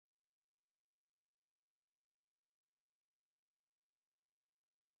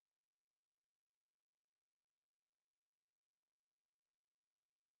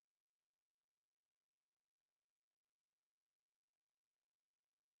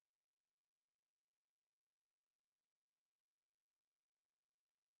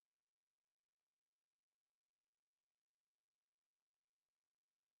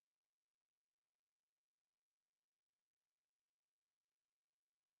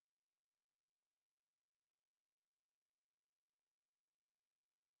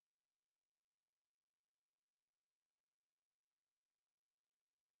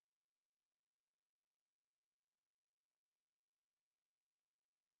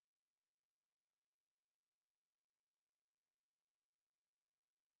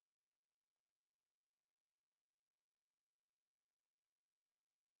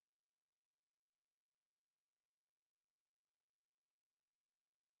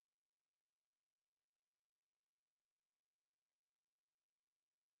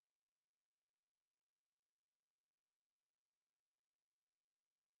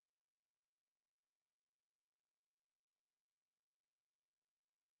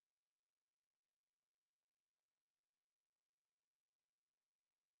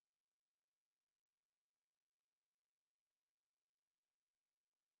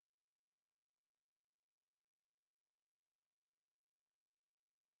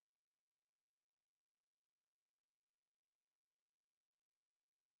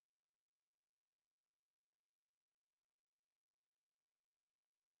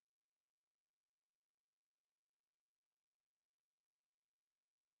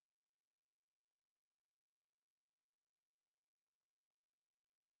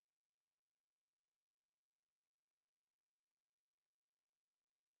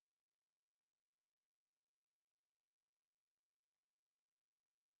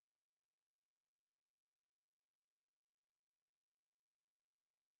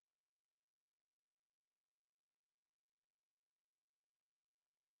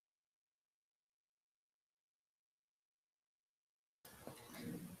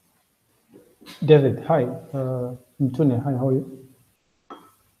David, hi. Mtune, hi, how are you?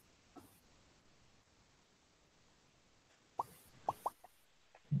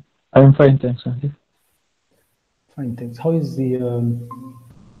 I'm fine, thanks, Andy. Fine, thanks. How is the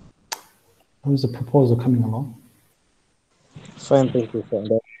proposal coming along? Fine, thank you, sir.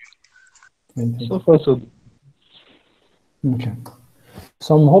 Fine, thanks. So far, so good. Okay.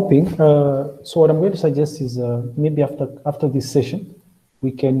 So I'm hoping. So what I'm going to suggest is maybe after this session,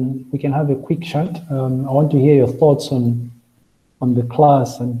 we can have a quick chat. I want to hear your thoughts on the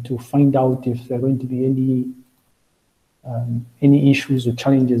class and to find out if there are going to be any issues or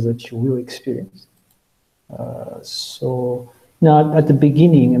challenges that you will experience. So now at the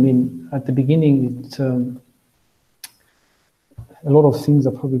beginning, a lot of things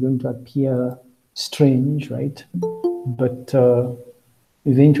are probably going to appear strange, right? But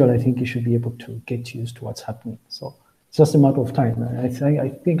eventually, I think you should be able to get used to what's happening. So it's just a matter of time. I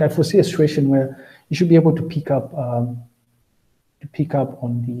foresee a situation where you should be able to pick up on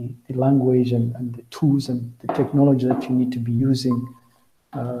the language and the tools and the technology that you need to be using.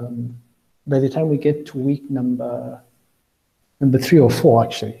 By the time we get to week number 3 or 4,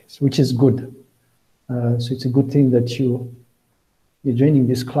 actually, which is good. So it's a good thing that you're joining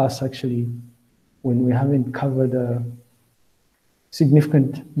this class actually when we haven't covered a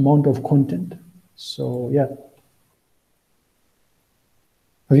significant amount of content. So yeah.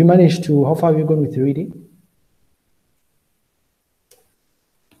 Have you managed to, how far have you gone with the reading?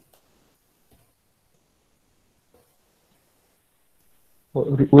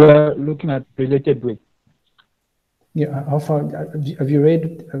 We're looking at related with. Yeah, how far have you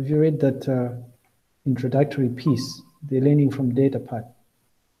read that introductory piece, the learning from data part?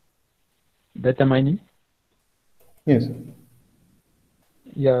 Data mining? Yes.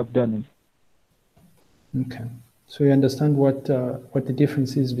 Yeah, I've done it. Okay. So you understand what the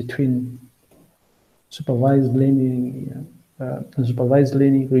difference is between supervised learning, unsupervised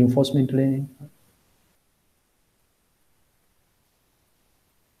learning, reinforcement learning?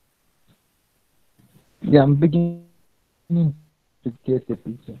 Yeah, I'm beginning to get the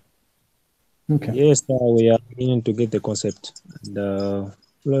picture. Okay. Yes, we are beginning to get the concept, and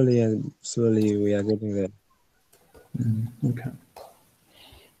slowly we are getting there. Okay.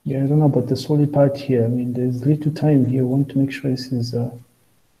 Yeah, I don't know about the slowly part here. I mean, there's little time here. We want to make sure this is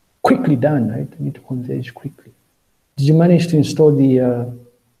quickly done, right? We need to converge quickly. Did you manage to install the? Have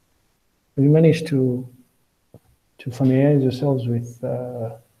you managed to familiarize yourselves with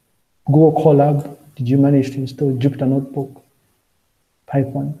Google Colab? Did you manage to install Jupyter Notebook,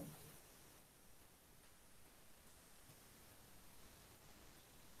 Python?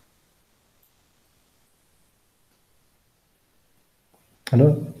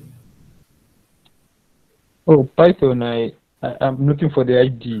 Hello? Oh, Python, I'm looking for the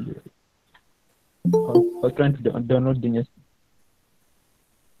ID. I was trying to download the next.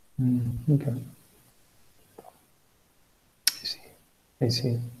 Okay. I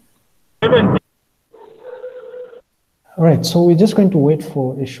see. All right, so we're just going to wait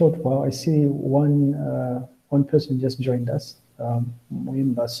for a short while. I see one person just joined us,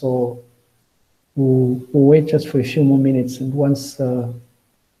 Muimba. So we'll wait just for a few more minutes, and once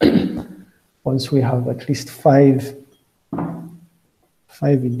once we have at least five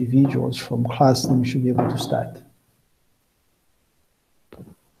individuals from class, then we should be able to start.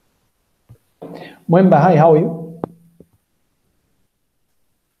 Muimba, hi, how are you?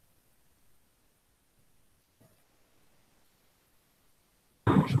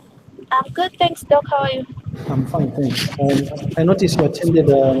 I'm good, thanks, Doc. How are you? I'm fine, thanks. I noticed you attended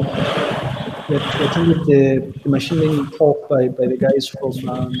the machine learning talk by the guys from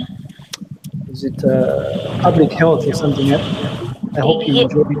is it public health or something? Yeah? I hope you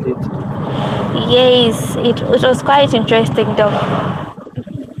enjoyed it. Yes, it was quite interesting, Doc.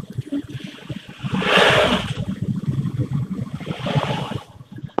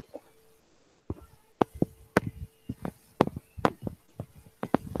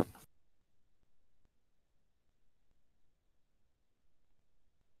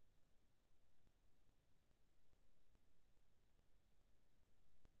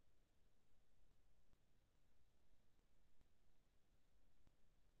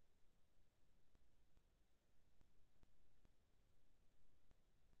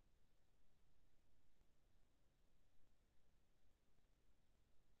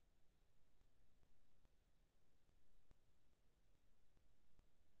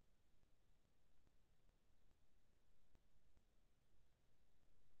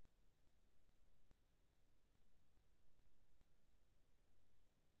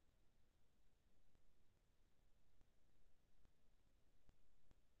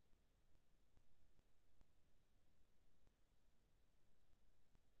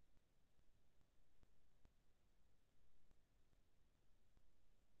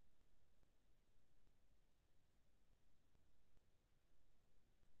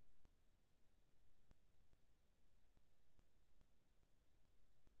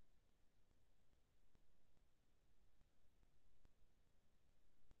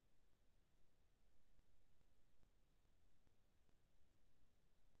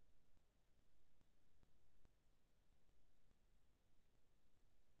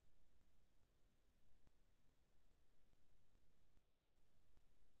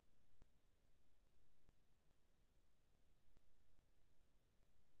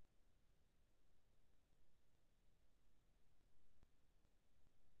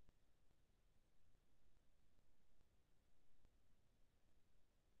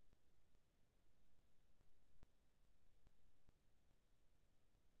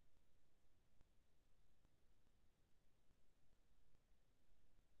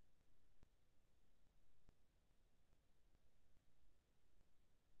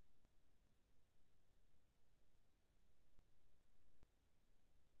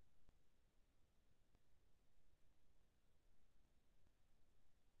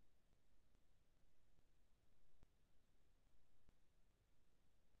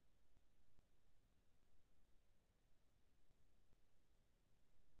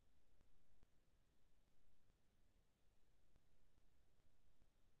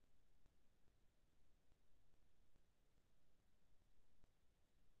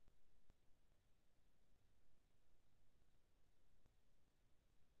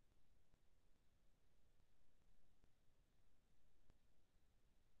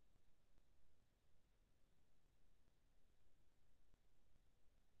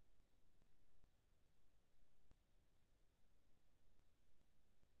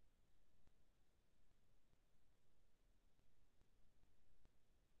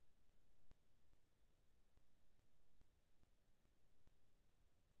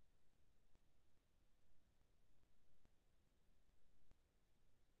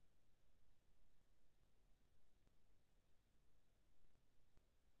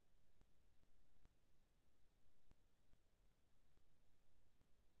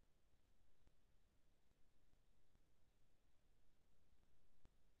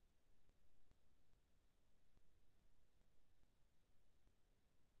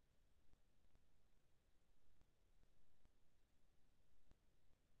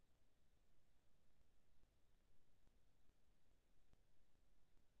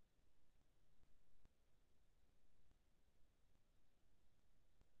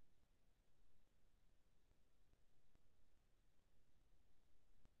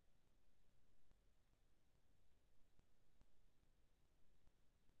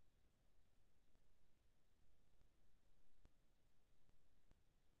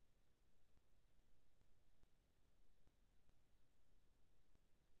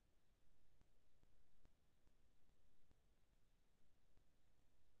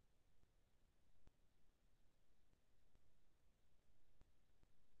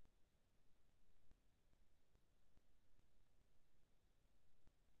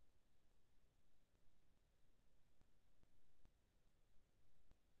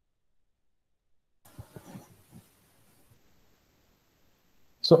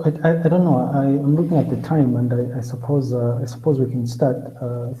 So I don't know. I'm looking at the time, and I suppose we can start.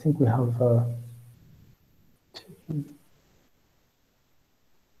 I think we have.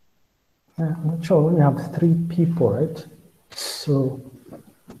 I'm not sure. We only have 3 people, right? So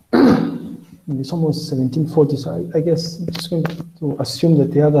it's almost 17:40. So I guess I'm just going to assume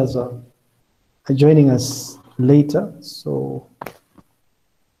that the others are joining us later. So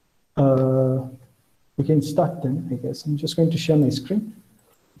we can start then. I guess I'm just going to share my screen.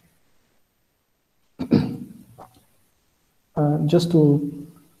 Just to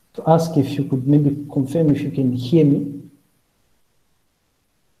ask if you could maybe confirm if you can hear me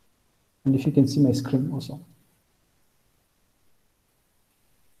and if you can see my screen also.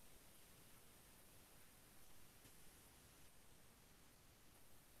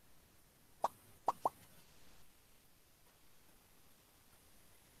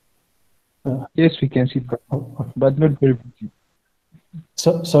 Yes, we can see that, but not very visible.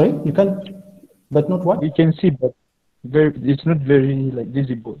 So sorry, you can, but not what? We can see, but it's not very like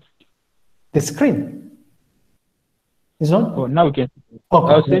visible. The screen is on. Oh, now we can.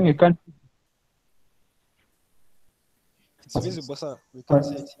 Okay. I was saying you can't. It's visible, sir. We can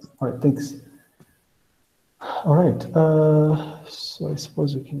see it. All right, thanks. All right, so I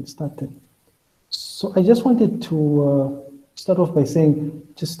suppose we can start then. So I just wanted to start off by saying,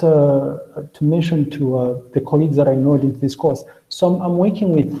 just to mention to the colleagues that I know in this course. So I'm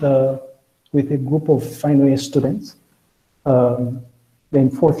working with a group of final year students. They're in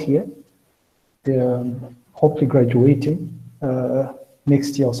 4th year. They're hopefully graduating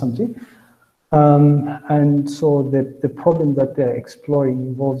next year or something. And so the problem that they're exploring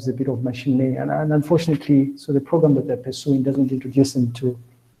involves a bit of machine learning. And unfortunately, so the program that they're pursuing doesn't introduce them to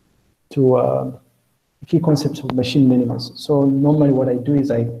key concepts of machine learning. So normally what I do is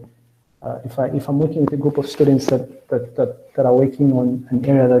if I'm working with a group of students that are working on an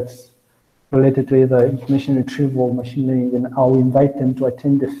area that's related to either information retrieval or machine learning, then I'll invite them to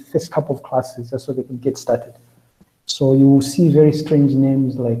attend the first couple of classes just so they can get started. So you will see very strange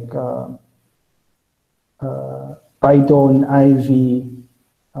names like Bidon, Ivy,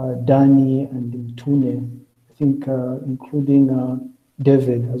 Danny, and Mtune, I think including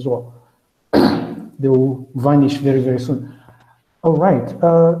David as well. They will vanish very, very soon. All right,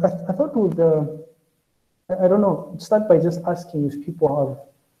 I thought we would, I don't know, start by just asking if people have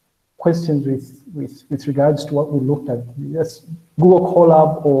questions with regards to what we looked at. Yes, Google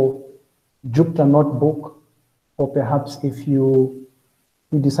Colab or Jupyter Notebook, or perhaps if you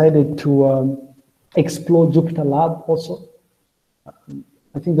decided to explore Jupyter Lab also.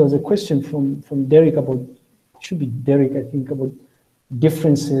 I think there was a question from Derek about, it should be Derek, I think, about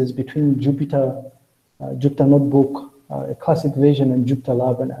differences between Jupyter Notebook, a classic version, and Jupyter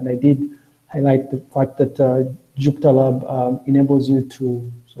Lab, and I did highlight the fact that Jupyter Lab enables you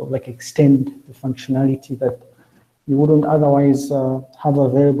to sort of like extend the functionality that you wouldn't otherwise have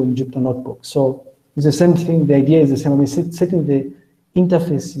available in Jupyter Notebook. So it's the same thing, the idea is the same. I mean, certainly the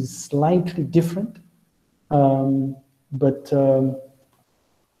interface is slightly different, but the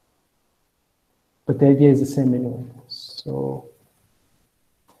idea is the same anyway. So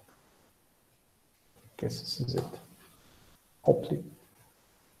I guess this is it, hopefully.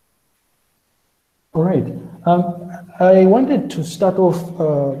 All right, I wanted to start off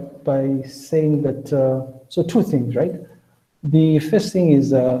by saying that, so 2 things, right? The first thing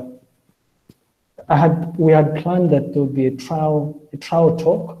is we had planned that there would be a trial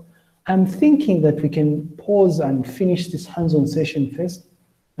talk. I'm thinking that we can pause and finish this hands-on session first,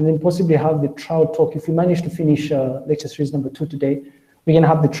 and then possibly have the trial talk. If we manage to finish lecture series number 2 today, we can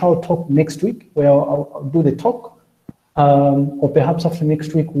have the trial talk next week, where I'll do the talk, or perhaps after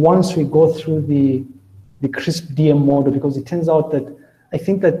next week, once we go through the CRISP DM model, because it turns out that I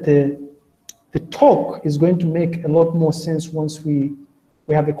think that the talk is going to make a lot more sense once we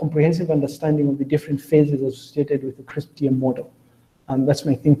have a comprehensive understanding of the different phases associated with the CRISP DM model. And that's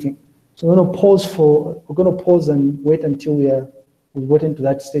my thinking. So we're going to pause and wait until we get into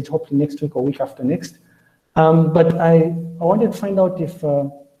that stage, hopefully next week or week after next. But I wanted to find out if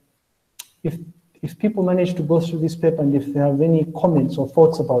people manage to go through this paper and if they have any comments or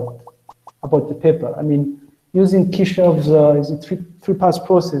thoughts about the paper. I mean, using Kishav's is a three-pass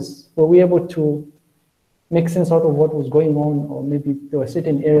process, were we able to make sense out of what was going on, or maybe there were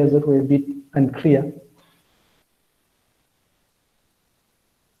certain areas that were a bit unclear?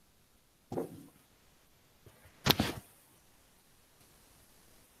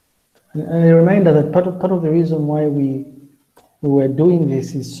 And a reminder that part of the reason why we were doing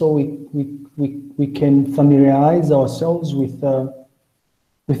this is so we can familiarize ourselves with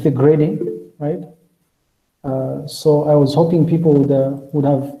the grading, right? So I was hoping people would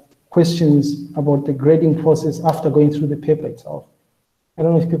have questions about the grading process after going through the paper itself. I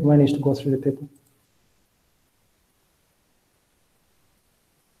don't know if people managed to go through the paper.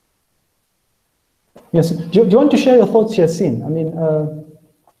 Yes, do you want to share your thoughts, Yassine? I mean,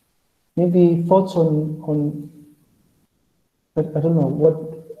 maybe thoughts on I don't know,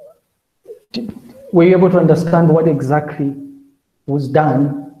 were you able to understand what exactly was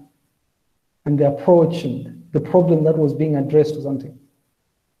done and the approach and the problem that was being addressed or something?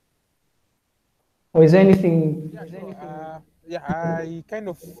 Or is there anything? Yeah, I kind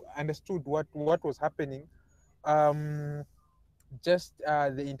of understood what was happening. Just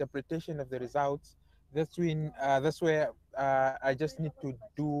the interpretation of the results. That's where I just need to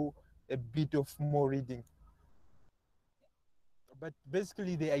do a bit of more reading. But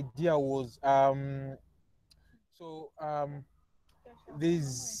basically, the idea was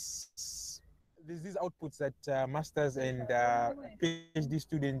there's these outputs that masters and PhD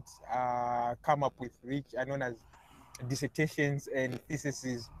students come up with, which are known as dissertations and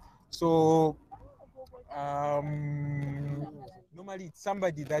theses. So normally it's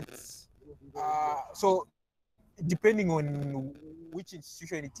somebody that's so depending on which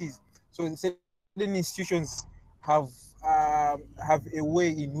institution it is. So certain institutions have a way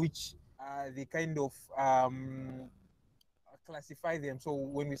in which they kind of classify them. So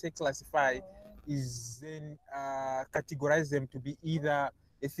when we say classify, is then categorize them to be either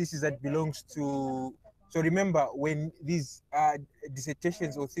a thesis that belongs to. So remember, when these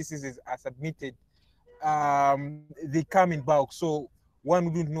dissertations or theses are submitted, they come in bulk. So one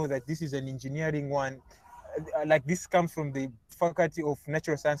wouldn't know that this is an engineering one. Like this comes from the Faculty of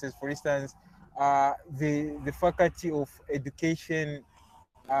Natural Sciences, for instance, the Faculty of Education,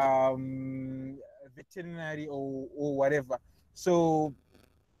 veterinary or whatever. So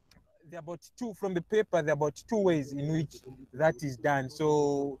there are about two from the paper. There are about two ways in which that is done.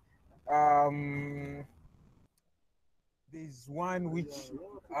 So there's one which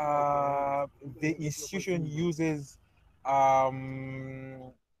the institution uses,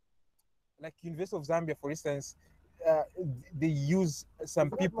 like University of Zambia, for instance. They use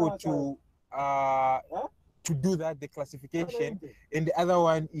some people to do that, the classification, and the other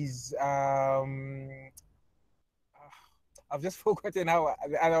one is I've just forgotten how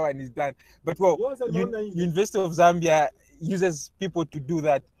the other one is done. But well, University of Zambia uses people to do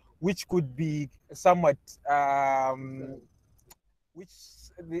that, which could be somewhat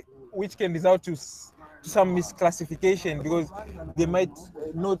which can result to some misclassification, because they might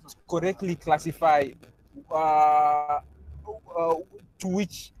not correctly classify to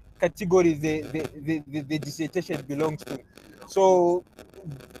which category the dissertation belongs to. So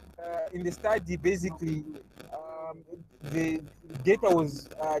in the study, basically, the data was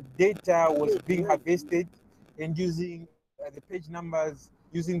being harvested, and using the page numbers,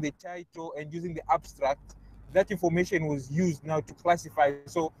 using the title, and using the abstract, that information was used now to classify.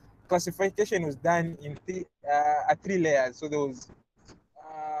 So classification was done in three layers. So there was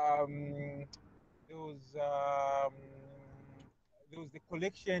the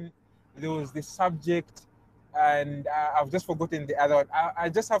collection, there was the subject, and I've just forgotten the other one. I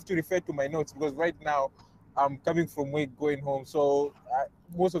just have to refer to my notes, because right now I'm coming from work going home. So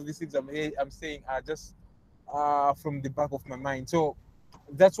most of these things I'm saying are just from the back of my mind. So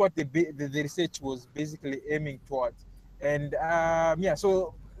that's what the research was basically aiming towards. And yeah,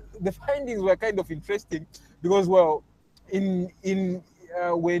 so the findings were kind of interesting, because, well, when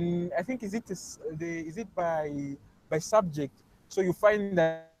I think is it by subject, so you find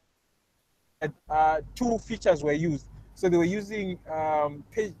that two features were used. So they were using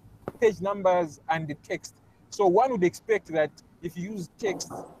page numbers and the text. So one would expect that if you use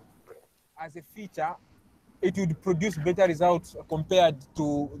text as a feature, it would produce better results compared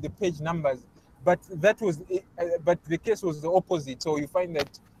to the page numbers. But but the case was the opposite. So you find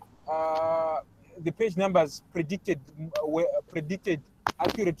that the page numbers predicted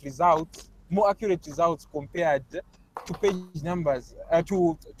accurate results, more accurate results compared to page numbers,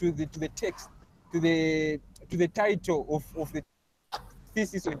 to the text, to the title of the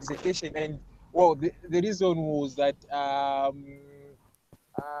thesis or dissertation. And well, the reason was that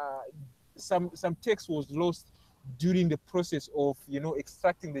some text was lost during the process of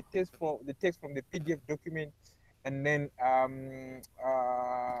extracting the text from the PDF document, and then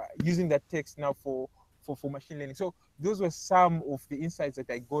using that text now for machine learning. So those were some of the insights that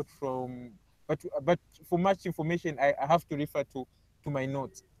I got from. But for much information, I have to refer to my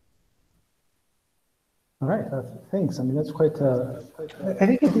notes. All right, thanks. I mean, that's quite. I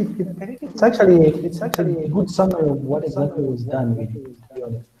think it's actually a good summary of what exactly was done, really, to be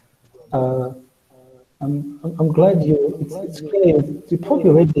honest. I'm glad it's clear. You probably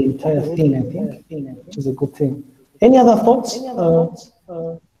read the entire thing, I think, which is a good thing. Any other thoughts?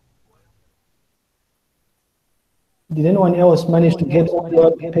 Did anyone else manage to get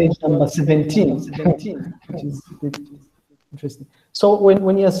on page number 17? Which is interesting. So when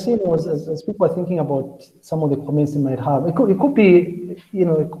Yasin was, as people are thinking about some of the comments they might have, it could be, you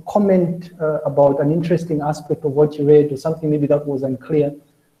know, a comment about an interesting aspect of what you read or something maybe that was unclear.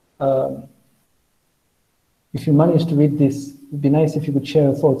 If you managed to read this, it'd be nice if you could share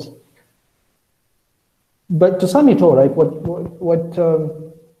your thoughts. But to sum it all, right, what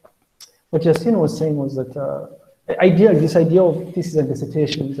Yasin was saying was that this idea of thesis and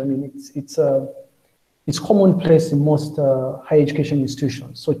dissertations, I mean, it's commonplace in most higher education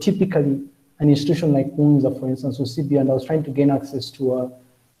institutions. So typically, an institution like UNZA, for instance, or CBU, and I was trying to gain access to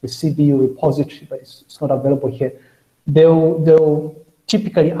the CBU repository, but it's not available here. They'll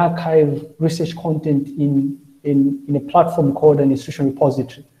typically archive research content in a platform called an institution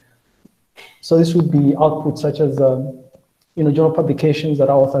repository. So this would be outputs such as you know, journal publications that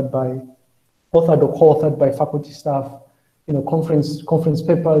are authored or co-authored by faculty staff, you know, conference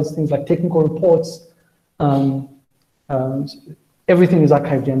papers, things like technical reports. Everything is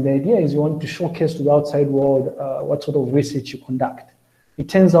archived, and the idea is you want to showcase to the outside world what sort of research you conduct. It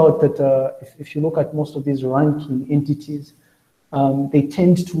turns out that if you look at most of these ranking entities, they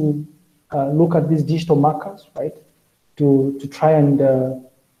tend to look at these digital markers, right, to try and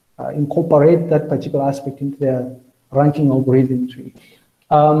incorporate that particular aspect into their ranking algorithms.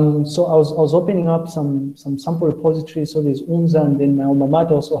 So I was opening up some sample repositories. So there's UNZA, and then my alma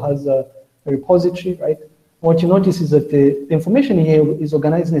mater also has a repository, right? What you notice is that the information here is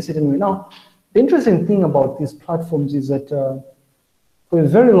organized in a certain way. Now, the interesting thing about these platforms is that for a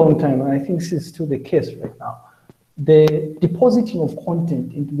very long time, and I think this is still the case right now, the depositing of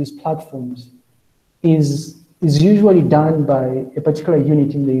content into these platforms is usually done by a particular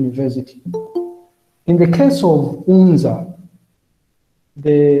unit in the university. In the case of UNZA,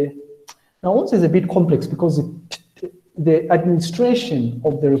 now UNZA is a bit complex because the administration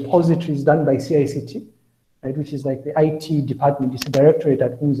of the repository is done by CICT, right, which is like the IT department. It's a directorate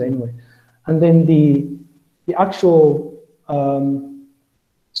at UNZA anyway. And then the actual,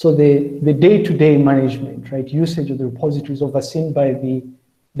 so the day-to-day management, right, usage of the repository is overseen by the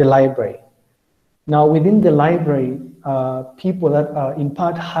library. Now, within the library, people that are in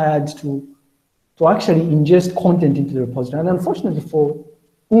part hired to actually ingest content into the repository. And unfortunately for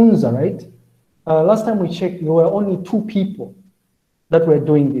UNZA, right, last time we checked, there were only 2 people that were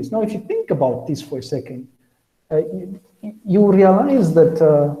doing this. Now, if you think about this for a second, you realize that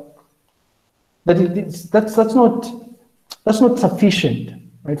that's not sufficient,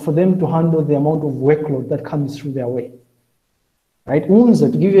 right, for them to handle the amount of workload that comes through their way. Right,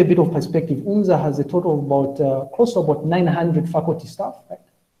 UNZA, to give you a bit of perspective, UNZA has a total of about close to about 900 faculty staff, right?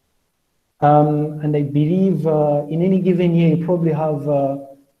 And I believe in any given year, you probably have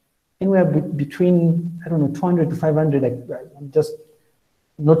anywhere between, I don't know, 200 to 500, I'm just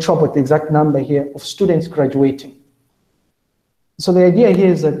not sure about the exact number here, of students graduating. So the idea here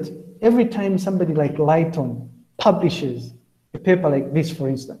is that every time somebody like Lighton publishes a paper like this, for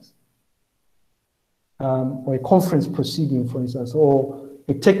instance, or a conference proceeding, for instance, or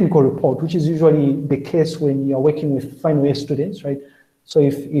a technical report, which is usually the case when you're working with final year students, right? So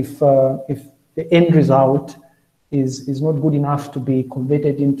if the end result is not good enough to be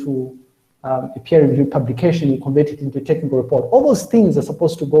converted into a peer-reviewed publication, you convert it into a technical report. All those things are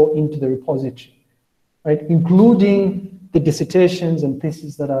supposed to go into the repository, right? Including the dissertations and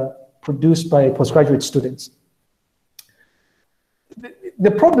theses that are produced by postgraduate students.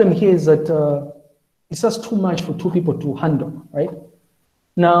 The problem here is that it's just too much for 2 people to handle, right?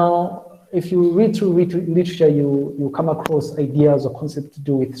 Now, if you read through literature, you come across ideas or concepts to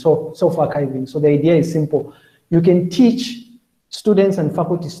do with self-archiving. So the idea is simple. You can teach students and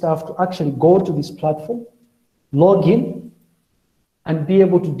faculty staff to actually go to this platform, log in, and be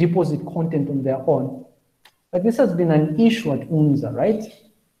able to deposit content on their own. But this has been an issue at UNZA, right?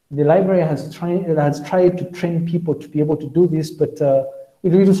 The library has tried to train people to be able to do this, but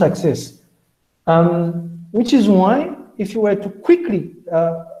with little success. Which is why, if you were to quickly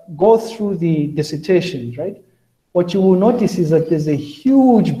go through the dissertations, right, what you will notice is that there's a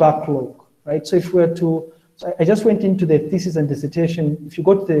huge backlog, right? So if we were to, so I just went into the thesis and dissertation. If you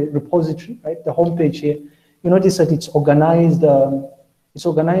go to the repository, right, the homepage here, you notice that it's organized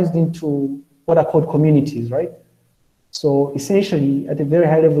into what are called communities, right? So essentially, at a very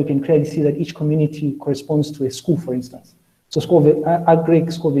high level, you can clearly see that each community corresponds to a school, for instance. So School of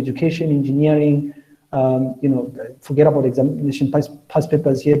Agric, School of Education, Engineering, you know, forget about examination past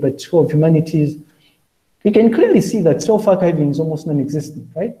papers here, but School of Humanities, you can clearly see that self-archiving is almost non-existent,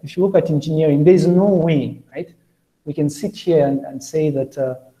 right? If you look at engineering, there's no way, right? We can sit here and say that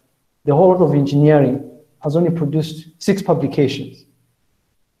the whole lot of engineering has only produced 6 publications,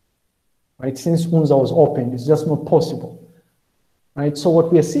 right? Since UNZA was opened, it's just not possible, right? So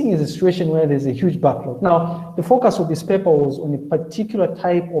what we are seeing is a situation where there's a huge backlog. Now, the focus of this paper was on a particular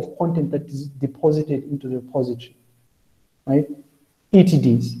type of content that is deposited into the repository, right?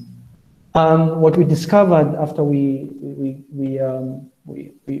 ETDs. What we discovered after we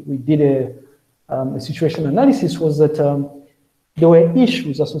did a situational analysis was that there were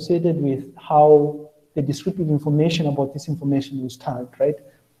issues associated with how the descriptive information about this information was tagged, right?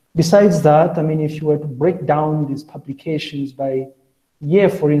 Besides that, I mean, if you were to break down these publications by year,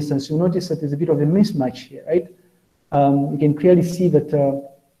 for instance, you'll notice that there's a bit of a mismatch here, right? You can clearly see that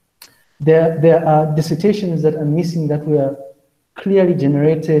there are dissertations that are missing that were clearly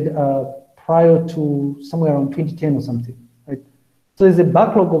generated prior to somewhere around 2010 or something, right? So there's a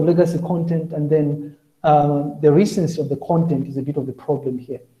backlog of legacy content, and then the recency of the content is a bit of the problem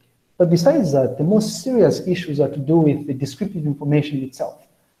here. But besides that, the most serious issues are to do with the descriptive information itself.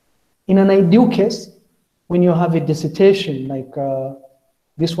 In an ideal case, when you have a dissertation like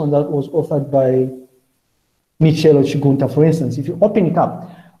this one that was authored by Michelo Chigunta, for instance, if you open it up,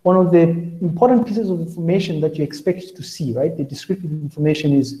 one of the important pieces of information that you expect to see, right, the descriptive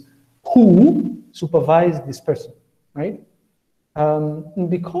information is who supervised this person, right?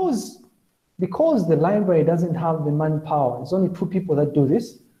 Because the library doesn't have the manpower, there's only 2 people that do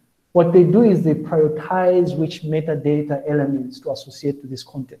this. What they do is they prioritize which metadata elements to associate to this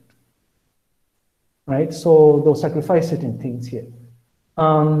content, right? So they'll sacrifice certain things here.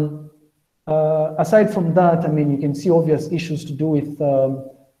 Aside from that, I mean, you can see obvious issues to do with,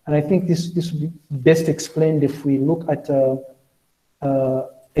 and I think this would be best explained if we look at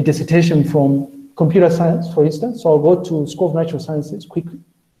a dissertation from computer science, for instance. So I'll go to School of Natural Sciences quickly.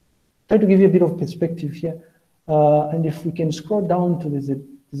 Try to give you a bit of perspective here. And if we can scroll down to there's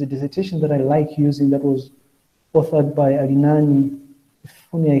a dissertation that I like using that was authored by Arinani. If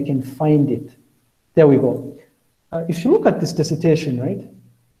only I can find it. There we go. If you look at this dissertation, right,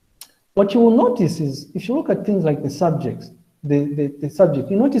 what you will notice is, if you look at things like the subjects, the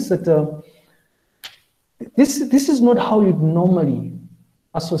subject, you notice that this is not how you'd normally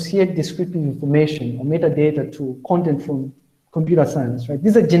associate descriptive information or metadata to content from computer science, right?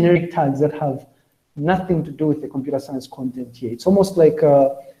 These are generic tags that have nothing to do with the computer science content here. It's almost like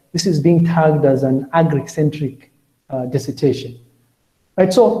this is being tagged as an agric-centric dissertation,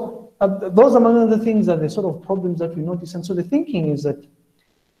 right? So those, among other things, are the sort of problems that we notice. And so the thinking is that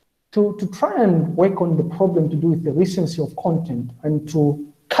to try and work on the problem to do with the recency of content and to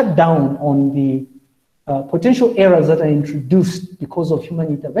cut down on the potential errors that are introduced because of human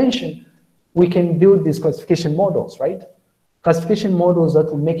intervention, we can build these classification models, right? Classification models that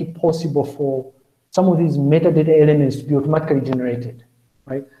will make it possible for some of these metadata elements to be automatically generated,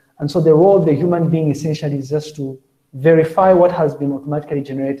 right? And so the role of the human being essentially is just to verify what has been automatically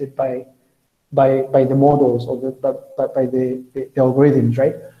generated by the models or by the algorithms,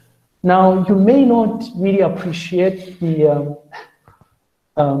 right? Now, you may not really appreciate the,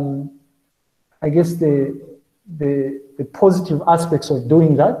 I guess the positive aspects of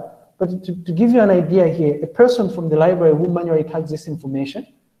doing that, but to give you an idea here, a person from the library who manually tags this information,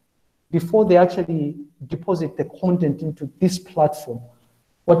 before they actually deposit the content into this platform,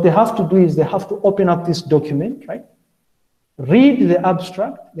 what they have to do is they have to open up this document, right? Read the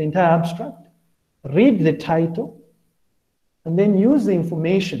abstract, the entire abstract, read the title, and then use the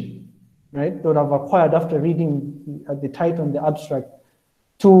information, right, that I've acquired after reading the title and the abstract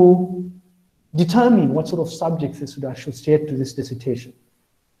to determine what sort of subjects they should associate to this dissertation,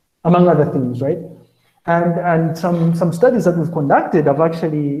 among other things, right? And some studies that we've conducted have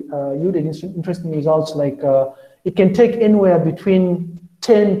actually yielded interesting results, like it can take anywhere between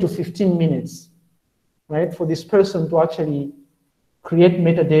 10 to 15 minutes, right, for this person to actually create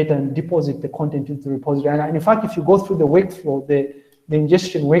metadata and deposit the content into the repository. And in fact, if you go through the workflow, the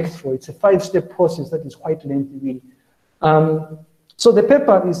ingestion workflow, it's a 5-step process that is quite lengthy, really. So the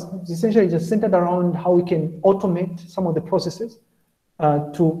paper is essentially just centered around how we can automate some of the processes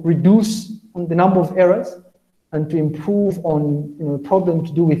to reduce on the number of errors and to improve on problem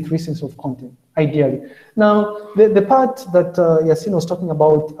to do with recency of content, ideally. Now, the part that Yasin was talking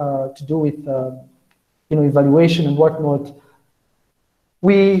about to do with evaluation and whatnot,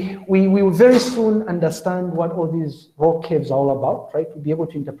 we will very soon understand what all these raw curves are all about, right? We'll be able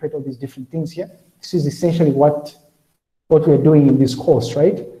to interpret all these different things here. This is essentially what we're doing in this course,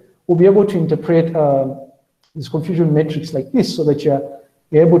 right? We'll be able to interpret these confusion metrics like this so that you're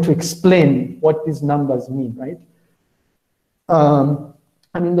you're able to explain what these numbers mean, right?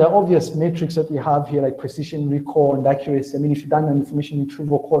 I mean, there are obvious metrics that we have here, like precision, recall, and accuracy. I mean, if you've done an information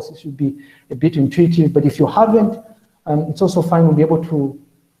retrieval course, it should be a bit intuitive, but if you haven't, it's also fine. We'll be able to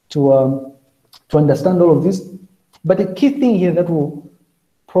understand all of this. But the key thing here that will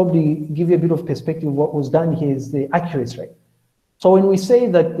probably give you a bit of perspective of what was done here is the accuracy, right? So when we say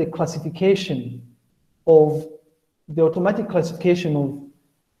that the classification of the automatic classification of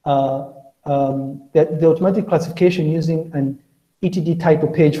the automatic classification using an ETD title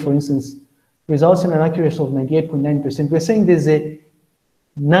page, for instance, results in an accuracy of 98.9%. We're saying there's a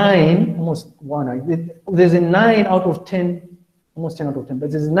 9, almost 1, there's a 9 out of 10, almost 10 out of 10,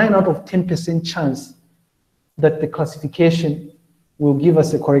 but there's a 9 out of 10% chance that the classification will give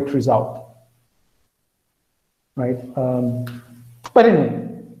us a correct result, right? But anyway,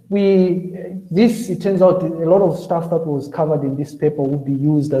 it turns out a lot of stuff that was covered in this paper will be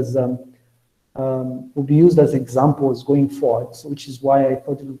used as examples going forward, so which is why I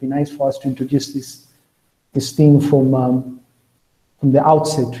thought it would be nice for us to introduce this thing from the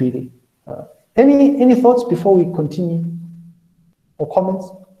outset, really. Any thoughts before we continue, or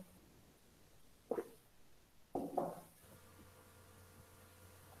comments?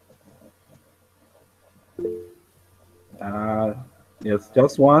 Yes,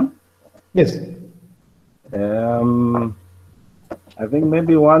 just one. Yes. I think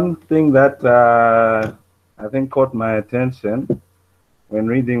maybe one thing that I think caught my attention when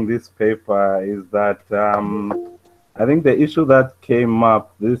reading this paper is that I think the issue that came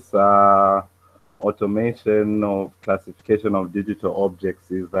up, this automation of classification of digital objects,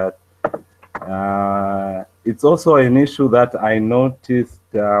 is that it's also an issue that I noticed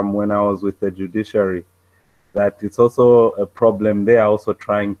when I was with the judiciary, that it's also a problem they are also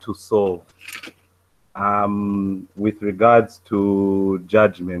trying to solve with regards to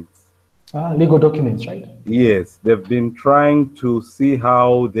judgments. Legal documents, right? Yes, they've been trying to see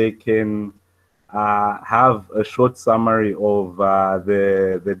how they can have a short summary of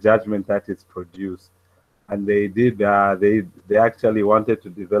the judgment that is produced. And they did, they actually wanted to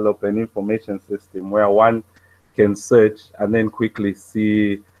develop an information system where one can search and then quickly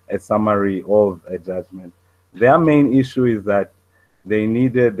see a summary of a judgment. Their main issue is that they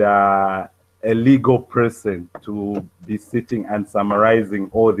needed a legal person to be sitting and summarizing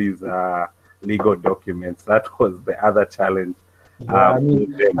all these legal documents. That was the other challenge. Yeah, I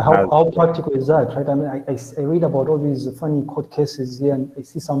mean, how practical is that, right? I mean, I read about all these funny court cases here, and I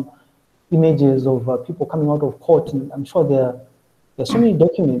see some images of people coming out of court, and I'm sure there are so many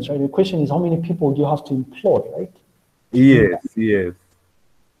documents, right? The question is, how many people do you have to employ, right? Yes, yes.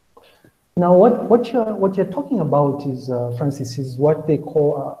 Now, what you're talking about is, Francis, is what they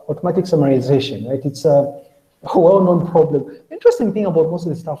call automatic summarization, right? It's a well-known problem. Interesting thing about most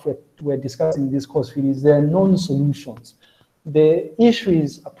of the stuff we're discussing in this course really is there are known solutions. The issue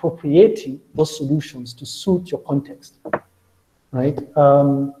is appropriating those solutions to suit your context, right?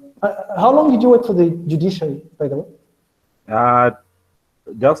 How long did you work for the judiciary, by the way?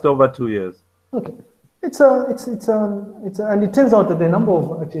 Just over 2 years. Okay. And it turns out that the number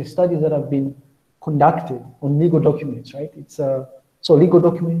of actually studies that have been conducted on legal documents, right? So legal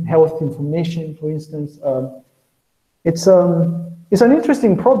document, health information, for instance, it's an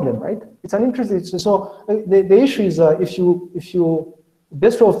interesting problem, right? It's an interesting. So the issue is if you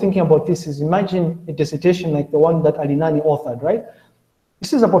best way of thinking about this is imagine a dissertation like the one that Alinani authored, right?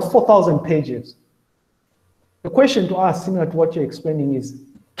 This is about 4,000 pages. The question to ask, similar to what you're explaining, is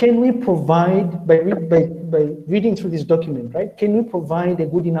can we provide, by reading through this document, right? Can we provide a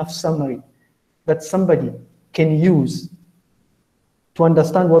good enough summary that somebody can use to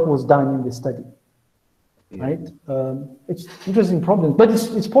understand what was done in the study, right? It's an interesting problem, but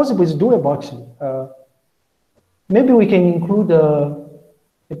it's possible, it's doable actually. Maybe we can include a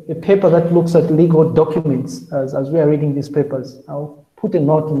paper that looks at legal documents as we are reading these papers. I'll put a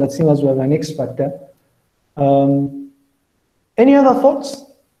note in that, seeing as we have an expert there. Any other thoughts?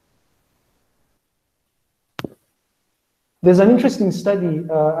 There's an interesting study.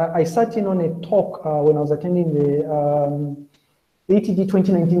 I sat in on a talk when I was attending the ATD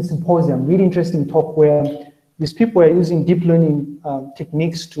 2019 symposium, really interesting talk where these people are using deep learning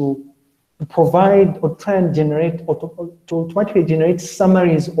techniques to provide or try and generate, or to automatically generate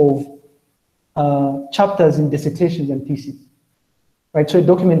summaries of chapters in dissertations and theses, right? So a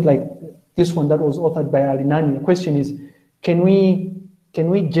document like this one that was authored by Alinani, the question is, can we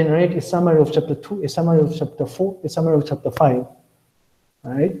generate a summary of chapter 2, a summary of chapter 4, a summary of chapter 5,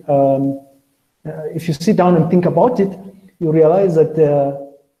 right? If you sit down and think about it, you realize that there are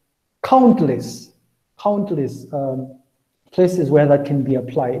countless places where that can be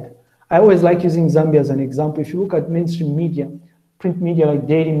applied. I always like using Zambia as an example. If you look at mainstream media, print media like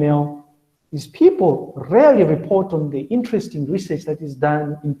Daily Mail, these people rarely report on the interesting research that is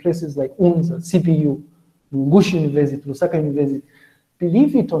done in places like UNZA, CPU, Ngushi University, Lusaka University.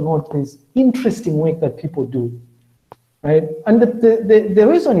 Believe it or not, there's interesting work that people do, right? And the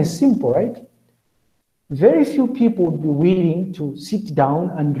reason is simple, right? Very few people would be willing to sit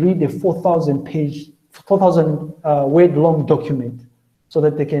down and read a 4,000 word long document so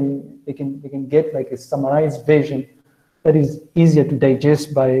that they can get like a summarized version that is easier to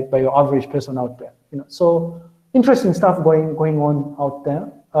digest by your average person out there. So interesting stuff going on out there.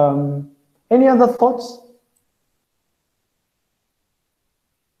 Any other thoughts?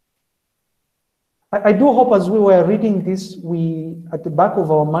 I do hope as we were reading this, at the back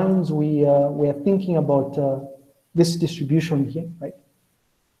of our minds, we are thinking about this distribution here, right?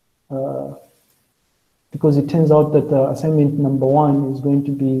 Because it turns out that assignment number 1 is going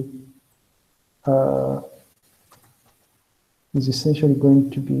to be, is essentially going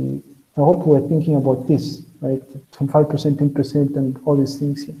to be, I hope we're thinking about this, right? From 5%, 10%, and all these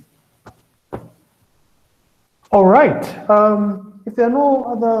things here. All right. If there are no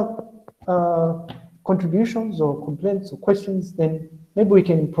other contributions or complaints or questions, then maybe we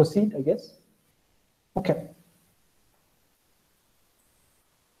can proceed, I guess. Okay.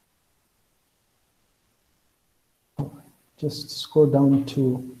 Just scroll down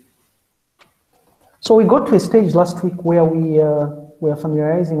to. So we got to a stage last week where we are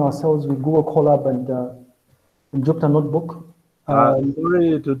familiarizing ourselves with Google Colab and Jupyter Notebook.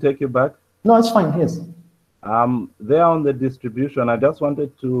 Sorry to take you back. No, it's fine. Yes. There on the distribution, I just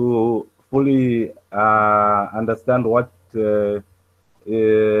wanted to fully understand what the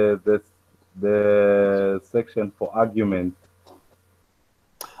section for argument.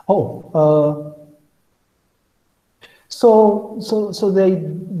 Oh, so the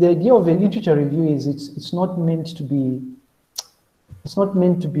idea of a literature review is it's not meant to be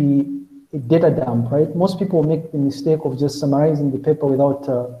a data dump, right? Most people make the mistake of just summarizing the paper without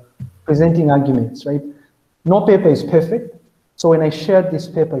presenting arguments, right? No paper is perfect. So when I shared this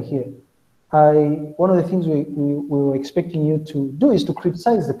paper here, one of the things we were expecting you to do is to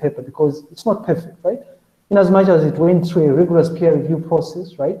criticize the paper because it's not perfect, right? In as much as it went through a rigorous peer review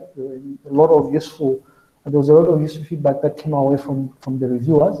process, right? There was a lot of useful feedback that came our way from the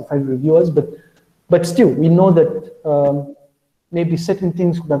reviewers, the 5 reviewers, but still, we know that maybe certain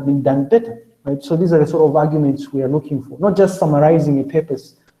things could have been done better, right? So these are the sort of arguments we are looking for, not just summarizing a paper,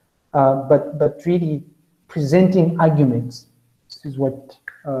 but really presenting arguments. This is what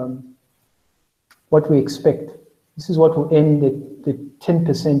we expect. This is what will end the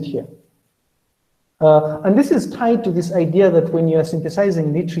 10% here. And this is tied to this idea that when you are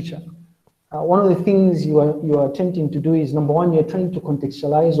synthesizing literature, one of the things you are attempting to do is, number 1, you're trying to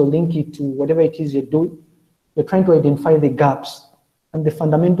contextualize or link it to whatever it is you're doing. You're trying to identify the gaps and the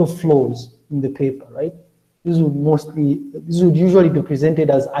fundamental flaws in the paper, right? This would usually be presented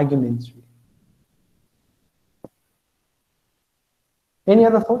as arguments. Any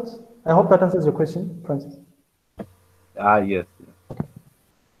other thoughts? I hope that answers your question, Francis. Yes.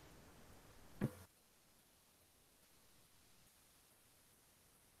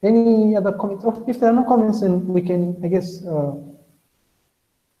 Any other comments? Oh, if there are no comments, then we can, I guess,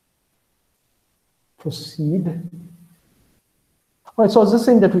 proceed. All right, so I was just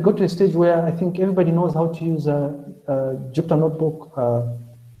saying that we got to a stage where I think everybody knows how to use a Jupyter Notebook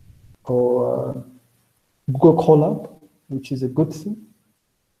or Google Colab, which is a good thing.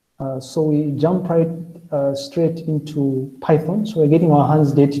 So we jump right straight into Python. So we're getting our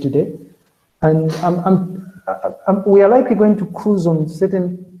hands dirty today. And we are likely going to cruise on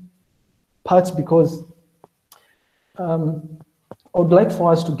certain parts because I would like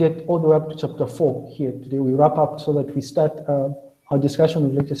for us to get all the way up to chapter 4 here today. We wrap up so that we start our discussion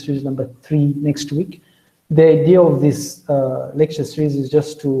of lecture series number 3 next week. The idea of this lecture series is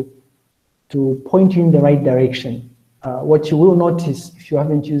just to point you in the right direction. What you will notice if you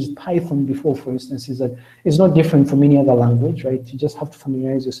haven't used Python before, for instance, is that it's not different from any other language, right? You just have to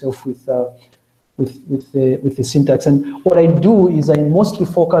familiarize yourself with the syntax. And what I do is I mostly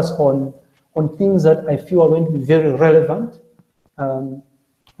focus on things that I feel are going to be very relevant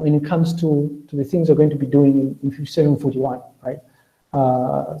when it comes to the things we're going to be doing in 5741, right?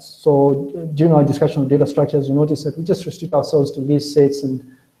 So during our discussion of data structures, you notice that we just restrict ourselves to list sets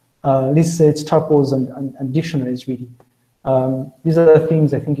and list sets, tuples, and dictionaries, really. These are the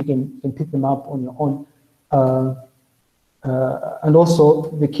things I think you can pick them up on your own. And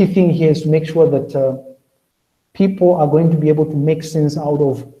also, the key thing here is to make sure that people are going to be able to make sense out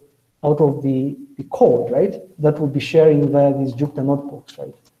of the code, right? That will be sharing via these Jupyter notebooks,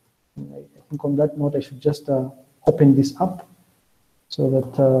 right? And I think on that note, I should just open this up so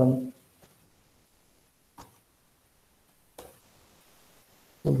that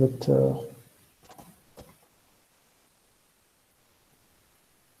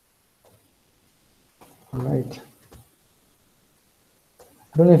all right.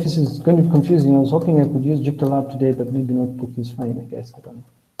 I don't know if this is going to be confusing. I was hoping I could use Jupyter today, but maybe notebook is fine, I guess. I don't know.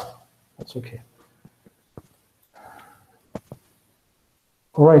 That's okay.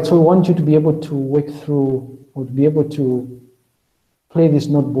 All right, so we want you to be able to work through, or to be able to play this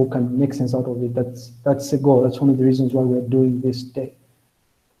notebook and make sense out of it. That's the goal. That's one of the reasons why we're doing this day.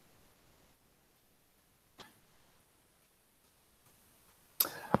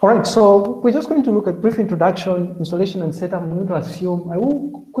 All right, so we're just going to look at brief introduction, installation, and setup. I'm going to assume, I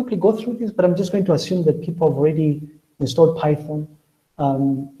will quickly go through this, but I'm just going to assume that people have already installed Python.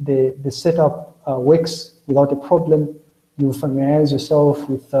 The setup works without a problem. You familiarize yourself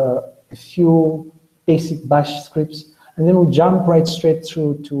with a few basic bash scripts, and then we'll jump right straight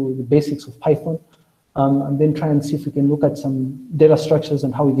through to the basics of Python, and then try and see if we can look at some data structures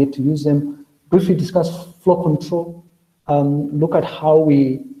and how we get to use them. Briefly discuss flow control, look at how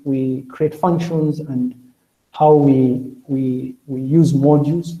we create functions and how we use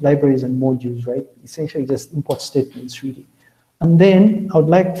modules, libraries and modules, right? Essentially just import statements, really. And then I would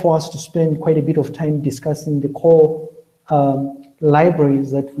like for us to spend quite a bit of time discussing the core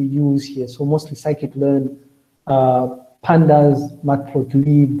libraries that we use here. So mostly scikit-learn, pandas,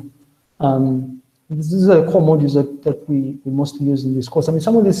 matplotlib. These are the core modules that we mostly use in this course. I mean,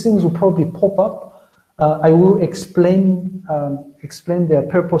 some of these things will probably pop up. I will explain their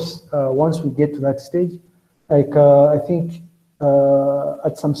purpose once we get to that stage. Like I think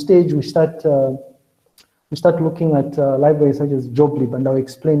at some stage we start looking at libraries such as joblib, and I'll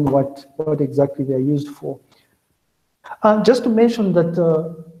explain what exactly they're used for. Just to mention that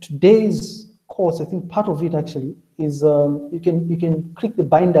today's course, I think part of it actually is you can click the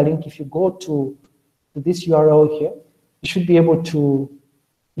binder link. If you go to this URL here, you should be able to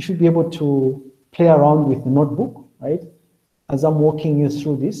play around with the notebook, right? As I'm walking you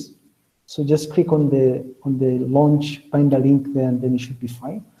through this. So just click on the launch binder link there, and then it should be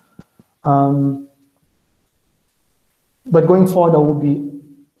fine. But going forward, I will be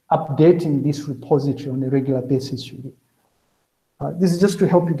updating this repository on a regular basis, really. This is just to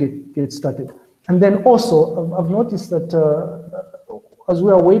help you get started. And then also, I've noticed that as we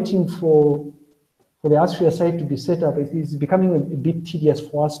are waiting for the Astria site to be set up, it is becoming a bit tedious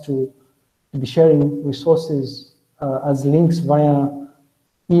for us to be sharing resources as links via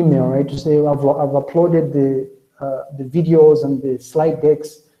email, right? To say I've uploaded the videos and the slide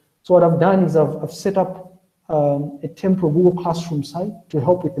decks. So what I've done is I've set up a temporary Google Classroom site to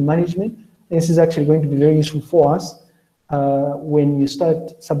help with the management. And this is actually going to be very useful for us when you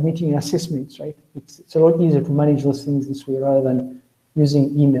start submitting your assessments, right? It's a lot easier to manage those things this way rather than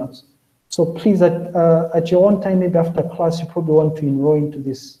using emails. So please, at your own time, maybe after class, you probably want to enroll into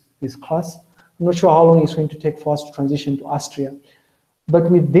this class. I'm not sure how long it's going to take for us to transition to Astria. But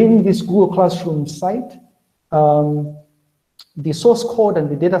within this Google Classroom site, the source code and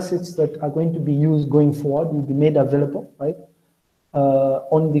the data sets that are going to be used going forward will be made available, right?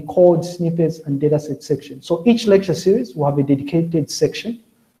 On the code, snippets, and dataset section. So each lecture series will have a dedicated section.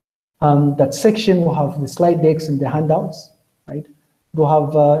 That section will have the slide decks and the handouts, right? We'll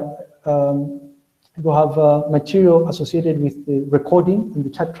have material associated with the recording and the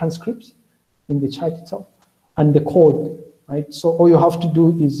chat transcripts in the chat itself, and the code, right? So all you have to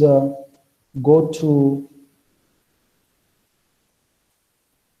do is go to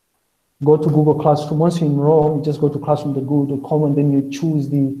Google Classroom. Once you enroll, you just go to classroom.google.com, and then you choose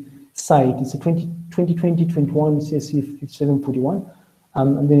the site. It's a 2020-21 CSC 5741,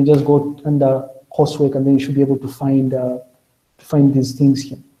 and then you just go under coursework, and then you should be able to find these things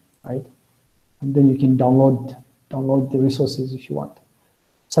here, right? And then you can download the resources if you want.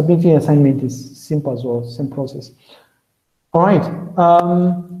 Submitting an assignment is simple as well, same process. All right.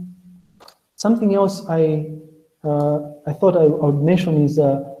 Something else I thought I would mention is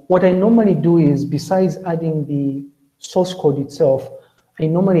what I normally do is, besides adding the source code itself, I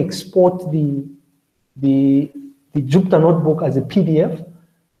normally export the Jupyter notebook as a PDF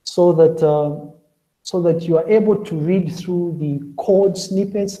so that you are able to read through the code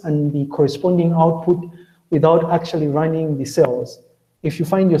snippets and the corresponding output without actually running the cells. If you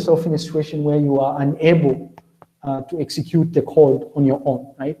find yourself in a situation where you are unable to execute the code on your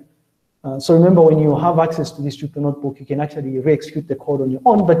own, right? So remember, when you have access to this Jupyter notebook, you can actually re-execute the code on your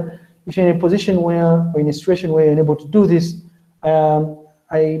own. But if you're in a position where, or in a situation where you're unable to do this, I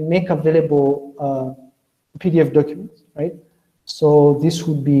I make available PDF documents, right? So this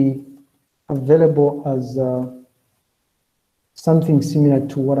would be available as something similar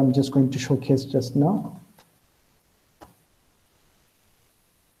to what I'm just going to showcase just now.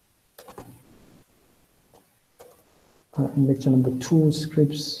 In lecture number 2,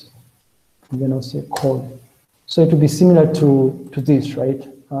 scripts, and then I'll say code. So it will be similar to this, right?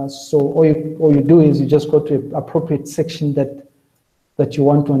 So all you do is you just go to an appropriate section that you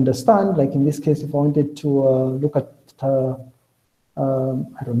want to understand. Like in this case, if I wanted to look at, I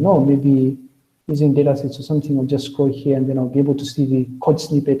don't know, maybe using data sets or something, I'll just scroll here and then I'll be able to see the code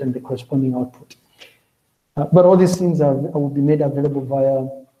snippet and the corresponding output. But all these things will be made available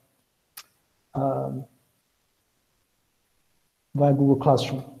via Google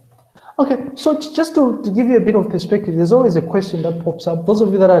Classroom. Okay, so just to give you a bit of perspective, there's always a question that pops up. Those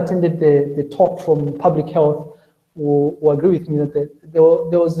of you that attended the talk from public health will agree with me that there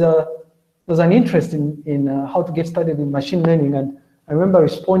was an interest in how to get started in machine learning. And I remember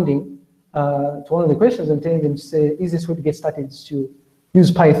responding to one of the questions and telling them to say, easiest way to get started is to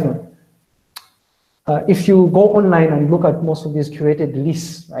use Python. If you go online and look at most of these curated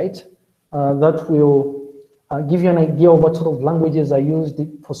lists, right, that will give you an idea of what sort of languages are used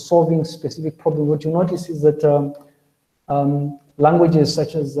for solving specific problems. What you notice is that languages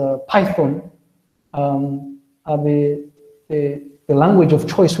such as Python are the language of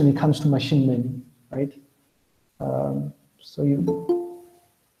choice when it comes to machine learning, right? I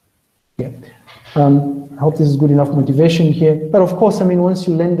hope this is good enough motivation here. But of course, I mean, once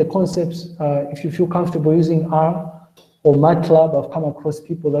you learn the concepts, if you feel comfortable using R or MATLAB, I've come across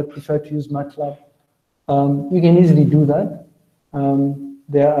people that prefer to use MATLAB. You can easily do that.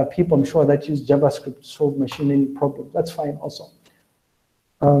 There are people, I'm sure, that use JavaScript to solve machine learning problems. That's fine also.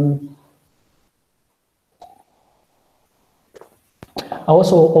 I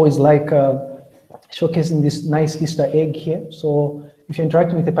also always like showcasing this nice Easter egg here. So if you're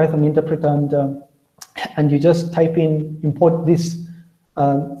interacting with a Python interpreter and you just type in import this,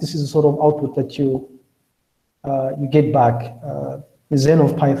 this is the sort of output that you get back. The Zen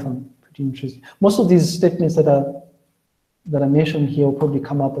of Python. Interesting. Most of these statements that are mentioned here will probably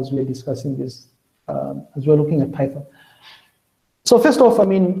come up as we're discussing this, as we're looking at Python. So first off, I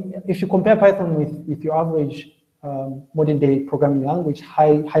mean, if you compare Python with your average modern day programming language,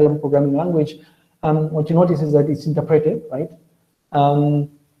 high-level programming language, what you notice is that it's interpreted, right?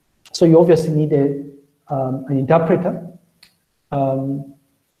 So you obviously need an interpreter.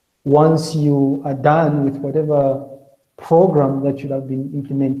 Once you are done with whatever program that you have been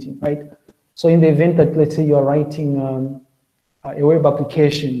implementing, right? So in the event that, let's say, you're writing a web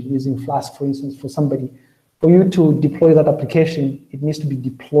application using Flask, for instance, for somebody, for you to deploy that application, it needs to be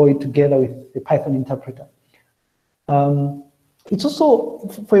deployed together with the Python interpreter. It's also,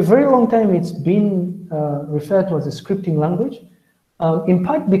 for a very long time, it's been referred to as a scripting language, in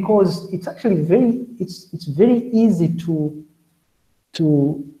part because it's actually it's very easy to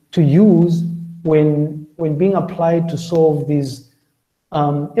use when being applied to solve these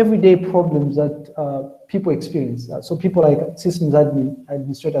everyday problems that people experience. So people like systems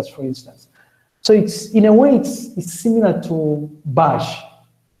administrators, for instance. So it's, in a way, it's similar to Bash,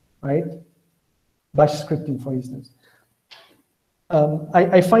 right? Bash scripting, for instance.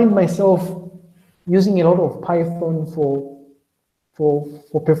 I find myself using a lot of Python for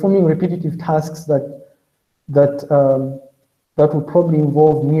performing repetitive tasks that would probably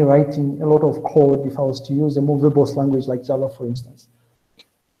involve me writing a lot of code if I was to use a more verbose language like Java, for instance.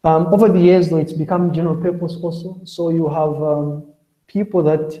 Over the years, though, it's become general purpose also. So you have people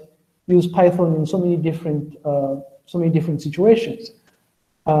that use Python in so many different situations.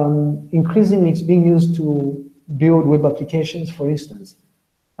 Increasingly, it's being used to build web applications, for instance.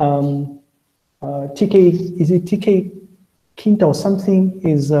 TK Kinta or something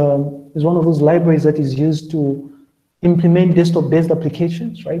is one of those libraries that is used to implement desktop-based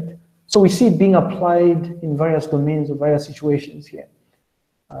applications, right? So we see it being applied in various domains or various situations here.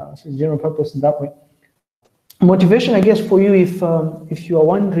 So it's general purpose in that way. Motivation, I guess, for you, if you are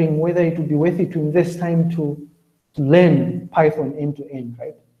wondering whether it would be worth it to invest time to learn Python end to end,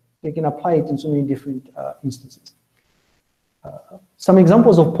 right? You can apply it in so many different instances. Some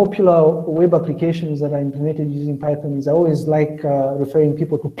examples of popular web applications that are implemented using Python is I always like referring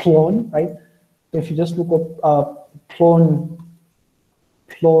people to Plon, right? If you just look up Plon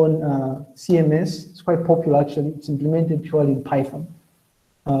CMS, it's quite popular actually. It's implemented purely in Python.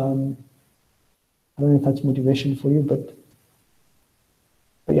 I don't know if that's motivation for you, but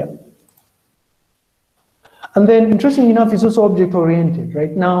yeah. And then, interesting enough, it's also object-oriented.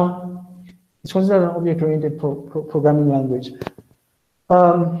 Right now, it's considered an object-oriented programming language.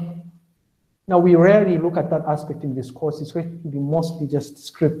 Now, we rarely look at that aspect in this course. It's going to be mostly just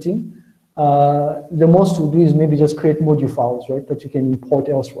scripting. The most we'll do is maybe just create module files, right, that you can import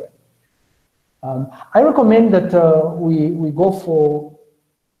elsewhere. I recommend that we go for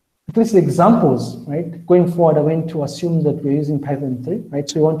at least examples, right? Going forward, I'm going to assume that we're using Python 3, right?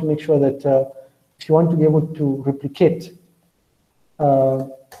 So you want to make sure that if you want to be able to replicate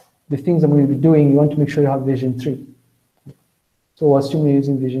the things I'm going to be doing, you want to make sure you have version 3. So assume you're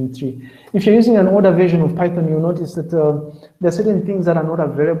using version 3. If you're using an older version of Python, you'll notice that there are certain things that are not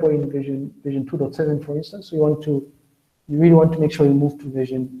available in version 2.7, for instance. So you really want to make sure you move to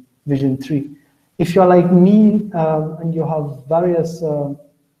version 3. If you're like me and you have various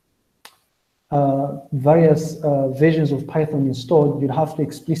versions of Python installed, you'd have to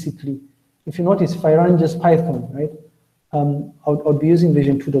explicitly, if you notice, if I run just Python, right, I'll be using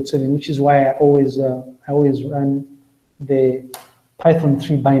version 2.7, which is why I always run the Python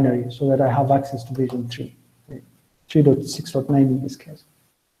 3 binary so that I have access to version 3, 3.6.9 in this case.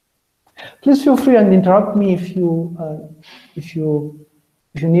 Please feel free and interrupt me if you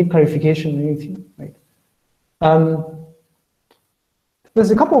need clarification or anything, right?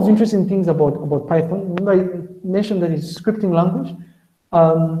 There's a couple of interesting things about Python. Remember, I mentioned that it's a scripting language.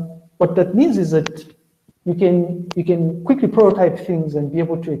 What that means is that you can quickly prototype things and be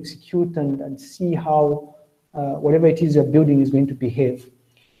able to execute and see how whatever it is you're building is going to behave.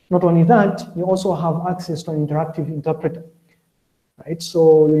 Not only that, you also have access to an interactive interpreter, right?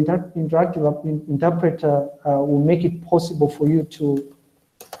 So the interactive interpreter will make it possible for you to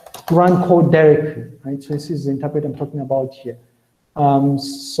run code directly, right? So this is the interpreter I'm talking about here.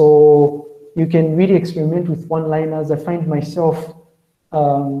 So you can really experiment with one-liners. I find myself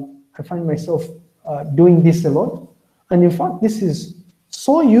doing this a lot, and in fact, this is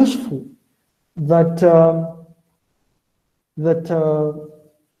so useful that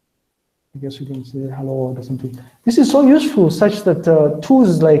I guess we can say hello or something. This is so useful such that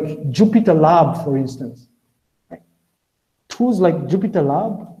tools like Jupyter Lab, for instance, right? Tools like Jupyter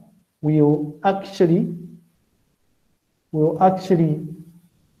Lab will actually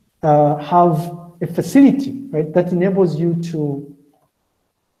have a facility, right, that enables you to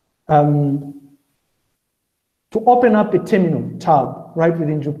open up a terminal tab right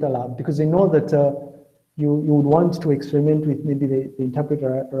within Jupyter Lab, because they know that you would want to experiment with maybe the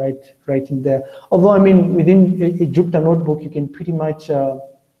interpreter right in there. Although, I mean, within a Jupyter notebook, you can pretty much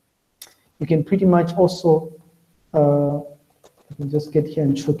also, I can just get here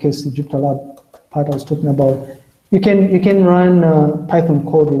and showcase the Jupyter Lab part I was talking about. You can run Python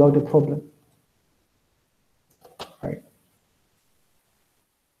code without a problem, right?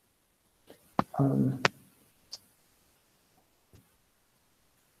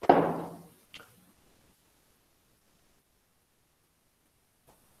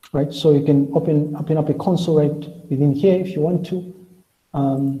 Right, so you can open up a console right within here if you want to.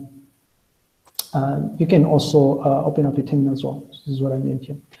 You can also open up a terminal as well. This is what I meant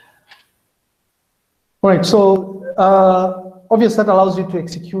here. All right, so obviously that allows you to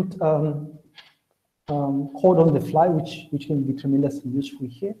execute code on the fly, which can be tremendously useful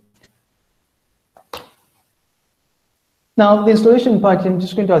here. Now, the installation part, I'm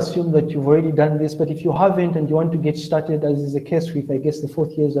just going to assume that you've already done this, but if you haven't and you want to get started, as is the case with, I guess, the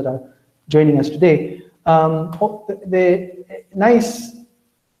fourth years that are joining us today, the nice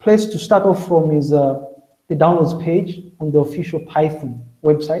place to start off from is the downloads page on the official Python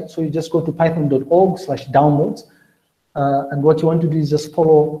website. So you just go to python.org/downloads, and what you want to do is just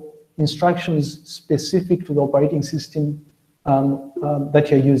follow instructions specific to the operating system that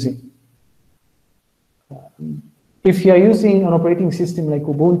you're using. If you're using an operating system like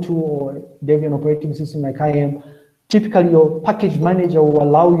Ubuntu or Debian operating system like I am, typically your package manager will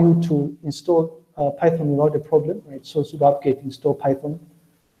allow you to install Python without a problem, right? So sudo apt-get install Python,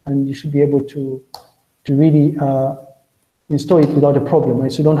 and you should be able to really install it without a problem,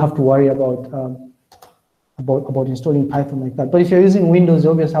 right? So you don't have to worry about installing Python like that. But if you're using Windows,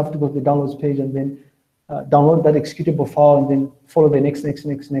 you always have to go to the downloads page and then download that executable file and then follow the next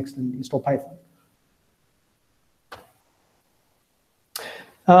and install Python.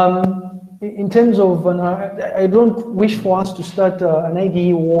 In terms of, I don't wish for us to start an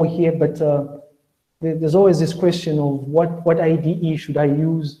IDE war here, but there's always this question of what IDE should I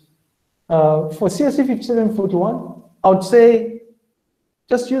use? For CSC 5741, I would say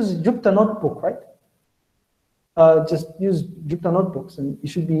just use Jupyter Notebook, right? Just use Jupyter Notebooks and you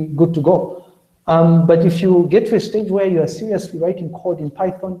should be good to go. But if you get to a stage where you are seriously writing code in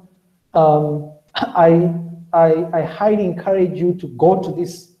Python, I highly encourage you to go to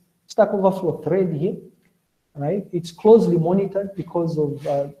this Stack Overflow thread here right? It's closely monitored because of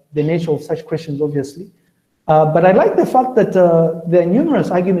the nature of such questions, obviously. But I like the fact that there are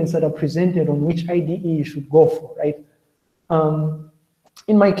numerous arguments that are presented on which IDE you should go for, right?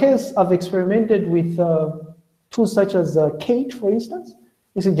 In my case, I've experimented with tools such as Kate, for instance.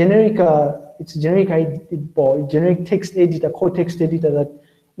 It's a generic generic text editor, core text editor that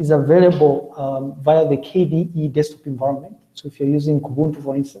is available via the KDE desktop environment. So if you're using Ubuntu,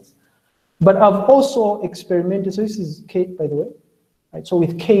 for instance. But I've also experimented, so this is Kate, by the way. Right? So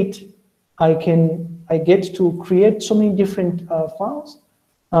with Kate, I get to create so many different files,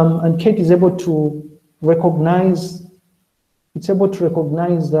 and Kate is able to recognize, a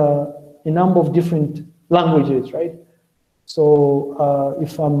number of different languages, right? So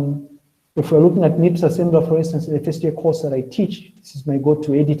if we're looking at MIPS assembler, for instance, in the first year course that I teach, this is my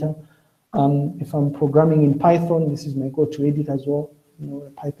go-to editor. If I'm programming in Python, this is my go-to editor as well. You know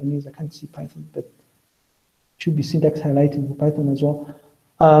what Python is, I can't see Python, but it should be syntax highlighting for Python as well.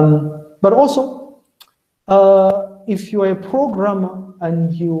 But also, if you are a programmer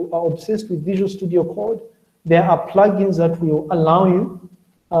and you are obsessed with Visual Studio Code, there are plugins that will allow you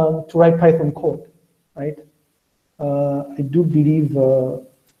to write Python code, right? I do believe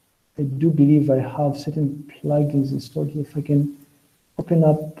I have certain plugins installed here. If I can open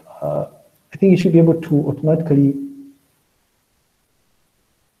up, I think you should be able to automatically.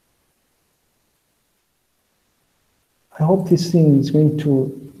 I hope this thing is going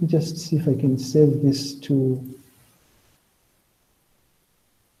to, just see if I can save this to.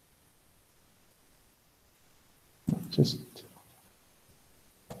 Just.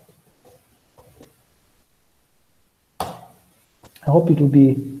 I hope it will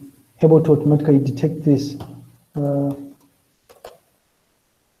be able to automatically detect this.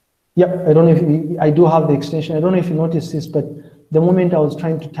 Yeah, I don't know if I do have the extension. I don't know if you noticed this, but the moment I was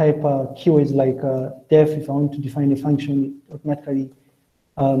trying to type keywords like def, if I want to define a function, it automatically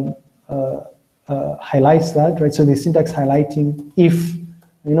highlights that, right? So the syntax highlighting. If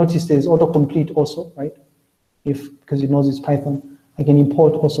you notice, there's autocomplete also, right? If, because it knows it's Python, I can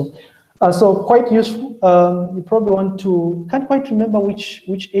import also. So quite useful. You probably want to, can't quite remember which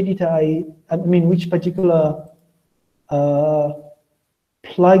editor I mean which particular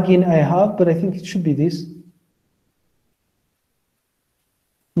plugin I have, but I think it should be this.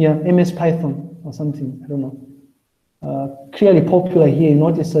 Yeah, MS Python or something, I don't know. Clearly popular here. You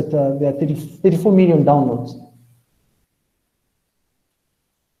notice that there are 34 million downloads.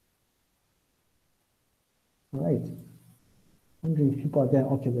 All right. Wondering if people are there.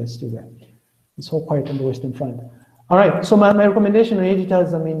 Okay, they're still there. It's all quiet on the Western Front. All right, so my recommendation on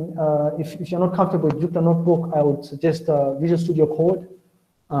editors, I mean, if you're not comfortable with Jupyter Notebook, I would suggest Visual Studio Code.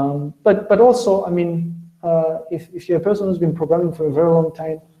 But also, I mean, if you're a person who's been programming for a very long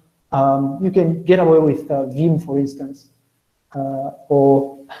time, you can get away with Vim, for instance.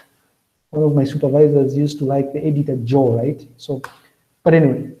 Or one of my supervisors used to like the editor Joe, right? So, but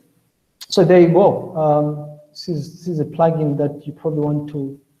anyway, so there you go. This is a plugin that you probably want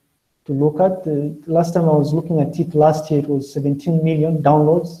to look at. The last time I was looking at it last year, it was 17 million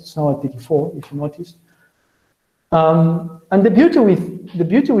downloads. It's now at 34, if you noticed. And the beauty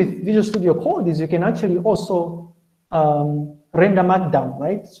with Visual Studio Code is you can actually also render Markdown,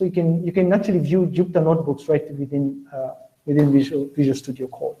 right? So you can actually view Jupyter notebooks right within Visual Studio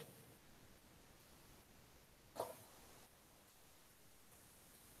Code.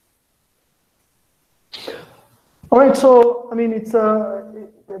 All right, so I mean, it's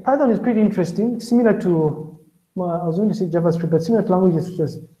Python is pretty interesting, similar to, well, I was going to say JavaScript, but similar to languages such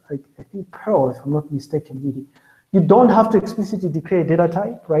as, like, I think Perl, if I'm not mistaken, really. You don't have to explicitly declare a data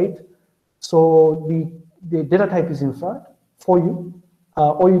type, right? So the data type is inferred for you.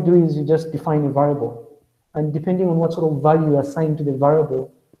 All you do is you just define a variable, and depending on what sort of value you assign to the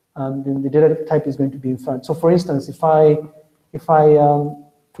variable, then the data type is going to be inferred. So, for instance, if I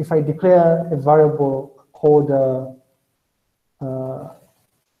declare a variable called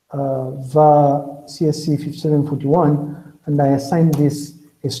var CSC 5741, and I assign this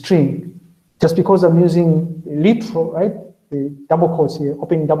a string, just because I'm using literal, right? The double quotes here,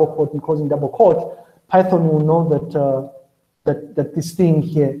 opening double quote and closing double quote, Python will know that this thing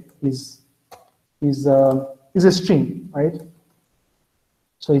here is a string, right?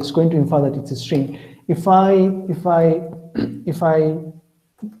 So it's going to infer that it's a string. If I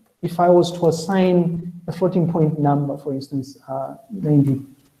was to assign a floating point number, for instance,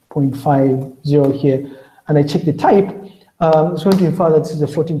 90.50 here, and I check the type, it's going to infer that this is a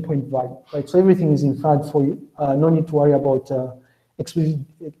floating point value, right? So everything is inferred for you. No need to worry about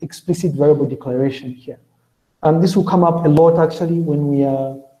explicit variable declaration here. This will come up a lot actually when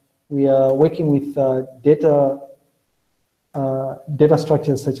we are working with data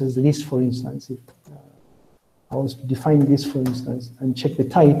structures such as list, for instance. If I was to define this, for instance, and check the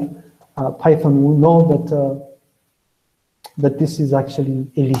type, Python will know that this is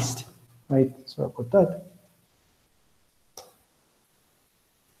actually a list, right? So I've got that.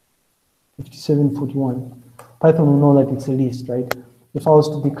 5741. Python will know that it's a list, right? If I was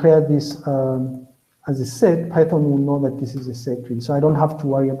to declare this as a set, Python will know that this is a set tree. So I don't have to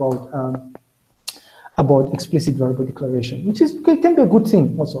worry about explicit variable declaration, which can be a good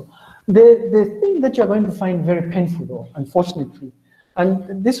thing also. The thing that you're going to find very painful, though, unfortunately,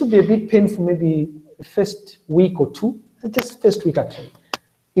 and this will be a bit painful maybe the first week or two, just first week actually,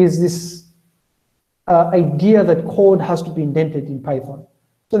 is this idea that code has to be indented in Python.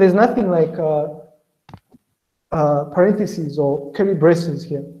 So there's nothing like parentheses or curly braces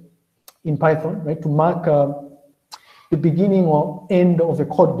here in Python, right, to mark the beginning or end of a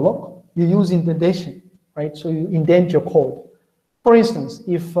code block. You use indentation, right? So you indent your code. For instance,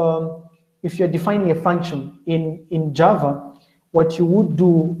 if you're defining a function in Java, what you would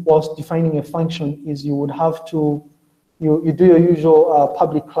do whilst defining a function is you would have to, you do your usual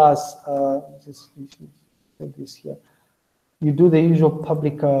public class, just like this here. You do the usual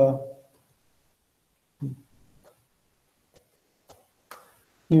public,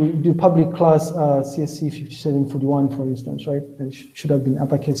 you do public class CSC 5741, for instance, right? It should have been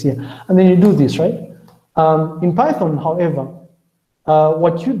uppercase here. And then you do this, right? In Python, however,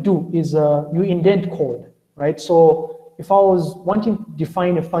 what you do is you indent code, right? So if I was wanting to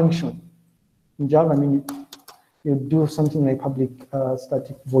define a function in Java, I mean, you do something like public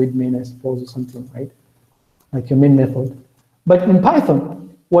static void main, I suppose, or something, right? Like your main method. But in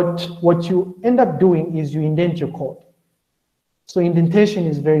Python, what you end up doing is you indent your code. So indentation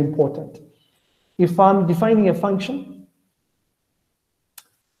is very important. If I'm defining a function,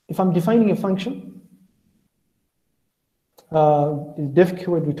 in dev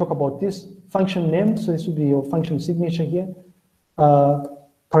keyword, we talk about this function name. So this would be your function signature here.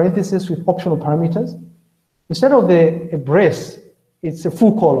 Parentheses with optional parameters. Instead of a brace, it's a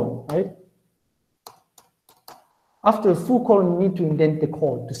full colon, right? After a full colon, you need to indent the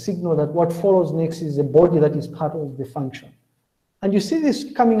code to signal that what follows next is a body that is part of the function. And you see this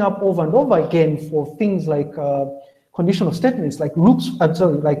coming up over and over again for things like conditional statements, like loops, I'm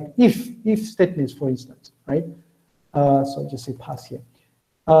sorry, like if statements, for instance, right? So I'll just say pass here.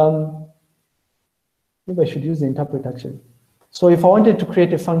 Maybe I should use the interpret actually. So if I wanted to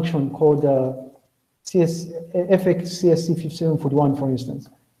create a function called FX CSC 5741, for instance,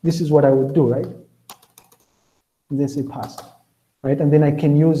 this is what I would do, right? And then say pass, right? And then I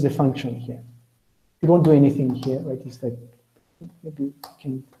can use the function here. You don't do anything here, right? It's like, maybe you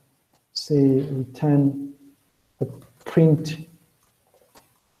can say return a print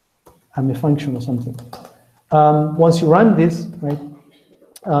a function or something. Once you run this, right,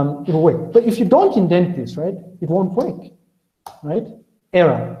 it will work. But if you don't indent this, right, it won't work, right?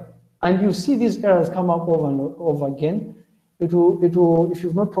 Error. And you see these errors come up over and over again. It will, if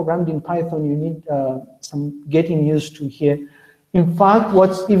you've not programmed in Python, you need some getting used to here. In fact,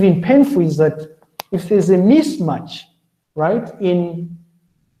 what's even painful is that if there's a mismatch, right, in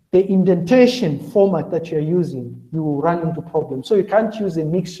the indentation format that you're using, you will run into problems. So you can't use a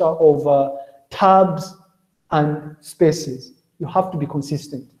mixture of tabs and spaces. You have to be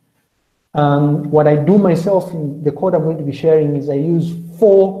consistent. What I do myself in the code I'm going to be sharing is I use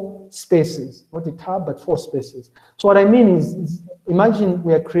 4 spaces, not a tab, but 4 spaces. So what I mean is imagine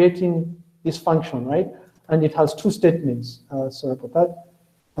we are creating this function, right? And it has 2 statements. Sorry about that.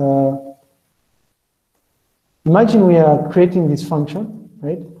 Imagine we are creating this function,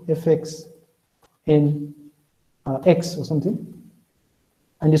 right? Fx in x or something.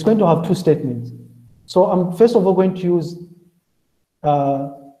 And it's going to have 2 statements. So I'm first of all going to use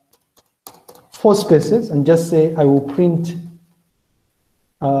 4 spaces and just say I will print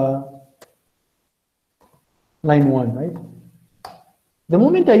line 1, right? The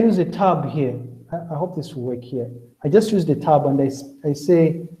moment I use a tab here, I hope this will work here. I just use the tab and I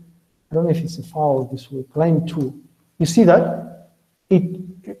say, I don't know if it's a file this way, line 2. You see that?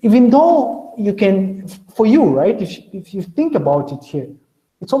 Even though you can, for you, right? If you think about it here,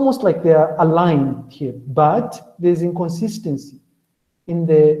 it's almost like they are aligned here, but there's inconsistency in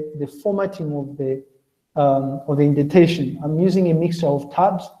the formatting of the indentation. I'm using a mixture of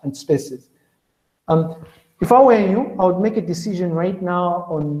tabs and spaces. If I were you, I would make a decision right now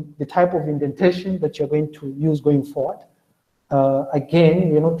on the type of indentation that you're going to use going forward.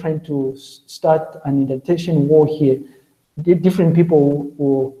 Again, we're not trying to start an indentation war here. Different people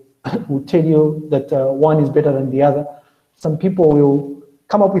will tell you that one is better than the other. Some people will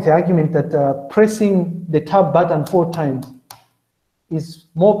come up with the argument that pressing the tab button 4 times is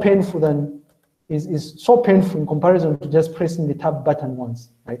more painful than, is so painful in comparison to just pressing the tab button once,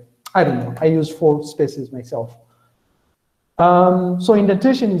 right? I don't know, I use 4 spaces myself. So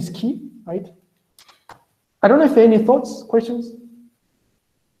indentation is key, right? I don't know if there are any thoughts, questions?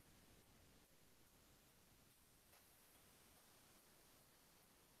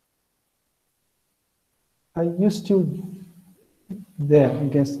 Are you still there, I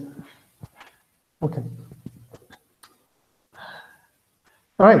guess? Okay.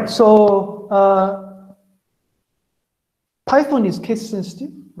 All right, so Python is case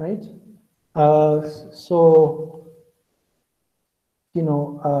sensitive, right? So, you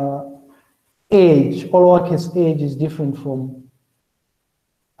know, age, all lowercase age is different from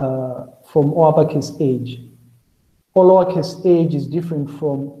all uppercase age. All lowercase age is different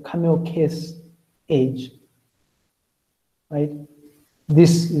from camel case age, right?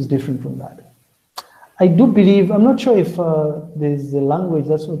 This is different from that. I do believe, I'm not sure if there's a language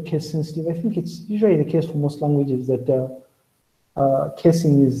that's not case sensitive. I think it's usually the case for most languages that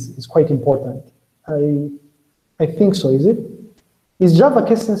casing is quite important. I think so, is it? Is Java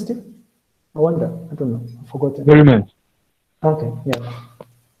case sensitive? I wonder, I don't know, I've forgotten. Very much. Okay, yeah.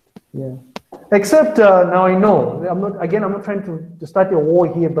 Yeah. Except now I know, I'm not trying to start a war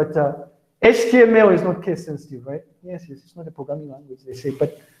here, but HTML is not case sensitive, right? Yes, it's not a programming language, they say,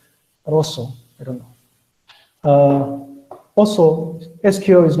 but also, I don't know. Also,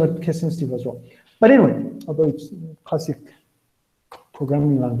 SQL is not case sensitive as well. But anyway, although it's classic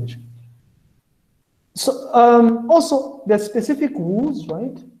programming language. So also, there are specific rules,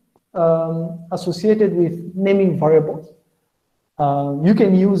 right, associated with naming variables. You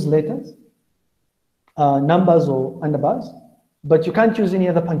can use letters, numbers or underbars, but you can't use any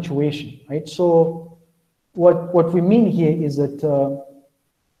other punctuation, right? So what we mean here is that,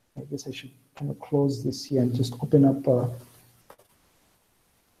 I guess I should kind of close this here and just open up, I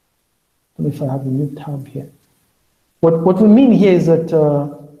don't know if I have a new tab here. What we mean here is that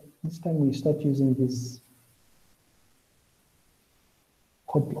this time we start using these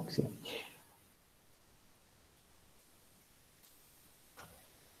code blocks here.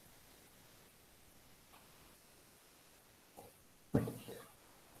 Right.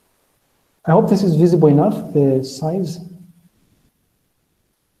 I hope this is visible enough, the size.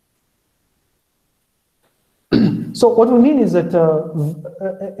 So what we mean is that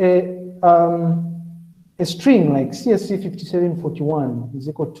a string like CSC 5741 is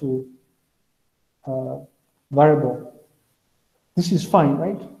equal to variable. This is fine,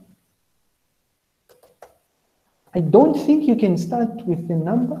 right? I don't think you can start with a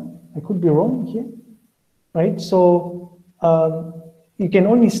number. I could be wrong here, right? So you can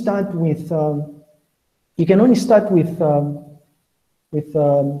only start with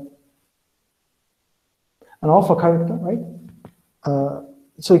an alpha character, right?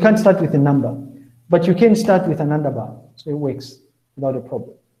 So you can't start with a number, but you can start with an underbar, so it works without a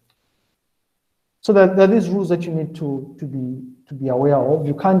problem. So there are these rules that you need to be aware of.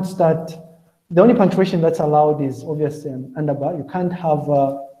 You can't start, the only punctuation that's allowed is obviously an underbar. You can't have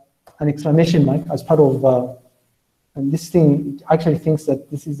an exclamation mark as part of, and this thing actually thinks that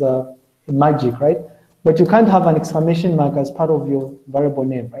this is a magic, right? But you can't have an exclamation mark as part of your variable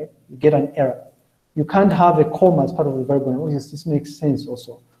name, right? You get an error. You can't have a comma as part of the variable name. This makes sense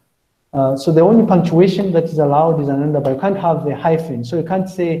also. So the only punctuation that is allowed is an underbar. You can't have a hyphen. So you can't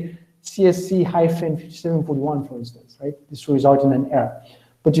say CSC hyphen 5741, for instance, right? This will result in an error.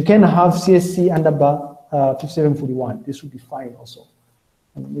 But you can have CSC underbar 5741. This would be fine also.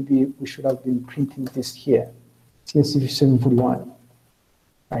 And maybe we should have been printing this here, CSC 5741,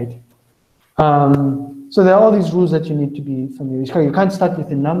 right? So there are all these rules that you need to be familiar with. You can't start with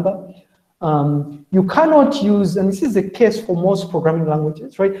a number. You cannot use, and this is the case for most programming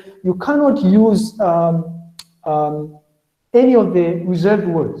languages, right? You cannot use any of the reserved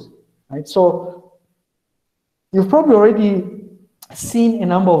words, right? So you've probably already seen a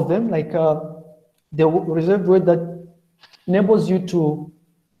number of them, like the reserved word that enables you to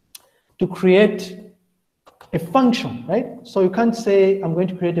create a function, right? So you can't say, I'm going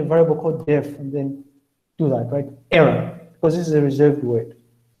to create a variable called def and then do that, right? Error, because this is a reserved word.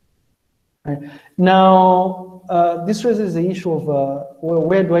 Right. Now, this raises the issue of well,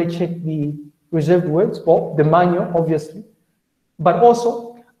 where do I check the reserved words? Well, the manual, obviously, but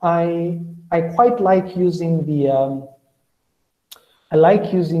also I quite like using the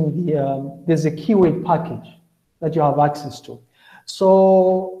there's a keyword package that you have access to.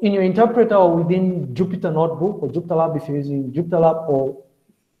 So in your interpreter or within Jupyter Notebook or Jupyter Lab, if you're using Jupyter Lab or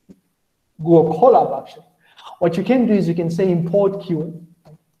Google Colab, actually, what you can do is you can say import keyword.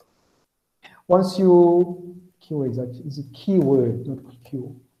 once you, keywords, actually, is it keyword, not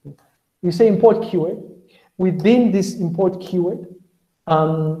keyword. You say import keyword. Within this import keyword,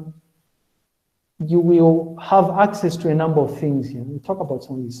 you will have access to a number of things here. We'll talk about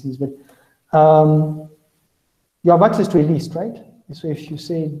some of these things, but you have access to a list, right? So if you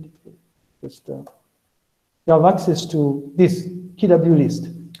say, just, you have access to this KW list.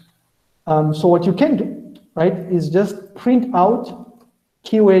 So what you can do, right, is just print out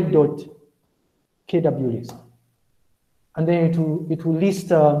keyword.kw list. And then it will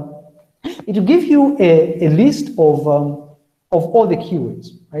list, it will give you a list of all the keywords,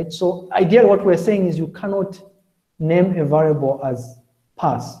 right? So ideally what we're saying is you cannot name a variable as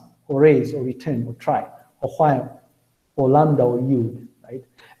pass or raise or return or try or while or lambda or yield, right?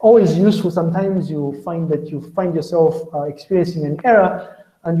 Always useful. Sometimes you find that you find yourself experiencing an error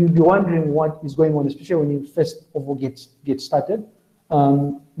and you'll be wondering what is going on, especially when you first of all get started.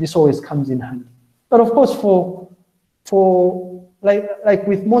 This always comes in handy. But of course, for like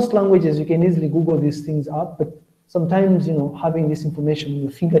with most languages, you can easily Google these things up, but sometimes, you know, having this information in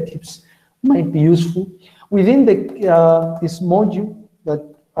your fingertips might be useful. Within this module that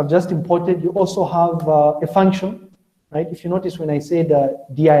I've just imported, you also have a function, right? If you notice when I said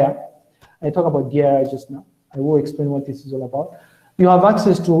dir, I talked about dir just now. I will explain what this is all about. You have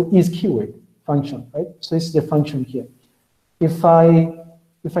access to isKeyword function, right? So this is a function here. If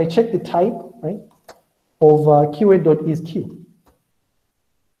I check the type, right, of keyword.isKeyword,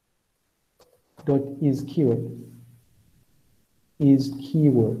 is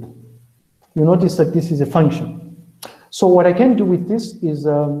keyword. You notice that this is a function. So what I can do with this is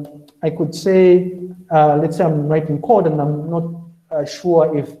I could say, let's say I'm writing code and I'm not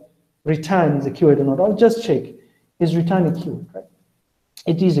sure if return is a keyword or not. I'll just check, is return a keyword, right?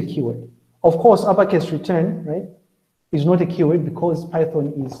 It is a keyword. Of course, uppercase return, right, is not a keyword because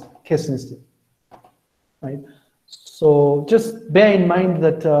Python is case sensitive, right? So just bear in mind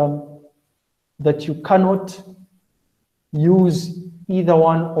that that you cannot use either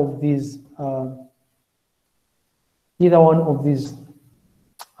one of these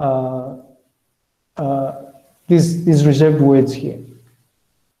these reserved words here.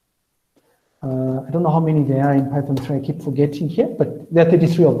 I don't know how many there are in Python 3. I keep forgetting here, but there are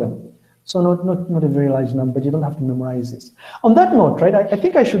 33 of them. So not a very large number, but you don't have to memorize this. On that note, right, I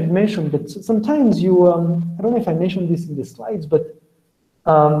think I should mention that sometimes you, I don't know if I mentioned this in the slides, but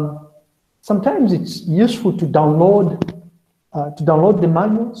sometimes it's useful to download the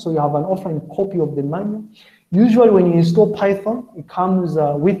manual, so you have an offline copy of the manual. Usually when you install Python, it comes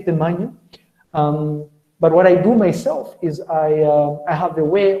with the manual. But what I do myself is I have a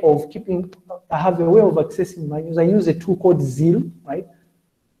way of accessing manuals. I use a tool called Zeal, right?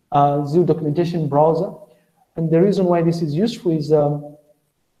 Zeal documentation browser. And the reason why this is useful is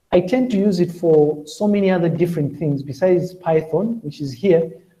I tend to use it for so many other different things besides Python, which is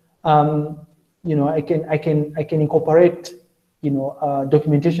here. You know, I can incorporate, you know,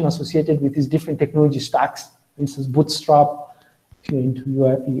 documentation associated with these different technology stacks. For instance, Bootstrap, if you're into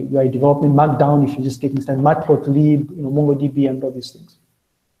UI development, Markdown, if you're just getting started, Matplotlib, you know, MongoDB, and all these things.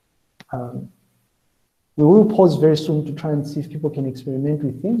 We will pause very soon to try and see if people can experiment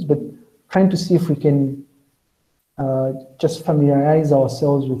with things, but trying to see if we can just familiarize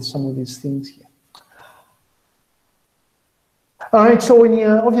ourselves with some of these things here. All right, so when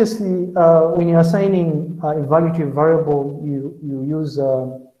you're obviously, when you're assigning a value to a variable, you use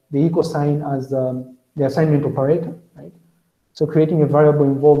the equal sign as the assignment operator, right? So creating a variable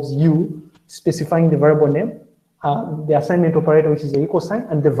involves you specifying the variable name, the assignment operator, which is the equal sign,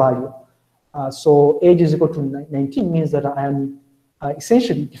 and the value. So age is equal to 19 means that I am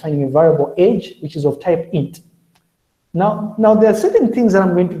essentially defining a variable age, which is of type int. Now there are certain things that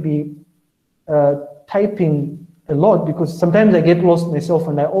I'm going to be typing a lot because sometimes I get lost myself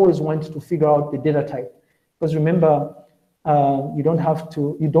and I always want to figure out the data type. Because remember, you don't have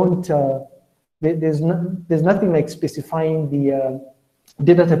to, there's nothing like specifying the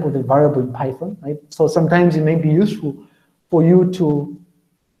data type of the variable in Python, right? So sometimes it may be useful for you to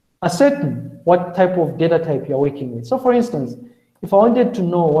ascertain what type of data type you're working with. So for instance, if I wanted to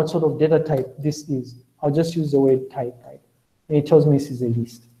know what sort of data type this is, I'll just use the word type, right? And it tells me this is a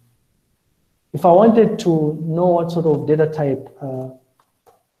list. If I wanted to know what sort of data type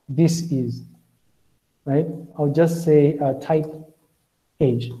this is, right? I'll just say type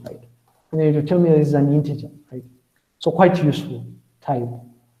age, right? And then it will tell me this is an integer, right? So quite useful, type.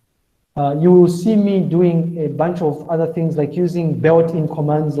 You will see me doing a bunch of other things like using built-in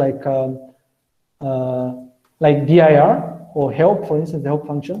commands like dir or help, for instance, the help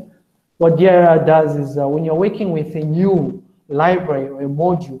function. What dir does is when you're working with a new library or a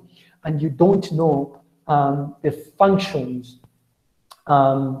module, and you don't know the functions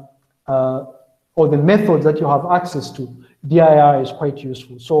or the methods that you have access to, dir is quite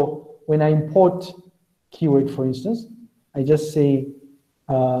useful. So when I import keyword, for instance, I just say,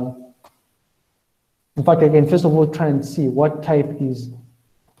 in fact, I can first of all try and see what type is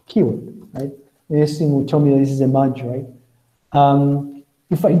keyword, right? This thing will tell me this is a merge, right?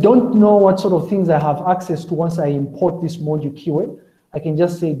 If I don't know what sort of things I have access to once I import this module keyword, I can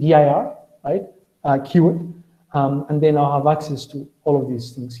just say dir, right? Keyword, and then I'll have access to all of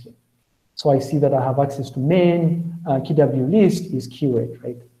these things here. So I see that I have access to main, KW list is keyword,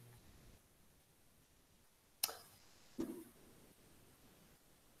 right?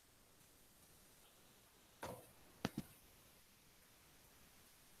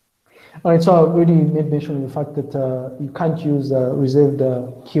 All right, so I already made mention of the fact that you can't use reserved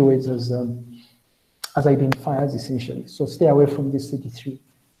keywords as identifiers, essentially. So stay away from these 33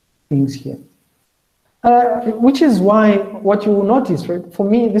 things here. Which is why what you will notice, right? For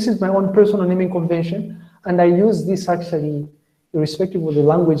me, this is my own personal naming convention, and I use this actually irrespective of the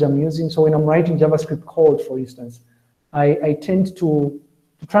language I'm using. So when I'm writing JavaScript code, for instance, I tend to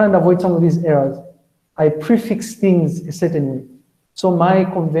try and avoid some of these errors. I prefix things a certain way. So my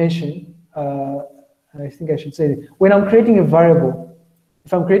convention, I think I should say this. When I'm creating a variable,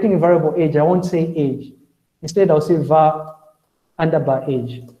 if I'm creating a variable age, I won't say age. Instead, I'll say var underbar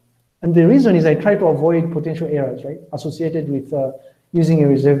age. And the reason is I try to avoid potential errors, right, associated with using a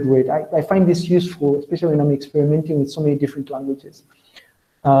reserved word. I find this useful, especially when I'm experimenting with so many different languages.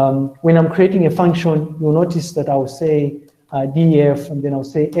 When I'm creating a function, you'll notice that I'll say def, and then I'll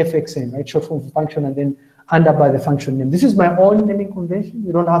say fxn, right, short form for function, and then underbar the function name. This is my own naming convention.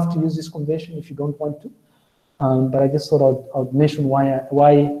 You don't have to use this convention if you don't want to. But I just thought I'd mention why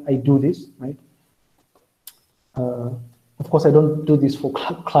I do this, right? Of course, I don't do this for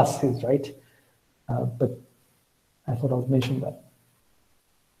classes, right? But I thought I would mention that.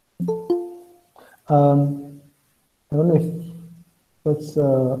 I don't know if that's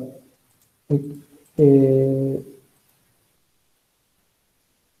a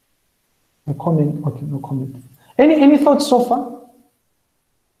comment. Okay, no comment. Any thoughts so far?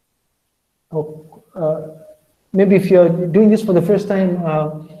 Oh, maybe if you're doing this for the first time,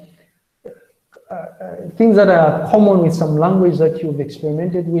 things that are common with some language that you've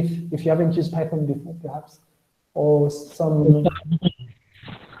experimented with, if you haven't used Python before, perhaps, or some.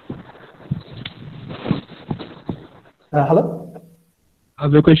 Hello? I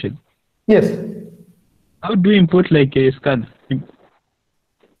have a question. Yes. How do you import like a scan?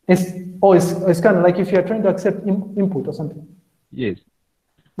 It's kind of like if you're trying to accept input or something. Yes.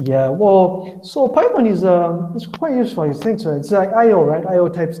 Yeah, well, so Python is it's quite useful, I think so. It's like IO, right? IO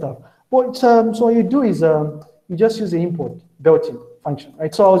type stuff. Well, so what you do is you just use the import built-in function,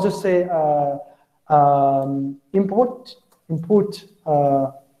 right? So I'll just say import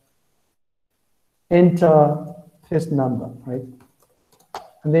enter first number, right?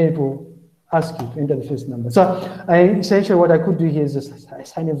 And then it will ask you to enter the first number. So essentially what I could do here is just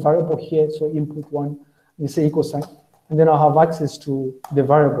assign a variable here, so input one, you say equal sign, and then I'll have access to the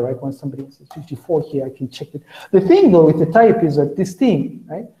variable, right? Once somebody says 54 here, I can check it. The thing though with the type is that this thing,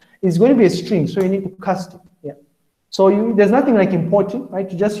 right, is going to be a string, so you need to cast it, yeah. So there's nothing like importing,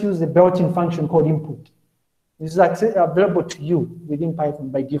 right? You just use the built-in function called input. This is available to you within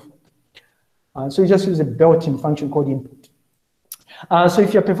Python by default. So you just use a built-in function called input. So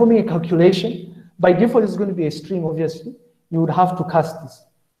if you're performing a calculation, by default it's going to be a string, obviously. You would have to cast this,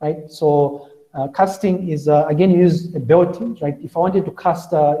 right? So casting is, again, use a built-in, right? If I wanted to cast,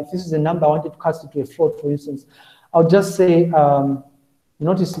 if this is a number, I wanted to cast it to a float, for instance, I'll just say,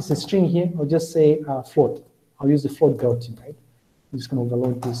 notice it's a string here, I'll just say float. I'll use the float built-in, right? I'm just going to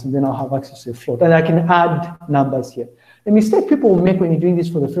overload this, and then I'll have access to a float. And I can add numbers here. The mistake people will make when you're doing this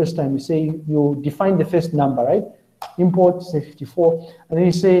for the first time, you say you define the first number, right? Import, say 54, and then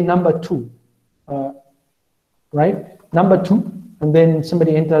you say number 2, right? Number 2, and then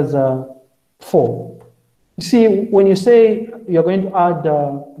somebody enters 4. You see, when you say you're going to add,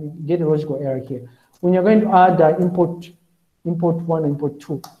 get a logical error here. When you're going to add import 1, import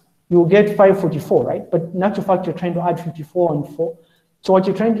 2, you'll get 544, right? But in actual fact, you're trying to add 54 and 4. So what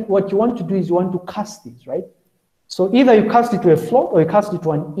you want to do is you want to cast these, right? So either you cast it to a float or you cast it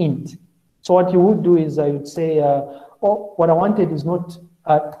to an int. So what you would do is I would say, oh, what I wanted is not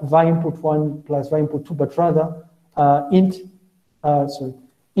var input 1 plus var input 2, but rather int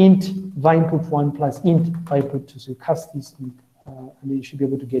var input 1 plus int var input 2. So you cast this, and then you should be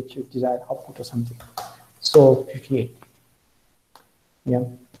able to get your desired output or something. So 58. Yeah.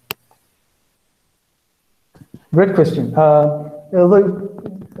 Great question. Although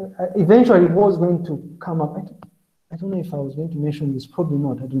eventually it was going to come up. I don't know if I was going to mention this, probably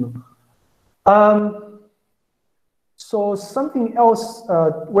not, I don't know. So something else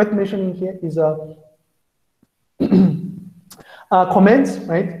worth mentioning here is comments,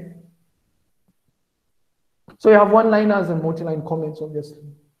 right? So you have one-liners and multi-line comments, obviously.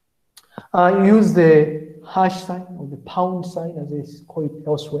 You use the hash sign or the pound sign, as they call it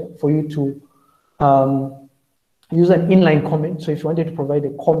elsewhere, for you to use an inline comment. So if you wanted to provide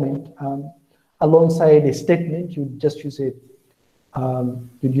a comment alongside a statement, you'd just use a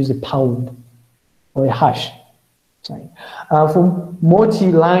pound or a hash sign. For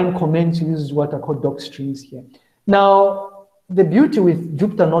multi-line comments, you use what are called doc strings here. Now, the beauty with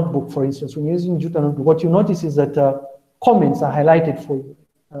Jupyter Notebook, for instance, when you're using Jupyter Notebook, what you notice is that comments are highlighted for you.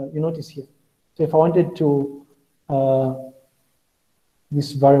 You notice here. So if I wanted to,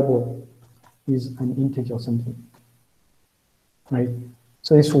 this variable is an integer or something, right?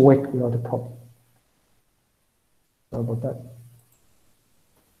 So this will work without a problem. Sorry about that.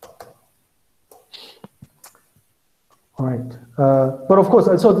 All right. But of course,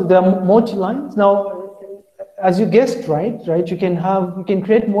 so there are multi-lines. Now, as you guessed, right, you can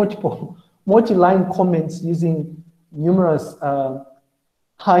create multi-line comments using numerous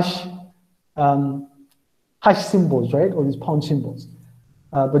hash symbols, right, or these pound symbols.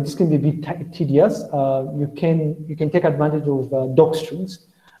 But this can be a bit tedious. You can take advantage of doc strings.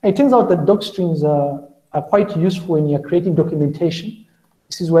 And it turns out that doc strings are quite useful when you're creating documentation.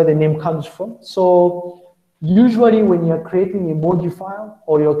 This is where the name comes from. So usually when you're creating a module file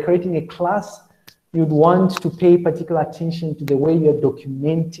or you're creating a class, you'd want to pay particular attention to the way you're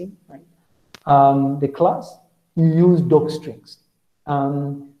documenting, right? The class. You use doc strings.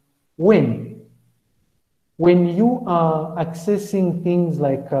 When you are accessing things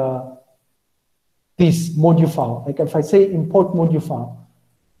like this module file, like if I say import module file,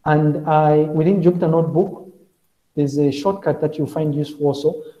 and within Jupyter Notebook, there's a shortcut that you'll find useful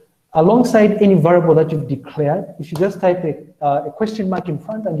also. Alongside any variable that you've declared, if you just type a question mark in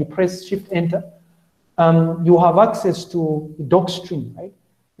front and you press Shift Enter, you have access to the doc string, right?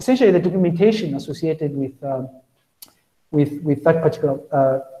 Essentially the documentation associated with that particular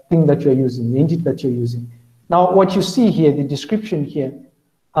thing that you're using, the entity that you're using. Now, what you see here, the description here,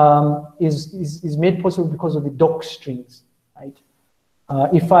 is made possible because of the doc strings, right?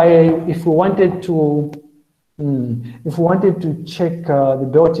 If we wanted to check the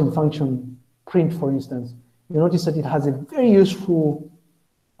built-in function print, for instance, you notice that it has a very useful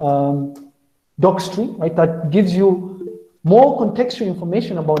doc string, right? That gives you more contextual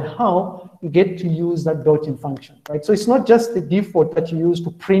information about how you get to use that built-in function, right? So it's not just the default that you use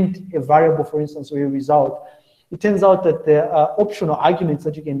to print a variable, for instance, or a result. It turns out that there are optional arguments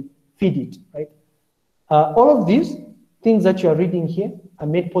that you can feed it, right? All of these things that you are reading here are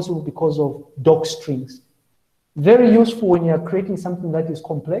made possible because of doc strings. Very useful when you're creating something that is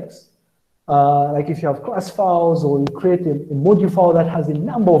complex, like if you have class files or you create a module file that has a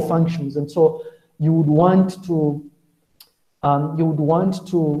number of functions, and so you would want to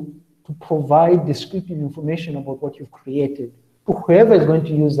provide descriptive information about what you've created to whoever is going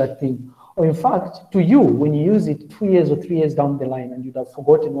to use that thing. Or in fact, to you, when you use it 2 years or 3 years down the line and you'd have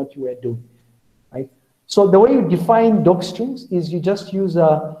forgotten what you were doing, right? So the way you define doc strings is you just use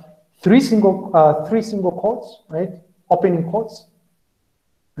three single quotes, right? Opening quotes,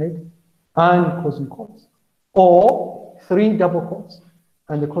 right? And closing quotes. Or 3 double quotes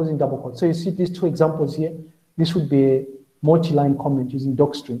and the closing double quotes. So you see these 2 examples here. This would be a multi-line comment using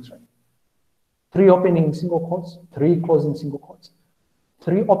doc strings, right? 3 opening single quotes, 3 closing single quotes,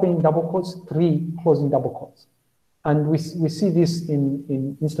 3 opening double quotes, 3 closing double quotes. And we see this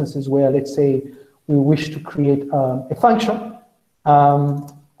in instances where, let's say, we wish to create a function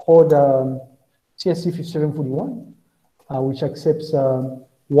called CSC 5741, which accepts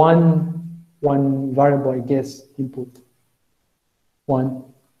one variable, I guess, input 1.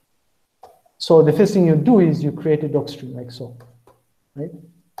 So the first thing you do is you create a doc string like so, right?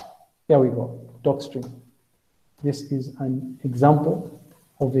 There we go, doc string. This is an example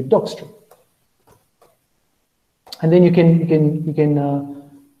of a doc string. And then you can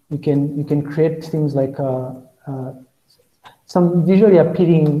create things like some visually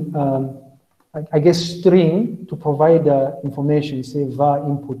appealing, I guess, string to provide information. Say var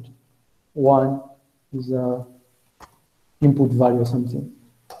input 1 is input value or something.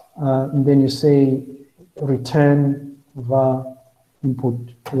 And then you say return var input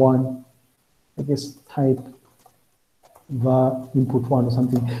 1, I guess type var input 1 or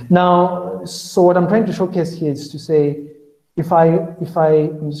something. Now, so what I'm trying to showcase here is to say,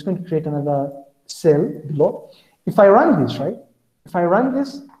 I'm just going to create another cell below. If I run this, right? If I run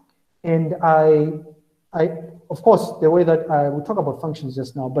this, and I, of course, the way that we talk about functions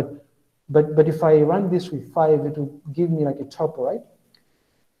just now, but if I run this with 5, it will give me like a tuple, right?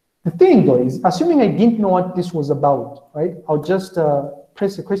 The thing though is, assuming I didn't know what this was about, right? I'll just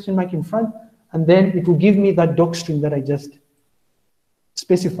press a question mark in front, and then it will give me that doc string that I just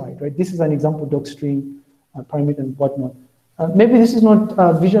specified, right? This is an example doc string, parameter and whatnot. Maybe this is not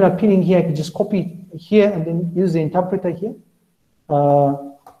visually appealing here. I could just copy it here and then use the interpreter here.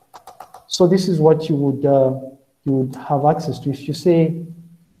 So this is what you would have access to. If you say,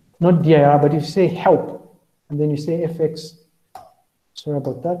 not dir, but if you say help, and then you say fx, sorry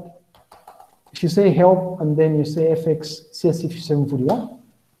about that. If you say help, and then you say fx CSC 5741,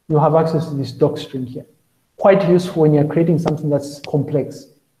 you have access to this doc string here. Quite useful when you're creating something that's complex.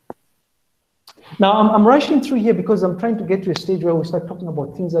 Now, I'm rushing through here because I'm trying to get to a stage where we start talking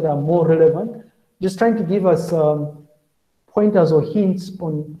about things that are more relevant, just trying to give us pointers or hints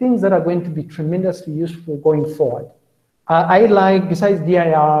on things that are going to be tremendously useful going forward. I like, besides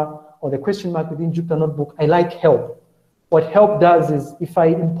dir or the question mark within Jupyter Notebook, I like help. What help does is if I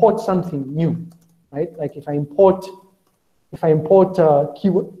import something new, right? Like if I import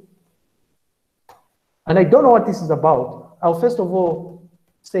keyword, and I don't know what this is about, I'll first of all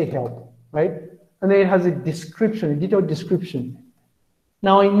say help, right? And then it has a description, a detailed description.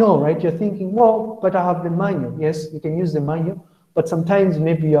 Now I know, right? You're thinking, well, but I have the manual. Yes, you can use the manual, but sometimes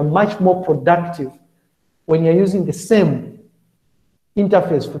maybe you're much more productive when you're using the same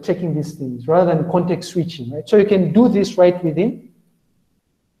interface for checking these things rather than context switching, right? So you can do this right within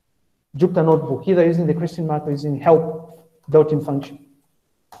Jupyter Notebook, either using the question mark or using help built-in function,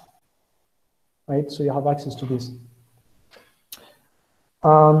 right? So you have access to this.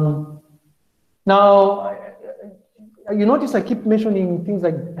 Now, you notice I keep mentioning things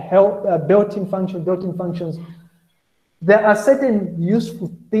like help, built-in functions. There are certain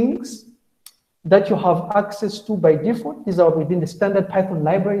useful things that you have access to by default. These are within the standard Python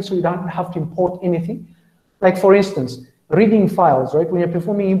library, so you don't have to import anything. Like for instance, reading files, right? When you're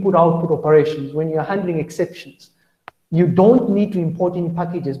performing input-output operations, when you're handling exceptions, you don't need to import any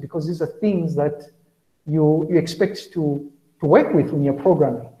packages because these are things that you expect to work with when you're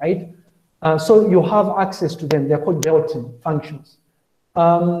programming, right? So you have access to them. They're called built-in functions.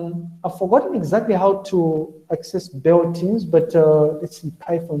 I've forgotten exactly how to access built-ins, but let's see,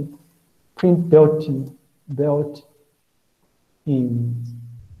 Python print built-in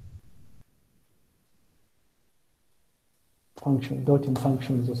function, built-in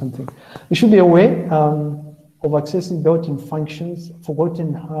functions or something. There should be a way of accessing built-in functions.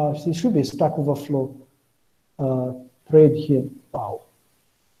 Forgotten how. There should be a Stack Overflow thread here. Wow.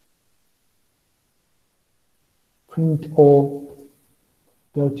 Print all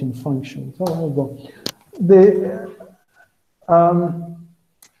built-in functions. Oh, there we go.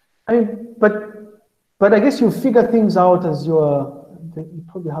 I mean, but I guess you figure things out as you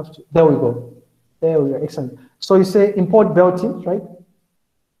probably have to. There we go. There we go. Excellent. So you say import built-ins, right?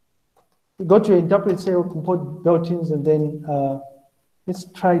 You go to your interpret, say import built-ins, and then let's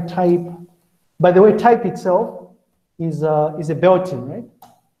try type. By the way, type itself is a built-in, right?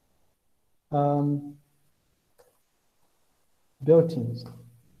 Built-ins.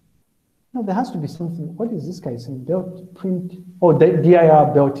 No, there has to be something. What is this guy saying? Print. Oh, the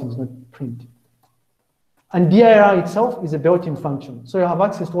dir built-ins, not print. And dir itself is a built-in function. So you have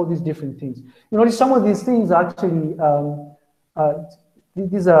access to all these different things. You notice some of these things are actually,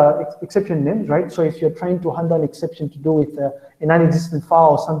 these are exception names, right? So if you're trying to handle an exception to do with a non-existent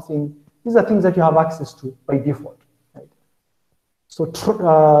file or something, these are things that you have access to by default, right? So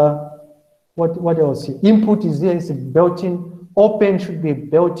what else here? Input is there, it's a built-in. Open should be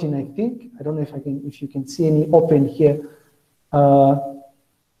built-in, I think. I don't know if you can see any open here.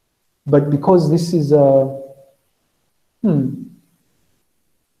 But because this is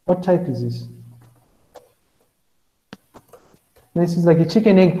what type is this? This is like a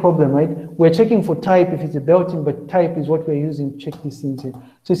chicken egg problem, right? We're checking for type if it's a built-in, but type is what we're using to check these things here.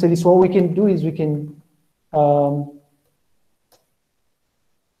 So this what we can do is we can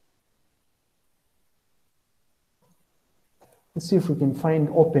let's see if we can find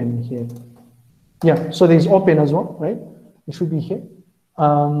open here. Yeah, so there's open as well, right? It should be here.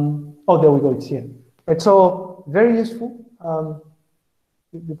 Oh, there we go, it's here. Right, so very useful.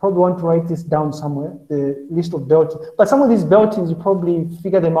 You probably want to write this down somewhere, the list of built-ins. But some of these built-ins, you probably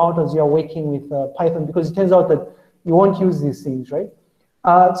figure them out as you're working with Python, because it turns out that you won't use these things, right?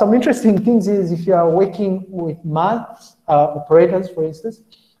 Some interesting things is if you are working with math operators, for instance,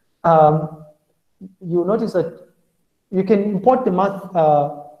 you'll notice that you can import the math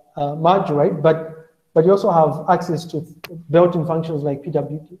module, right? But but you also have access to built-in functions like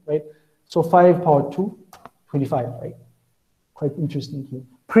PWT, right? So 5 power 2, 25, right? Quite interesting here.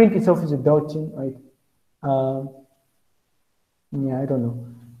 Print itself is a built-in, right? Yeah, I don't know.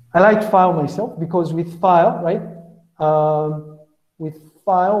 I like file myself because with file, right? With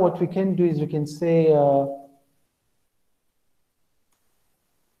file, what we can do is we can say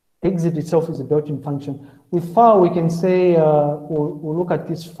exit itself is a built-in function. With file, we can say, we'll look at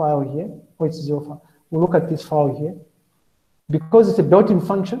this file here. Oh, it's 0 file. We'll look at this file here. Because it's a built-in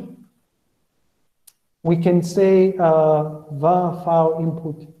function, we can say var file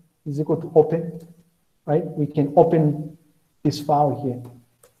input is equal to open, right? We can open this file here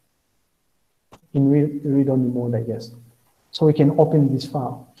in read-only mode, I guess. So we can open this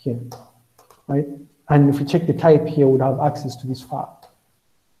file here, right? And if we check the type here, we'll have access to this file,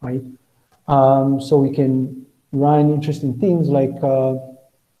 right? So we can run interesting things like,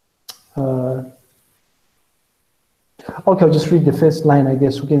 okay, I'll just read the first line, I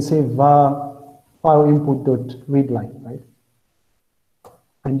guess. We can say var file input dot read line, right?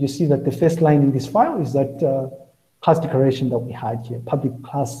 And you see that the first line in this file is that class declaration that we had here, public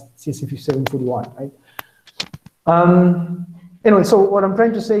class CSC 5741, right? Anyway, so what I'm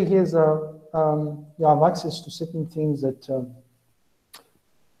trying to say here is you have access to certain things that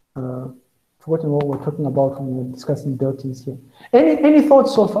forgotten what we're talking about when we're discussing built-ins here. Any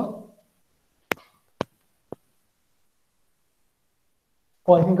thoughts so far?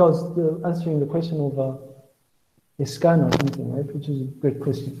 Oh, I think I was answering the question of a scan or something, right? Which is a great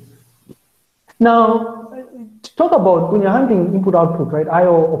question. Now, to talk about when you're handling input-output, right,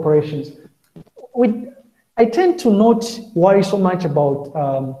 I/O operations, I tend to not worry so much about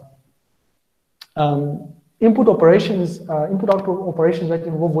input-output operations that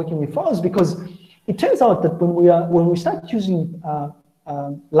involve working with files, because it turns out that when we start using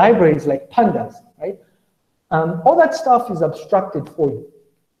libraries like pandas, right, all that stuff is abstracted for you.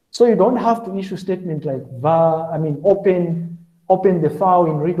 So you don't have to issue statements like var, open the file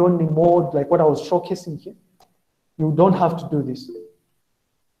in read-only mode, like what I was showcasing here. You don't have to do this.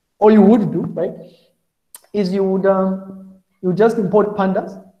 All you would do, right, is you just import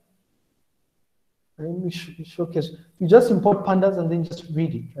pandas. Let me showcase. You just import pandas and then just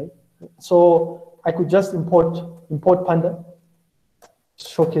read it, right? So I could just import panda,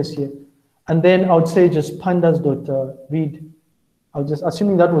 showcase here, and then I would say just pandas.read. I'll just,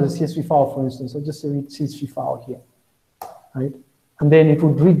 assuming that was a CSV file, for instance, I'll just say read CSV file here, right? And then it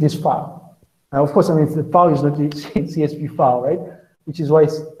would read this file. Now, of course, the file is not a CSV file, right? Which is why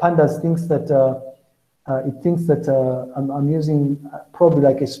pandas thinks that I'm using probably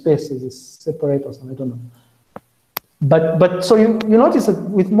like a space as a separator or something, I don't know. But so you notice that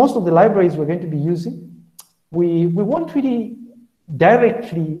with most of the libraries we're going to be using, we won't really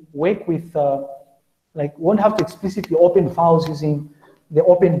directly work with, won't have to explicitly open files using the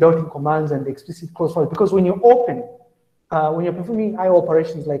open built-in commands and the explicit close files, because when you open, when you're performing I/O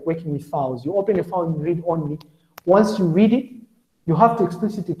operations like working with files, you open a file and read only. Once you read it, you have to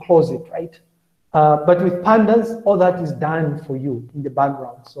explicitly close it, right? But with pandas, all that is done for you in the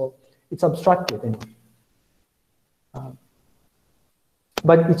background, so it's abstracted anyway.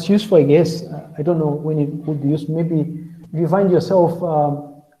 But it's useful, I guess. I don't know when it would be used. Maybe if you find yourself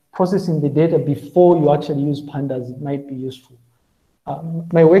processing the data before you actually use pandas, it might be useful.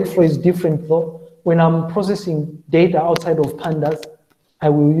 My workflow is different though. When I'm processing data outside of pandas, I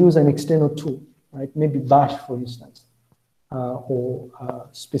will use an external tool, right? Maybe Bash, for instance, or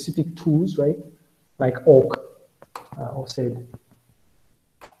specific tools, right? Like Orc or SED.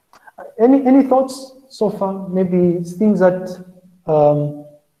 Any thoughts so far? Maybe it's things that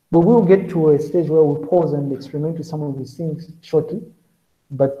we will get to a stage where we'll pause and experiment with some of these things shortly.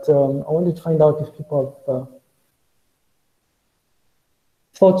 But I wanted to find out if people have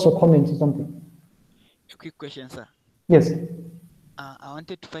thoughts or comments or something. A quick question, sir. Yes. I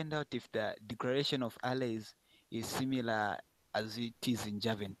wanted to find out if the declaration of arrays is similar as it is in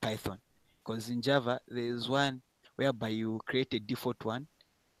Java and Python. Because in Java, there is one whereby you create a default one,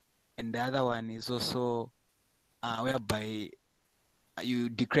 and the other one is also whereby you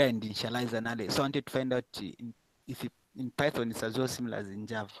declare and initialize an array. So I wanted to find out if in Python it's as well similar as in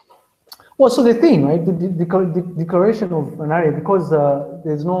Java. Well, so the thing, right, the declaration of an array, because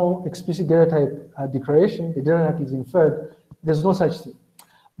there's no explicit data type declaration, the data type is inferred, there's no such thing.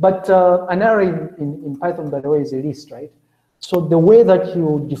 But an array in Python, by the way, is a list, right? So the way that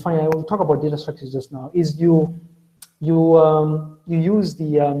you define, I will talk about data structures just now, is you use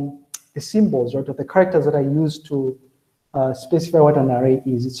the symbols, right, or the characters that I use to specify what an array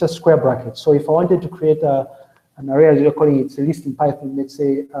is. It's just square brackets. So if I wanted to create an array, as you're calling it, it's a list in Python, let's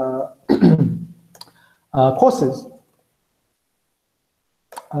say courses,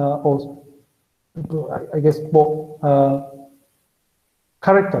 or I guess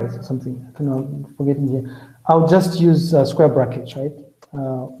characters or something. I don't know, I'm forgetting here. I'll just use square brackets, right?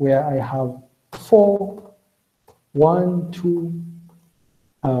 Where I have 4, 1, 2,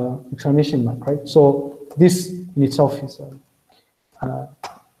 exclamation mark, right? So this in itself is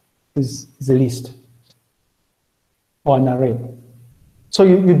a list or an array. So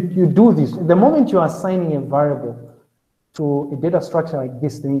you do this. The moment you are assigning a variable to a data structure like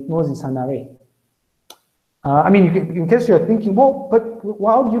this, then it knows it's an array. I mean, in case you're thinking, well, but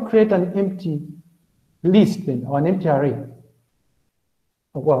how do you create an empty list then, or an empty array?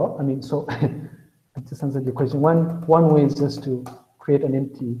 Well, I mean, so I just answered your question. One way is just to create an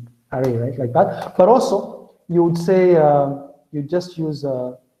empty array, right, like that. But also, you would say you just use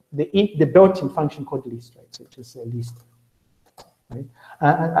the built-in function called list, right? So just a list, right?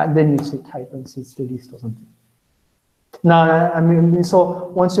 And then you say type and say it's the list or something. Now, I mean, so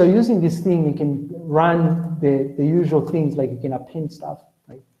once you're using this thing, you can run the usual things, like you can append stuff,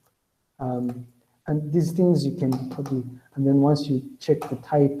 right? And these things you can probably, and then once you check the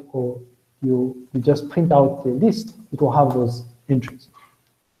type or you just print out the list, it will have those entries,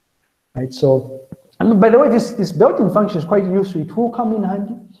 right? So, and by the way, this built-in function is quite useful. It will come in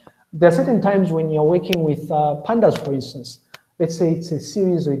handy. There are certain times when you're working with pandas, for instance. Let's say it's a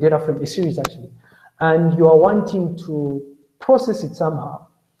series or a data frame, a series actually, and you are wanting to process it somehow.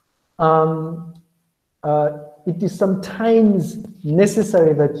 It is sometimes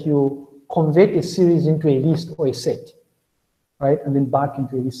necessary that you convert a series into a list or a set, right? And then back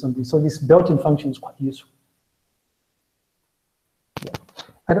into a list something. So this built-in function is quite useful. Yeah.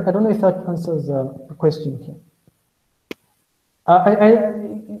 I don't know if that answers the question here.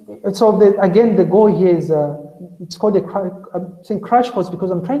 So again, the goal here is, it's called I'm saying crash course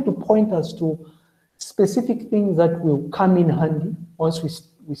because I'm trying to point us to specific things that will come in handy once we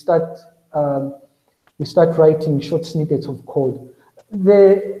start writing short snippets of code.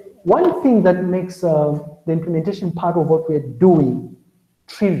 The one thing that makes the implementation part of what we're doing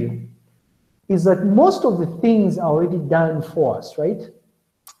trivial is that most of the things are already done for us, right?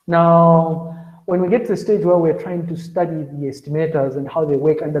 Now, when we get to the stage where we're trying to study the estimators and how they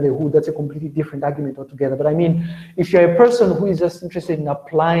work under the hood, that's a completely different argument altogether. But I mean, if you're a person who is just interested in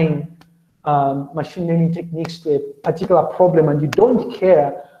applying machine learning techniques to a particular problem and you don't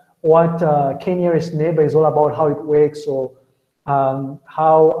care what k-nearest neighbor is all about, how it works, or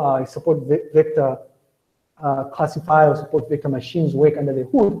how I support vector classifier or support vector machines work under the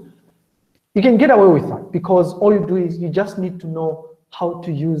hood, you can get away with that because all you do is you just need to know how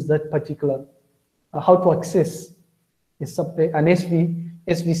to use that particular, how to access an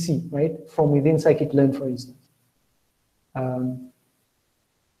SVC, right, from within scikit-learn, for instance.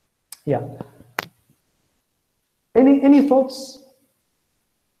 Yeah. Any thoughts?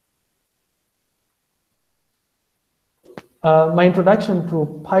 My introduction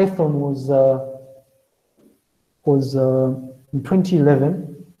to Python was in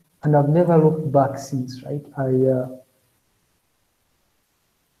 2011, and I've never looked back since, right?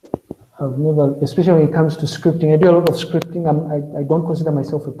 I've never, especially when it comes to scripting, I do a lot of scripting. I don't consider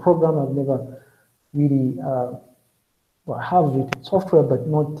myself a programmer. I've never really, well, I have written software, but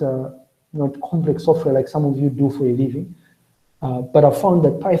not complex software like some of you do for a living. But I found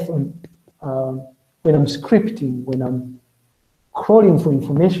that Python, when I'm scripting, when I'm crawling for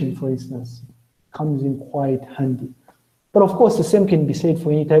information, for instance, comes in quite handy. But of course, the same can be said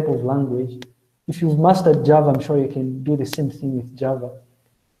for any type of language. If you've mastered Java, I'm sure you can do the same thing with Java.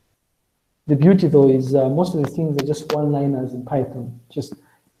 The beauty, though, is most of the things are just one-liners in Python. Just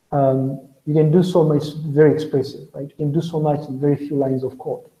you can do so much very expressive, right? You can do so much in very few lines of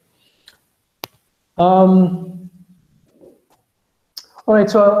code. All right,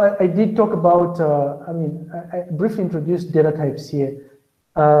 so I did talk about, I briefly introduced data types here.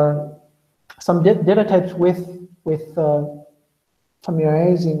 Some data types with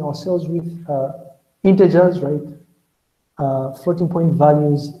familiarizing ourselves with integers, right? Floating point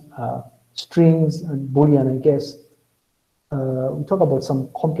values, strings, and Boolean, I guess. We talk about some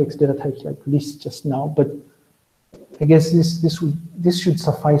complex data types like lists just now, but I guess this should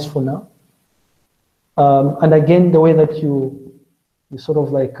suffice for now. And again, the way that you sort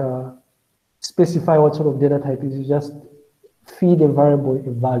of like specify what sort of data type is, you just feed a variable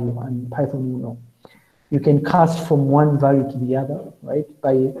a value, and Python will know. You can cast from one value to the other, right?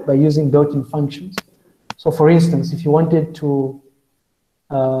 By using built-in functions. So, for instance, if you wanted to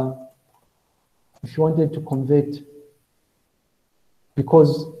convert,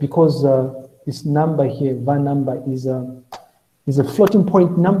 because this number here, var number, is a floating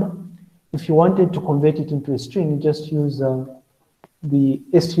point number, if you wanted to convert it into a string, you just use the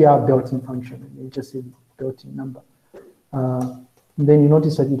str built-in function. You just say built-in number. And then you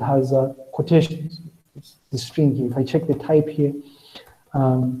notice that it has quotations. It's the string here. If I check the type here,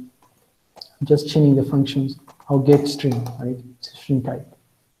 just changing the functions, I'll get string, right? It's a string type.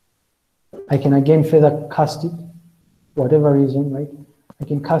 I can again further cast it, whatever reason, right? I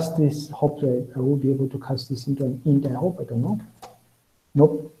can cast this, hopefully I will be able to cast this into an int, I hope, I don't know.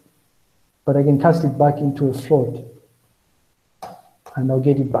 Nope. But I can cast it back into a float and I'll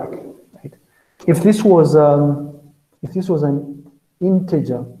get it back, right? If this was an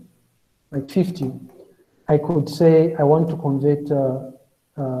integer, like 50, I could say I want to convert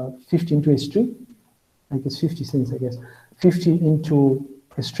 50 into a string, like it's 50 cents, I guess. 50 into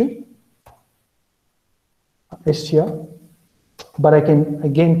a string, str, but I can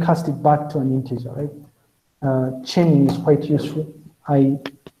again cast it back to an integer, right? Chaining is quite useful.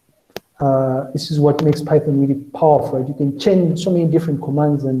 This is what makes Python really powerful, right? You can chain so many different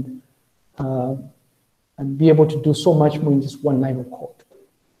commands and be able to do so much more in just one line of code.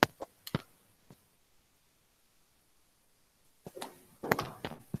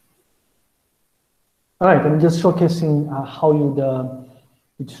 All right, I'm just showcasing how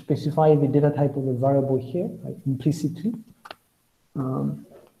you'd specify the data type of a variable here, like implicitly.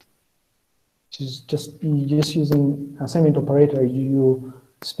 Just using assignment operator, you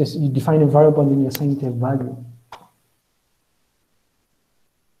define a variable and then you assign it a value.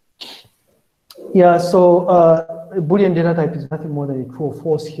 Yeah, so a Boolean data type is nothing more than a true or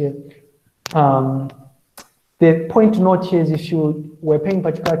false here. The point to note here is if you were paying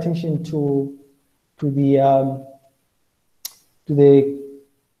particular attention to the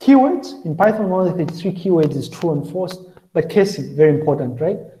keywords in Python, one of the 3 keywords is true and false, but casing, very important,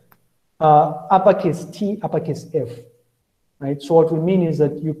 right? Uppercase T, uppercase F, right? So what we mean is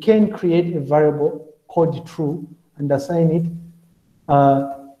that you can create a variable called true and assign it,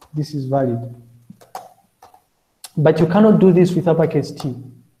 this is valid. But you cannot do this with uppercase T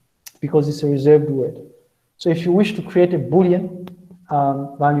because it's a reserved word. So if you wish to create a Boolean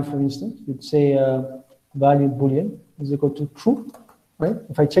value, for instance, you'd say value Boolean is equal to true, right?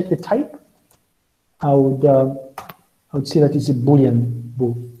 If I check the type, I would say that it's a Boolean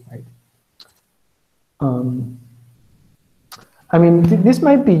bool, right? I mean, this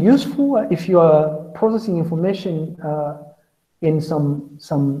might be useful if you are processing information in some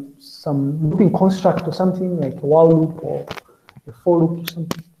looping construct or something like a while loop or a for loop or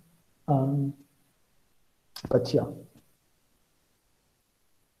something. But yeah.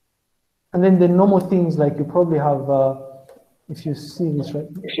 And then the normal things like you probably have, if you see this right.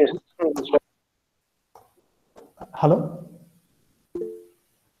 Hello?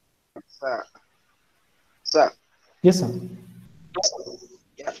 Sir. Yes, sir.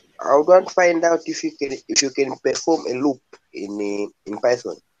 Yeah, I would want to find out if you can perform a loop in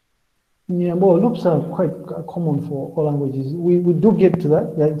Python. Yeah, well, loops are quite common for all languages. We do get to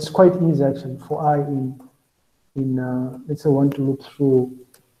that. Yeah, it's quite easy actually for I in let's say I want to loop through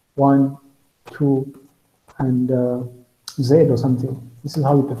 1, 2, and Z or something. This is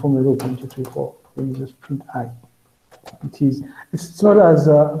how we perform a loop 1, 2, 3, 4. Then you just print I. It's not as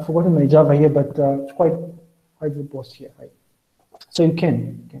I've forgotten my Java here, but it's quite robust here, right? So you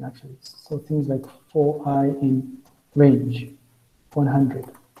can actually. So things like for I in range 100.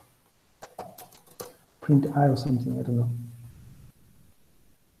 Print I or something, I don't know.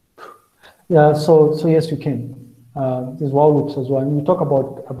 Yeah, so yes, you can. There's while loops as well. And we talk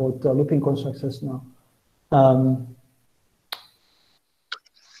about looping constructors now.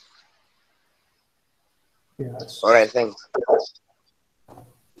 Yes. All right, thanks.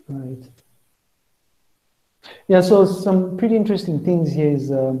 Right. Yeah, so some pretty interesting things here is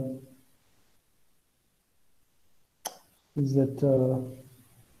that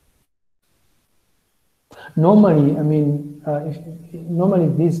normally, I mean, normally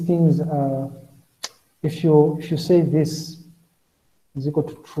these things, if you say this is equal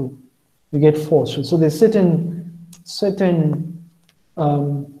to true, you get false. So there's certain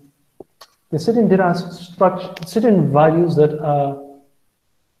data structure, certain values that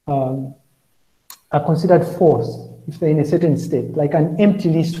are considered false if they're in a certain state, like an empty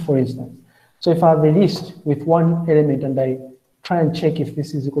list, for instance. So if I have a list with one element and I try and check if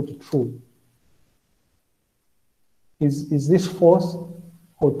this is equal to true, is this false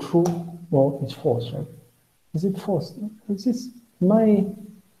or true? Well, it's false, right? Is it false? Is this, am I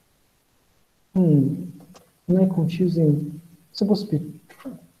confusing? It's supposed to be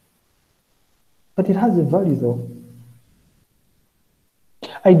true. But it has a value though.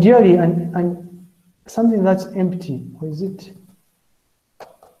 Ideally, and something that's empty, or is it?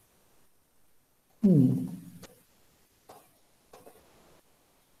 I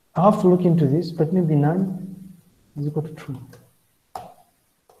have to look into this, but maybe none is equal to true.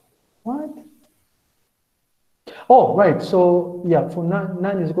 What? Oh, right. So yeah, for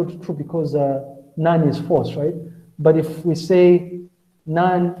none is equal to true because none is false, right? But if we say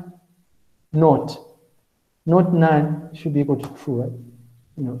none not none should be equal to true, right?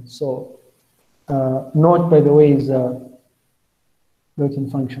 You know, so not, by the way, is a built-in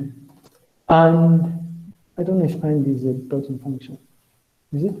function. And I don't know if and is a built-in function.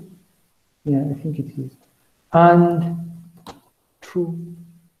 Is it? Yeah, I think it is. And true.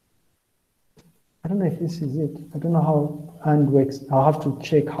 I don't know if this is it. I don't know how and works. I'll have to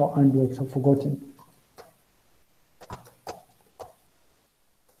check how and works. I've forgotten.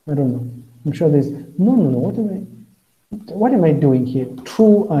 I don't know. I'm sure there's no. What am I doing here?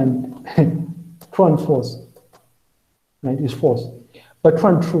 True and true and false. Right, is false. But true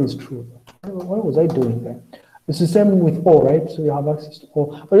and true is true. What was I doing there? It's the same with or, right? So you have access to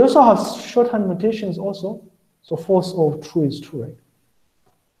or. But you also have shorthand notations also. So false or true is true, right?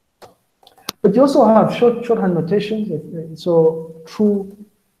 But you also have shorthand notations. So true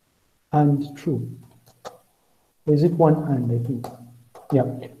and true. Or is it one and, I think? Yeah,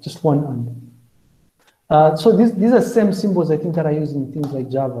 just one and. So these are same symbols, I think, that are used in things like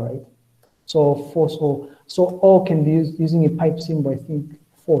Java, right? So false or. So or can be used using a pipe symbol, I think,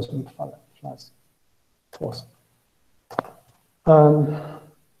 false with plus. False.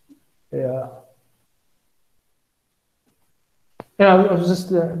 Yeah. Yeah, I was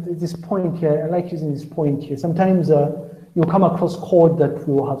just this point here. I like using this point here. Sometimes you'll come across code that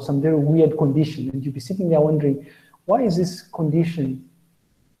will have some very weird condition, and you'll be sitting there wondering, why is this condition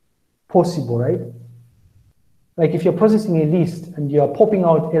possible, right? Like if you're processing a list and you're popping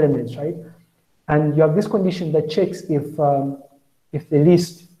out elements, right? And you have this condition that checks if the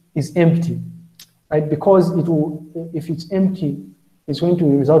list is empty, right? Because it will, if it's empty, it's going to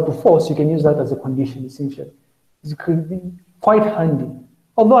result to false. You can use that as a condition, essentially. It could be quite handy.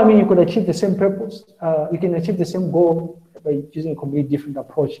 Although, I mean, you could achieve the same purpose. You can achieve the same goal by using a completely different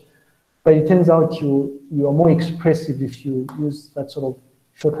approach. But it turns out you are more expressive if you use that sort of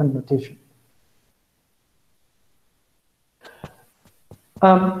shorthand notation.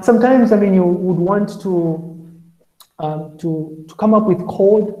 Sometimes, I mean, you would want to come up with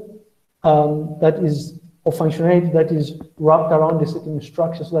code that is, or functionality that is wrapped around a certain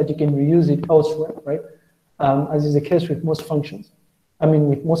structure so that you can reuse it elsewhere, right? As is the case with most functions. I mean,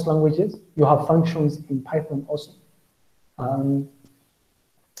 with most languages, you have functions in Python also.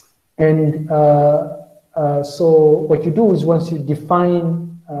 So what you do is once you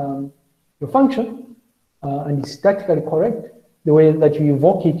define your function and it's statically correct, the way that you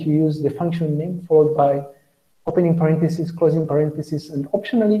invoke it, you use the function name followed by opening parentheses, closing parentheses, and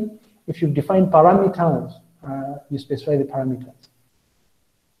optionally, if you've defined parameters, you specify the parameters.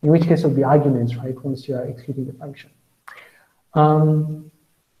 In which case, it will be arguments, right, once you are executing the function.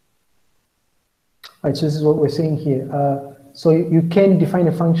 Right, so this is what we're saying here. So you can define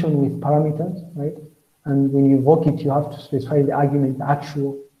a function with parameters, right? And when you invoke it, you have to specify the argument, the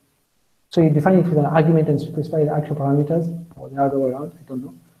actual. So you define it with an argument and specify the actual parameters, or the other way around, I don't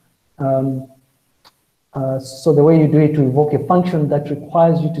know. So the way you do it to invoke a function that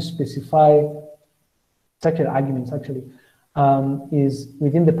requires you to specify such arguments, actually, is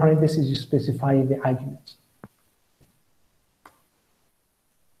within the parentheses, you specify the arguments.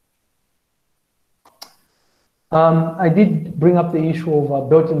 I did bring up the issue of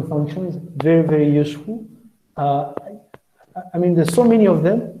built-in functions, very, very useful. I mean, there's so many of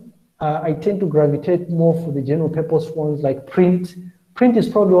them. I tend to gravitate more for the general purpose ones like print. Print is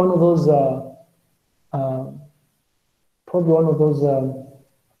probably one of those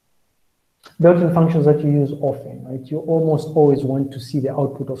built-in functions that you use often, right? You almost always want to see the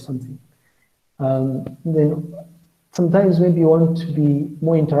output of something. Then sometimes maybe you want to be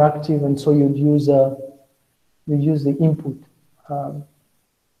more interactive, and so you'd use the input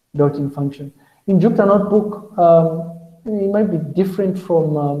built-in function. In Jupyter Notebook, it might be different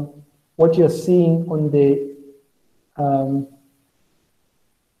from what you're seeing on the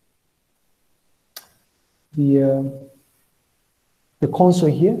console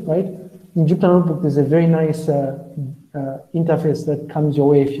here, right? In Jupyter Notebook, there's a very nice interface that comes your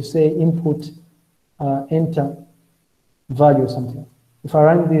way if you say input, enter, value or something. If I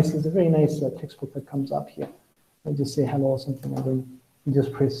run this, it's a very nice text box that comes up here. I just say hello or something, and then you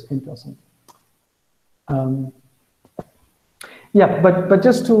just press enter or something. Yeah, but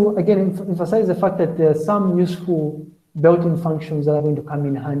just to, again, emphasize the fact that there are some useful built-in functions that are going to come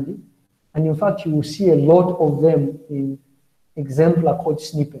in handy. And in fact, you will see a lot of them in exemplar code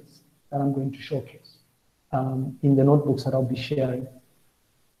snippets. that I'm going to showcase in the notebooks that I'll be sharing.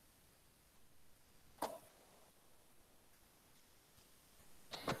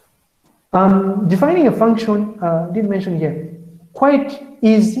 Defining a function, did mention here, quite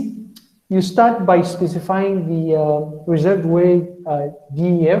easy. You start by specifying the reserved way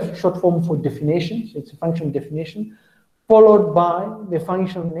DEF, short form for definition, so it's a function definition, followed by the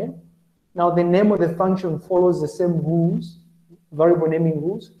function name. Now the name of the function follows the same rules, variable naming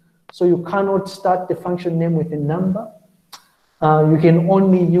rules, so you cannot start the function name with a number. You can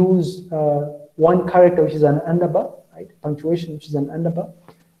only use one character, which is an underbar, right? Punctuation, which is an underbar.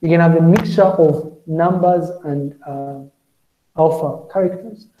 You can have a mixture of numbers and alpha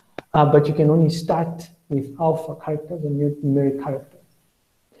characters, but you can only start with alpha characters and numeric characters.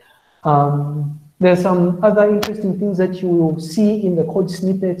 There's some other interesting things that you will see in the code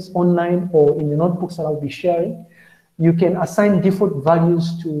snippets online or in the notebooks that I'll be sharing. You can assign default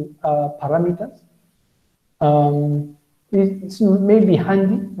values to parameters. It's maybe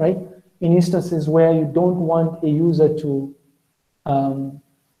handy, right? In instances where you don't want a user to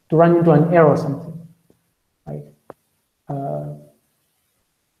run into an error or something, right?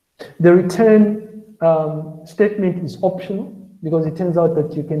 The return statement is optional because it turns out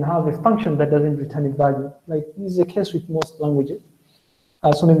that you can have a function that doesn't return a value. Like this is the case with most languages.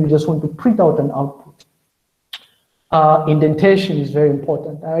 So maybe you just want to print out an output. Indentation is very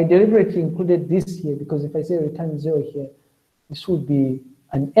important. I deliberately included this here because if I say return 0 here, this would be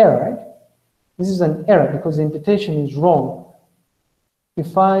an error, right? This is an error because the indentation is wrong.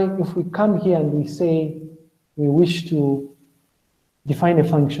 If we come here and we say we wish to define a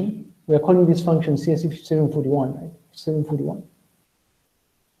function, we are calling this function CSC 741, right? 741.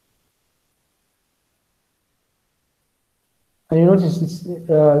 And you notice it's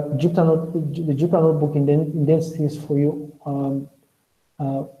the Jupyter notebook indents this for you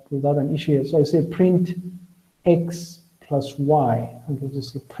without an issue here. So I say print x plus y. I'm going to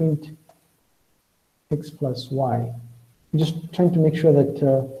say print x plus y. I'm just trying to make sure that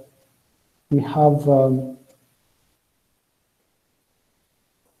we have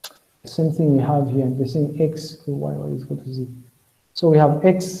same thing we have here. We're saying x to y is equal to z. So we have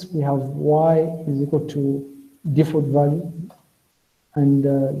x, we have y is equal to default value, and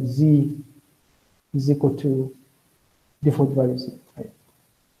z is equal to default value z. Right?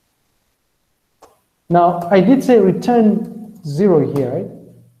 Now I did say return 0 here, right?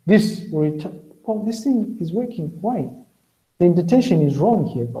 This return. Oh, this thing is working. Why? The indentation is wrong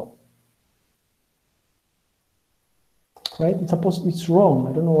here, though. Right? It's wrong.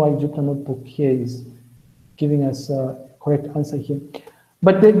 I don't know why Jupyter Notebook here is giving us a correct answer here.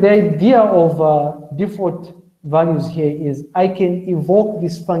 But the idea of default values here is I can evoke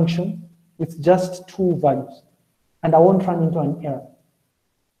this function with just 2 values, and I won't run into an error.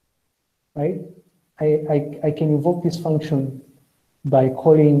 Right? I can evoke this function by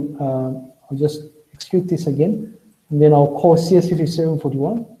calling, I'll just execute this again, and then I'll call CSC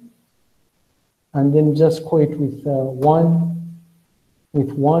 741, and then just call it with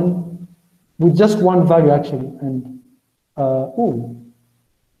with just one value actually, and oh,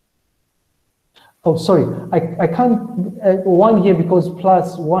 sorry, I can't, 1 here because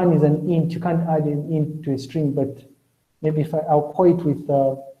plus 1 is an int, you can't add an int to a string, but maybe if I'll call it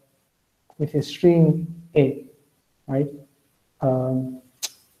with a string A, right?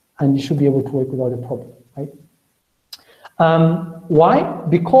 And you should be able to work without a problem, right? Why?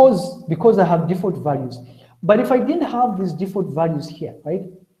 Because I have default values. But if I didn't have these default values here, right?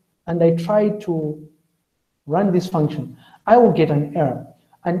 And I try to run this function, I will get an error.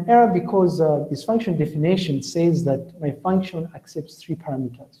 An error because this function definition says that my function accepts 3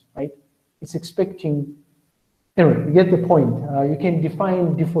 parameters, right? It's expecting, anyway, you get the point. You can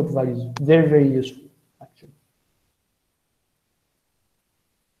define default values, very, very useful, actually.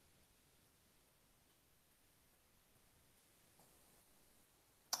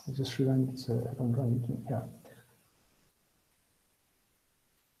 I just rerun it so I don't run it here.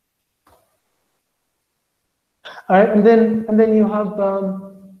 All right, and then you have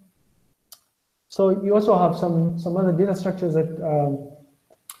so you also have some other data structures that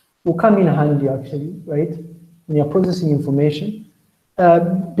will come in handy actually, right? When you're processing information,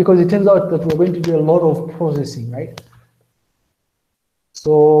 because it turns out that we're going to do a lot of processing, right?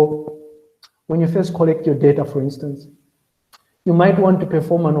 So when you first collect your data, for instance, you might want to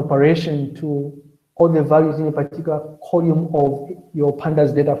perform an operation to all the values in a particular column of your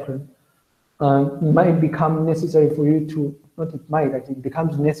pandas data frame. It might become necessary for you to, not it might, actually, it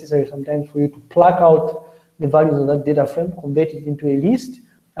becomes necessary sometimes for you to pluck out the values of that data frame, convert it into a list,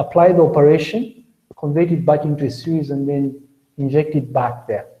 apply the operation, convert it back into a series, and then inject it back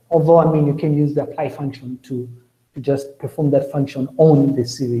there, Although, I mean, you can use the apply function to just perform that function on the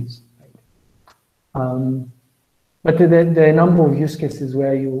series. Right? But there are a number of use cases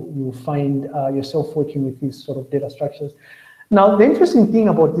where you find yourself working with these sort of data structures. Now, the interesting thing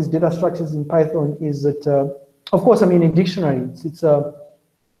about these data structures in Python is that, of course, I mean, in dictionaries,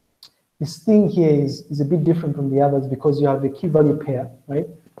 this thing here is a bit different from the others because you have the key value pair, right?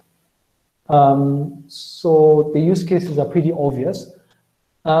 So the use cases are pretty obvious.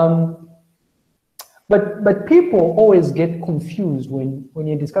 But people always get confused when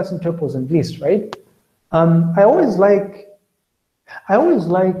you're discussing tuples and lists, right? I always like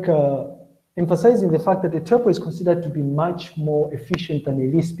emphasizing the fact that a tuple is considered to be much more efficient than a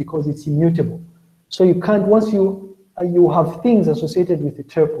list because it's immutable. So you can't, once you have things associated with a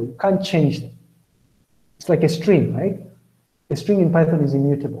tuple, you can't change them. It's like a string, right? A string in Python is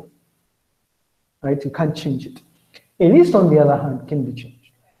immutable, right? You can't change it. A list, on the other hand, can be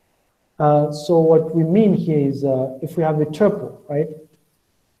changed. So what we mean here is if we have a tuple, right?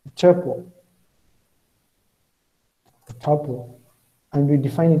 A tuple, and we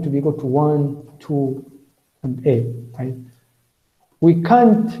define it to be equal to 1, 2, and A, right? We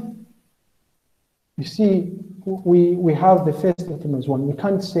can't, you see, we have the first item as 1. We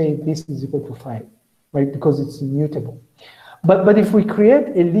can't say this is equal to 5, right? Because it's immutable. But if we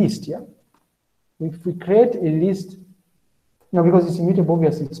create a list, yeah? If we create a list, now because it's immutable,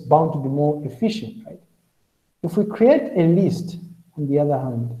 obviously it's bound to be more efficient, right? If we create a list, on the other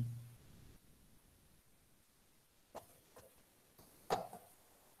hand,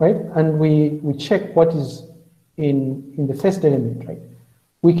 right? And we check what is in the first element, right?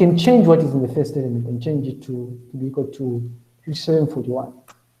 We can change what is in the first element and change it to be equal to 5741.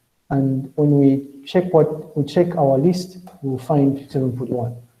 And when we check our list, we'll find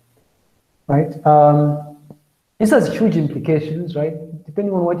 5741, right? This has huge implications, right?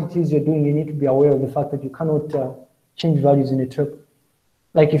 Depending on what it is you're doing, you need to be aware of the fact that you cannot change values in a tuple.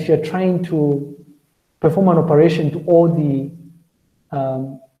 Like if you're trying to perform an operation to all the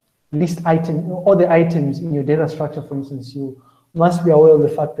list items, all the items in your data structure, for instance, you must be aware of the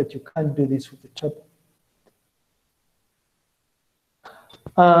fact that you can't do this with a tuple.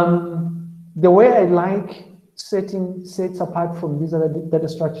 The way I like setting sets apart from these other data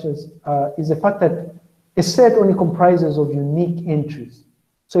structures is the fact that a set only comprises of unique entries.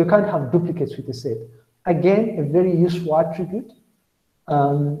 So you can't have duplicates with a set. Again, a very useful attribute,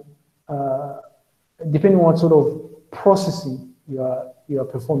 depending on what sort of processing you are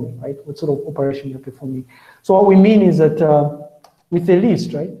performing, right? What sort of operation you're performing. So what we mean is that with a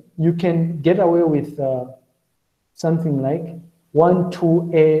list, right, you can get away with something like 1,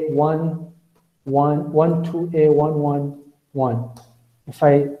 2, A, 1, 1, 1, 2, A, 1, 1, 1. If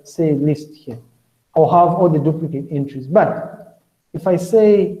I say list here, I'll have all the duplicate entries. But if I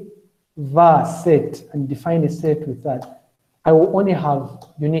say var set and define a set with that, I will only have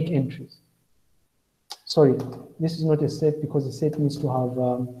unique entries. Sorry, this is not a set because a set needs to have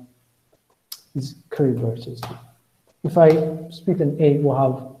these curly braces. If I split an A, we'll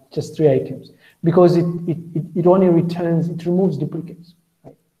have just 3 items because it only returns, it removes duplicates.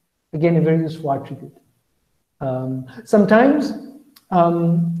 Right? Again, a very useful attribute. Sometimes,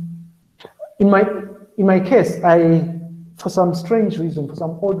 in my case, for some strange reason, for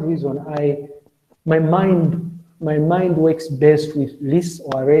some odd reason, my mind works best with lists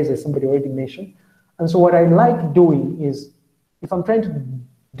or arrays, as somebody already mentioned. And so what I like doing is, if I'm trying to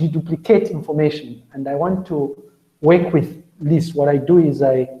deduplicate information and I want to work with lists, what I do is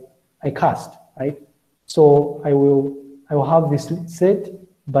I cast, right? So I will have this set,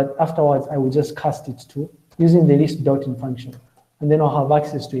 but afterwards I will just cast it to using the list dotting function. And then I'll have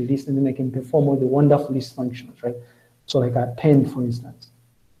access to a list, and then I can perform all the wonderful list functions, right? So like append, for instance.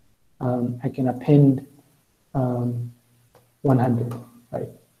 I can append 100, right?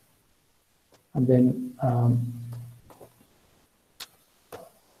 And then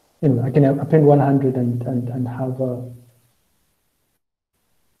I can append 100 and have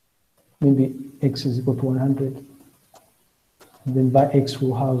maybe x is equal to 100. And then by x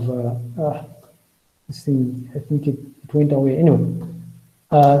will have this thing. I think it went away. Anyway,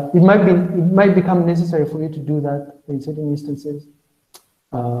 it might become necessary for you to do that in certain instances.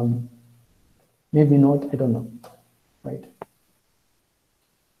 Maybe not. I don't know. Right.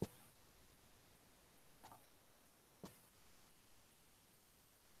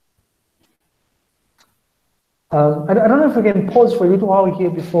 I don't know if we can pause for a little while here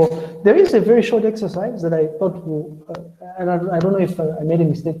before. There is a very short exercise that I thought, and I don't know if I made a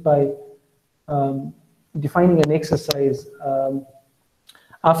mistake by defining an exercise.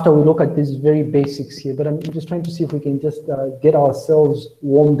 after we look at these very basics here, but I'm just trying to see if we can just get ourselves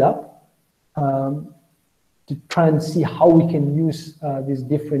warmed up to try and see how we can use these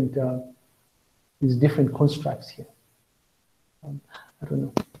different constructs here. I don't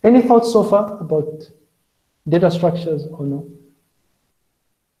know. Any thoughts so far about data structures or no?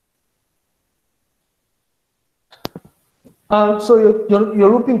 So your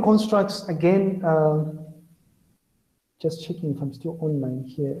looping constructs, again, just checking if I'm still online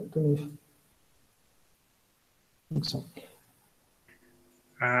here. I don't know if, I think so.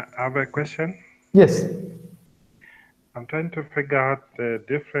 I have a question. Yes. I'm trying to figure out the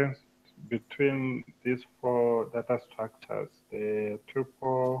difference between these 4 data structures, the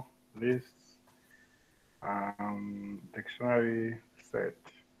tuple, lists, dictionary, set.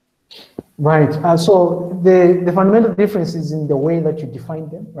 Right. So the fundamental difference is in the way that you define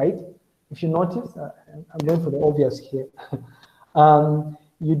them, right? If you notice, I'm going for the obvious here.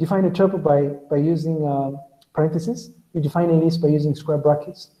 You define a tuple by using parentheses. You define a list by using square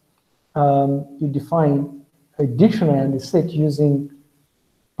brackets. You define a dictionary and a set using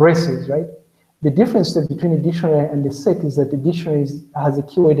braces, right? The difference between a dictionary and a set is that the dictionary has a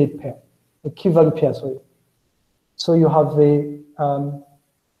key-weighted pair, a key-value pair, sorry. So you have a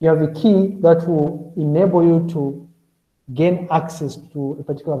key that will enable you to gain access to a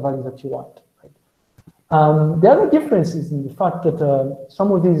particular value that you want. Right? The other difference is in the fact that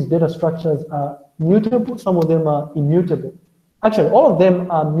some of these data structures are mutable, some of them are immutable. Actually, all of them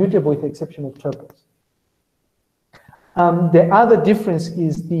are mutable with the exception of tuples. The other difference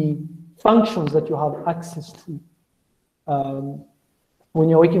is the functions that you have access to when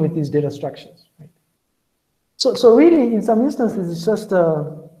you're working with these data structures. Right? So really, in some instances, it's just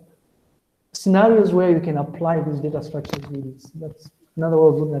scenarios where you can apply these data structures. Really. That's another way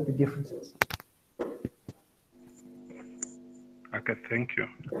of looking at the differences. Okay, thank you.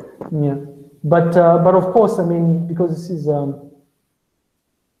 Yeah, but of course, I mean, because this is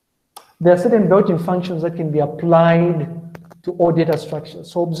there are certain built-in functions that can be applied to all data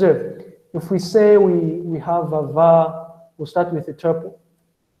structures. So observe, if we say we have a var, we'll start with a tuple.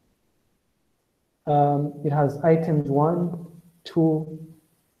 It has items 1, 2,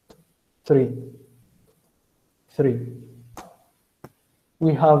 3.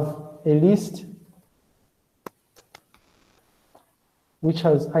 We have a list which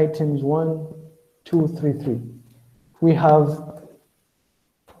has items 1, 2, 3, 3. We have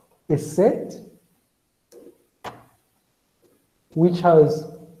a set which has,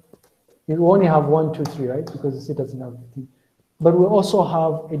 it only have 1, 2, 3, right? Because the set doesn't have anything. But we also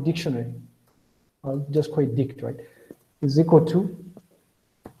have a dictionary, just quite dict, right? Is equal to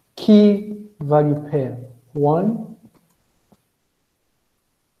key value pair 1,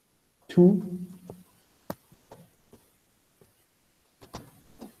 2,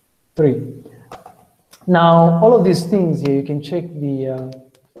 3. Now, all of these things here, you can check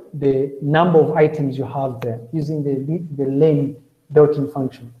the number of items you have there using the len built-in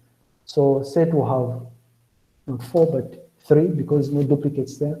function. So set will have not 4 but 3 because no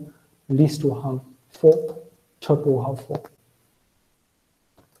duplicates there. List will have 4. Tuple will have 4.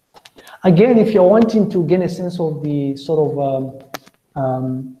 Again, if you're wanting to gain a sense of the sort of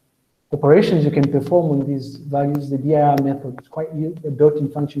operations you can perform on these values, the dir method is quite useful. The built-in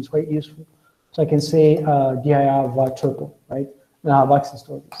function is quite useful. So I can say dir var tuple, right? And I have access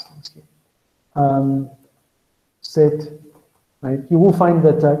to all these things here. Set, right? You will find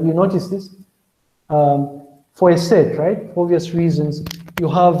that you notice this for a set, right? For obvious reasons, you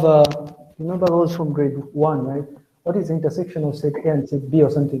have remember those from grade 1, right? What is the intersection of set A and set B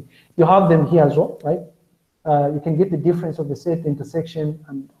or something? You have them here as well, right? You can get the difference of the set, the intersection,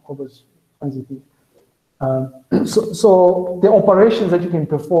 and all those fancy things. So the operations that you can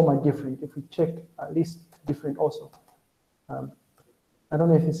perform are different. If we check at least different also. I don't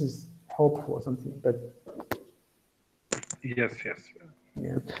know if this is helpful or something, but yes.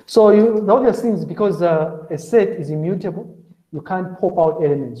 Yeah. So the obvious thing is because a set is immutable, you can't pop out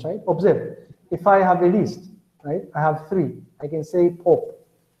elements, right? Observe, if I have a list, right? I have 3. I can say pop.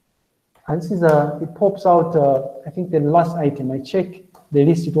 And this is it pops out, I think the last item. I check the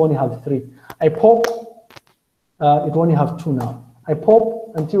list, it only have 3. I pop, it only have 2 now. I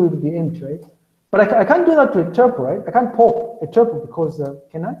pop until it will be empty, right? But I can't do that to a tuple, right? I can't pop a tuple because,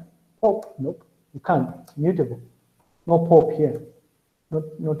 can I? Pop? Nope, you can't. It's mutable. No pop here.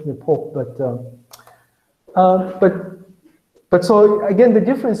 Not the pop, but so again, the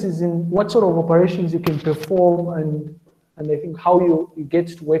difference is in what sort of operations you can perform and I think how you get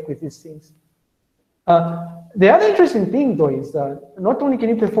to work with these things. The other interesting thing though is that not only can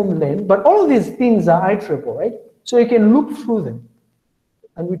you perform len, but all of these things are iterable, right? So you can loop through them.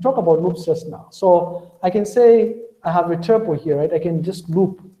 And we talk about loops just now. So I can say I have a tuple here, right? I can just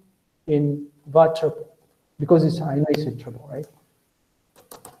loop in var tuple because I know it's a tuple, right?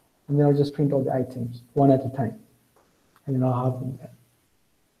 And then I'll just print all the items one at a time. And then I'll have them there.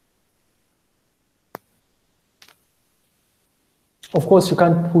 Of course, you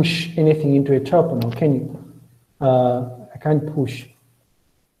can't push anything into a tuple now, can you? I can't push.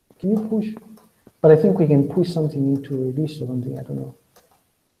 Can you push? But I think we can push something into a list or something, I don't know.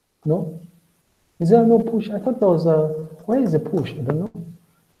 No? Is there no push? I thought there was a, where is the push? I don't know.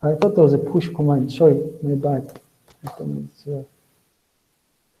 I thought there was a push command. Sorry, my bad. I thought it's,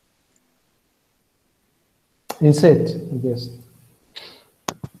 insert, I guess.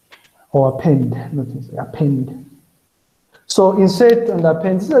 Or append, not insert, append. So insert and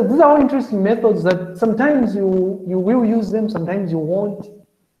append. These are all interesting methods that sometimes you will use them, sometimes you won't.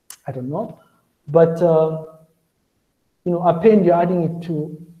 I don't know. But you know, append, you're adding it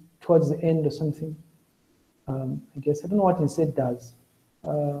towards the end or something. I guess I don't know what insert does.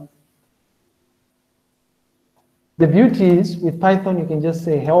 The beauty is with Python, you can just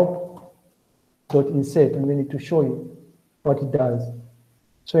say help.insert and then it will show you what it does.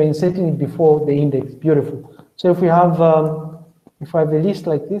 So you're inserting it before the index. Beautiful. So if we have a list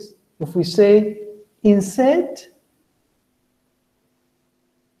like this, if we say insert,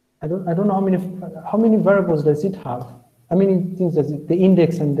 I don't know how many variables does it have? How many things does it, the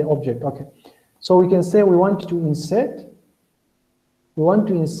index and the object? Okay. So we can say we want to insert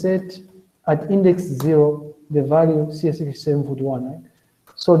at index 0 the value CSC 741, right?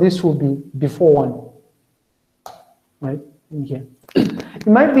 So this will be before 1, right, in here. It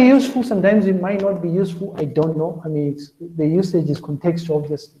might be useful, sometimes it might not be useful, I don't know. I mean, the usage is contextual,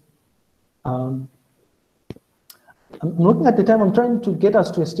 obviously. I'm looking at the time, I'm trying to get us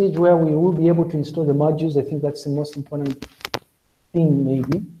to a stage where we will be able to install the modules. I think that's the most important thing,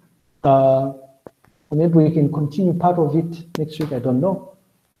 maybe. Or maybe we can continue part of it next week, I don't know.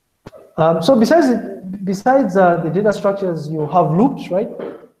 So besides the data structures, you have loops, right?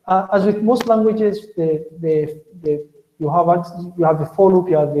 As with most languages, you have a for loop,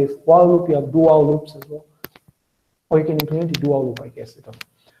 you have a while loop, you have do while loops as well. Or you can implement a do while loop, I guess.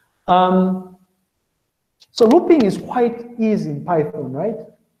 So looping is quite easy in Python, right?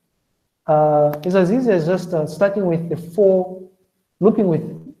 It's as easy as just starting with the for, looping with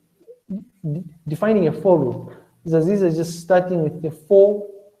defining a for loop. It's as easy as just starting with the for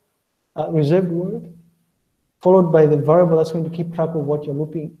reserved word, followed by the variable that's going to keep track of what you're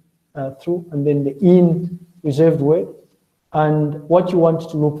looping through, and then the in reserved word, and what you want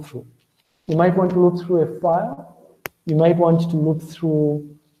to loop through. You might want to loop through a file. You might want to loop through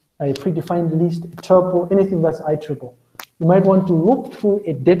a predefined list, a tuple, anything that's iterable. You might want to loop through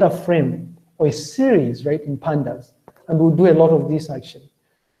a data frame or a series, right, in pandas. And we'll do a lot of this actually.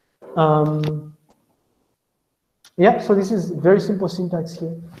 Yeah, so this is very simple syntax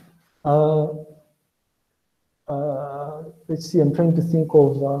here. Let's see, I'm trying to think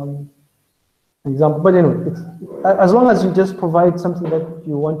of an example. But anyway, as long as you just provide something that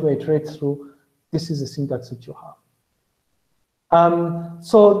you want to iterate through, this is the syntax that you have.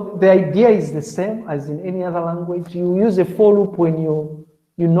 So the idea is the same as in any other language. You use a for loop when you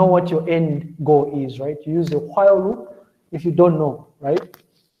know what your end goal is, right? You use a while loop if you don't know, right?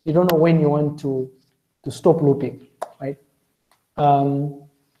 You don't know when you want to stop looping, right?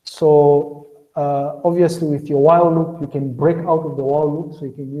 Obviously with your while loop, you can break out of the while loop, so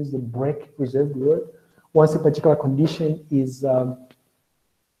you can use the break reserved word. Once a particular condition is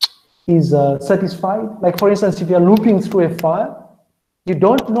satisfied. Like for instance, if you're looping through a file, you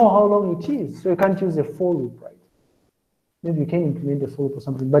don't know how long it is, so you can't use a for loop, right? Maybe you can implement a for loop or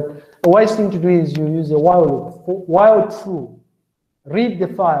something, but a wise thing to do is you use a while loop, while true. Read the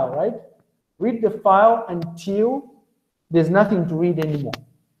file, right? Read the file until there's nothing to read anymore.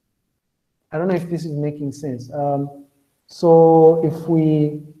 I don't know if this is making sense. So if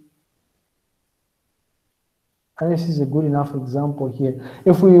we, and this is a good enough example here.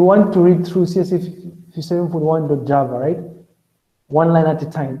 If we want to read through CSC 57.1.java, right? One line at a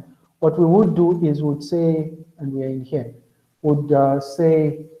time. What we would do is would say, and we are in here, would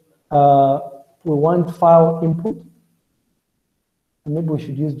say we want file input. And maybe we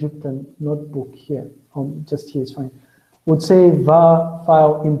should use Jupyter notebook here. Just here is fine. Would say var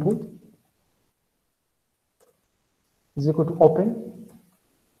file input is equal to open.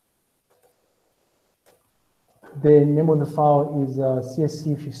 The name of the file is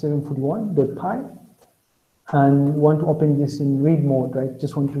CSC 5741.py. And we want to open this in read mode, right?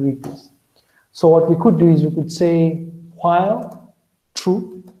 Just want to read this. So what we could do is we could say while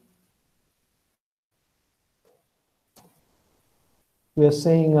true. we are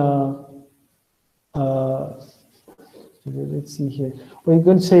saying, let's see here. We're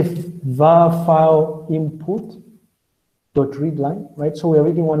going to say var file input dot read line, right? So we're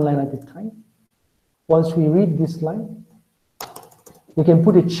reading one line at a time. Once we read this line, we can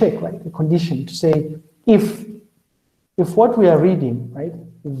put a check, right? A condition to say if what we are reading, right,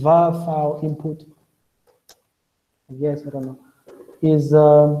 var file input, I guess, I don't know, is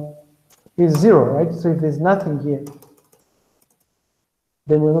 0, right? So if there's nothing here,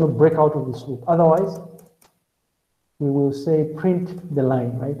 then we're going to break out of this loop. Otherwise, we will say print the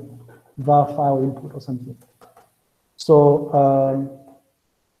line, right? var file input or something. So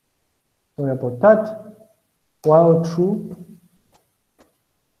sorry about that. While true,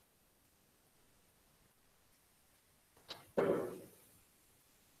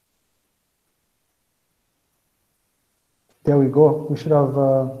 there we go. We should have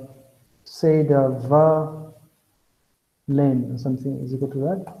said var len or something is equal to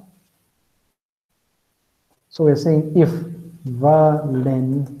that. So we're saying if var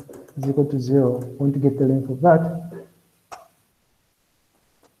len is equal to 0, we want to get the length of that.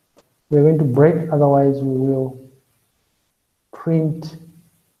 We're going to break, otherwise we will print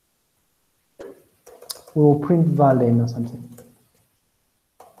var len or something.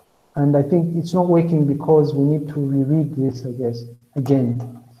 And I think it's not working because we need to reread this, I guess, again,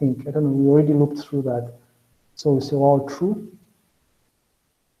 I think. I don't know, we already looked through that. So we say all true.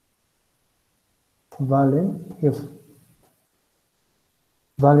 Var len, if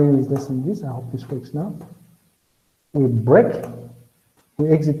var len is less than this, I hope this works now. We break, we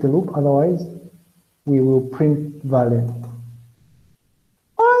exit the loop, otherwise we will print var len.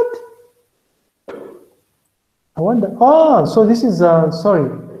 What? I wonder, oh, so this is, sorry,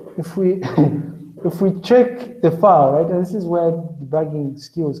 if we if we check the file, right, and this is where debugging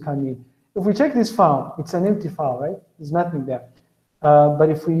skills come in. If we check this file, it's an empty file, right? There's nothing there. But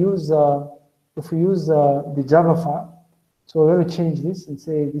if we use the Java file, so we're going to change this and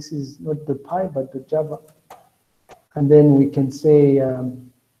say this is not the .py but the Java, and then we can say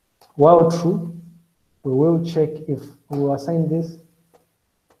while true, we will check if we will assign this,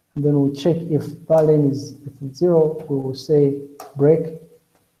 and then we'll check if var len is 0. We will say break.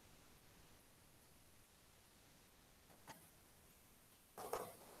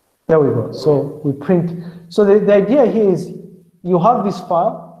 There we go. So we print. So the idea here is you have this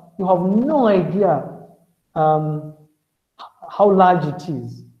file, you have no idea how large it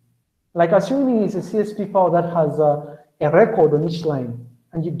is. Like assuming it's a CSV file that has a record on each line,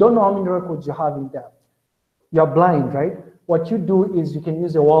 and you don't know how many records you have in there. You're blind, right? What you do is you can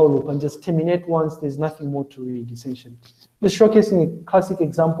use a while loop and just terminate once there's nothing more to read, essentially. Just showcasing a classic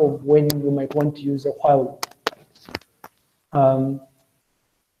example of when you might want to use a while loop.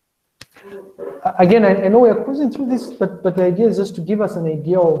 Again, I know we're cruising through this, but the idea is just to give us an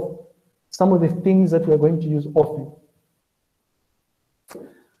idea of some of the things that we're going to use often.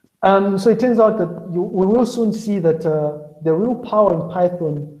 So it turns out that we will soon see that the real power in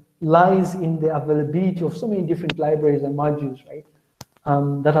Python lies in the availability of so many different libraries and modules, right?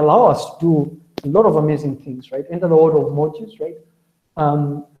 That allow us to do a lot of amazing things, right? Enter the world of modules, right?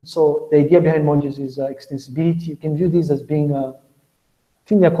 So the idea behind modules is extensibility. You can view these as being I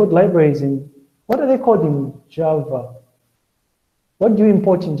think they're called libraries in, what are they called in Java? What do you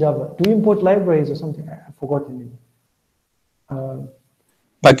import in Java? Do you import libraries or something? I've forgotten it.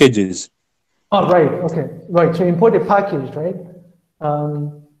 Packages. Oh, right, okay. Right, so import a package, right?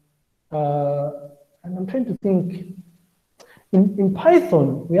 And I'm trying to think, in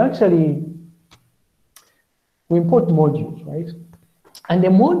Python, we import modules, right? And the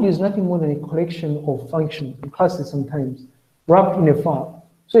module is nothing more than a collection of functions and classes sometimes wrapped in a file.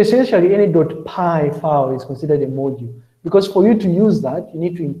 So essentially, any .py file is considered a module, because for you to use that, you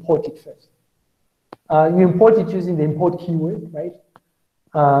need to import it first. You import it using the import keyword, right?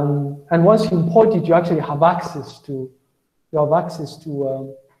 And once you import it, you actually have access to the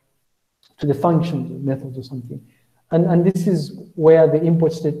functions or methods or something. And this is where the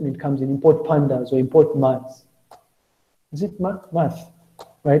import statement comes in, import pandas or import maths. Is it math?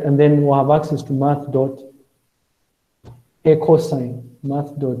 Right? And then we'll have access to math.ecosine,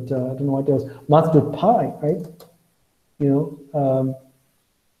 math. I don't know what else, math.py, right? You know,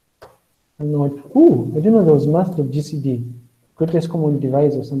 I don't know what, I didn't know there was math.gcd, greatest common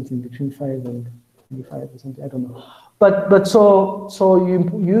divisor or something between 5 and 25 or something, I don't know. But so you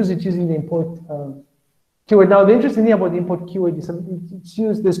use it using the import keyword. Now the interesting thing about the import keyword is it's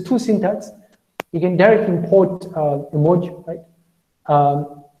used, there's two syntax. You can directly import a module, right?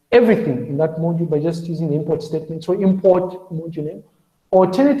 Everything in that module by just using the import statement. So import module name.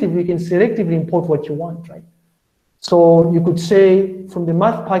 Alternatively, you can selectively import what you want, right? So you could say from the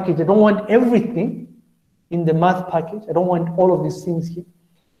math package, I don't want everything in the math package. I don't want all of these things here.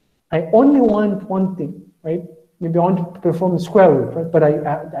 I only want one thing, right? Maybe I want to perform the square root, right? But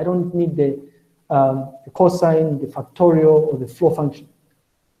I don't need the cosine, the factorial, or the flow function.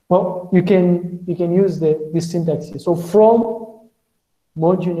 Well, you can use this syntax here. So from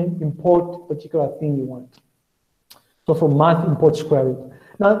module name, import particular thing you want. So from math, import square root.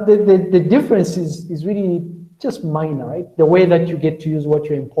 Now the difference is really just minor, right? The way that you get to use what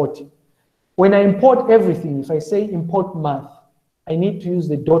you're importing. When I import everything, if I say import math, I need to use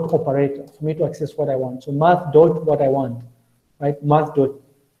the dot operator for me to access what I want. So math dot what I want, right? Math dot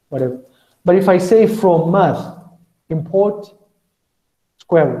whatever. But if I say from math, import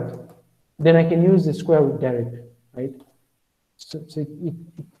square root, then I can use the square root directly, right? So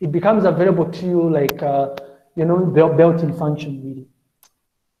it becomes available to you like, you know, built-in function really.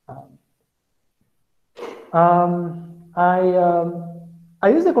 I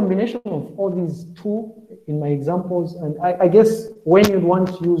use a combination of all these two in my examples, and I guess when you want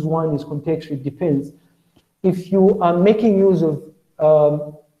to use one is contextual, it depends. If you are making use of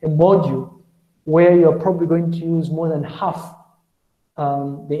a module where you're probably going to use more than half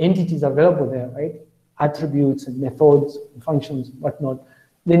the entities available there, right? Attributes and methods and functions, whatnot,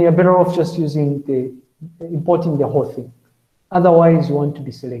 then you're better off just using importing the whole thing. Otherwise, you want to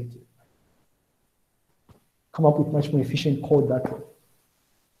be selective. Come up with much more efficient code that way.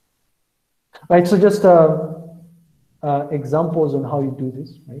 Right, so just examples on how you do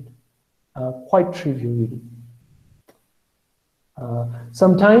this, right? Quite trivial, really.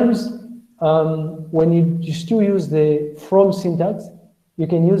 Sometimes when you still use the from syntax, you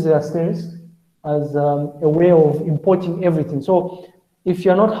can use the asterisk as a way of importing everything. So if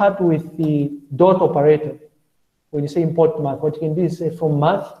you're not happy with the dot operator, when you say import math, what you can do is say from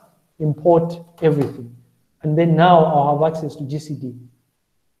math, import everything. And then now I'll have access to GCD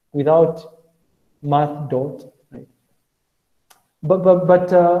without math dot, right?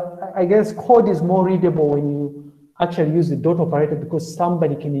 But I guess code is more readable when you actually use the dot operator because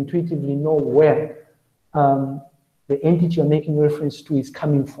somebody can intuitively know where the entity you're making reference to is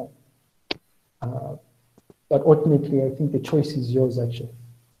coming from. But ultimately, I think the choice is yours actually.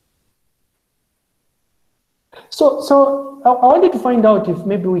 So I wanted to find out if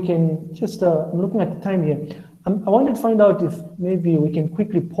maybe we can just, I'm looking at the time here. I wanted to find out if maybe we can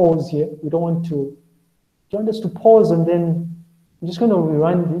quickly pause here. We don't want to, do you want us to pause and then I'm just going to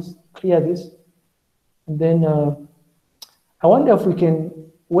rerun this, clear this. And then I wonder if we can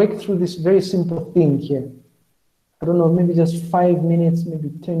work through this very simple thing here. I don't know, maybe just 5 minutes, maybe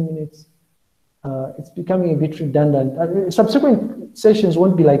 10 minutes. It's becoming a bit redundant. Subsequent sessions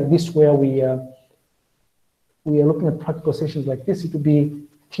won't be like this where we are looking at practical sessions like this. It will be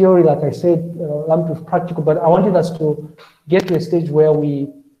theory, like I said, lumped with practical, but I wanted us to get to a stage where we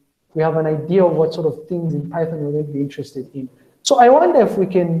have an idea of what sort of things in Python we're going to be interested in. So I wonder if we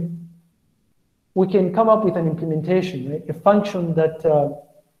can come up with an implementation, right? A function that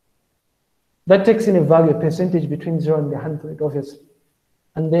that takes in a value, a percentage between 0 and 100, obviously,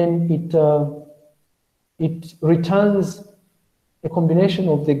 and then it returns a combination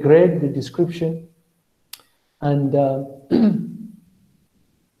of the grade, the description, and the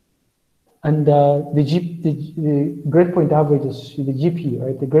grade point average is the GP,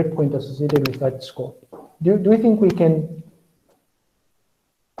 right? The grade point associated with that score. Do you think we can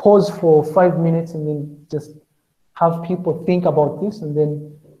pause for 5 minutes and then just have people think about this, and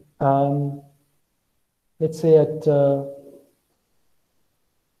then let's say at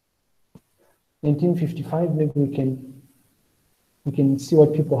 1955, maybe we can see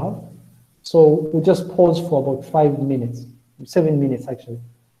what people have. So we'll just pause for about 5 minutes, 7 minutes actually.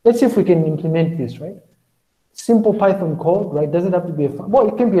 Let's see if we can implement this, right? Simple Python code, right? Doesn't have to be well,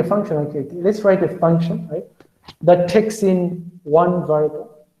 it can be a function. Okay, let's write a function, right? That takes in one variable,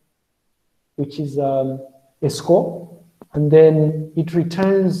 which is a score, and then it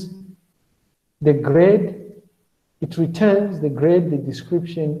returns the grade. It returns the grade, the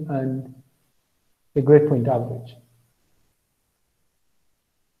description, and the grade point average.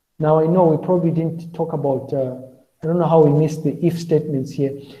 Now I know we probably didn't talk about, I don't know how we missed the if statements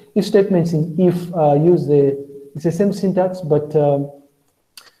here. If statements in if use it's the same syntax, but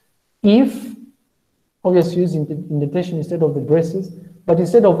if, obviously using indentation instead of the braces, but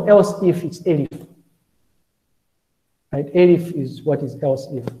instead of else if, it's elif. Right, elif is what is else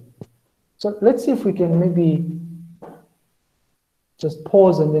if. So let's see if we can maybe just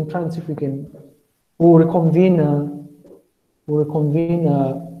pause and then try and see if we can, we'll reconvene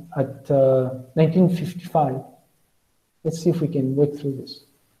at 1955. Let's see if we can work through this.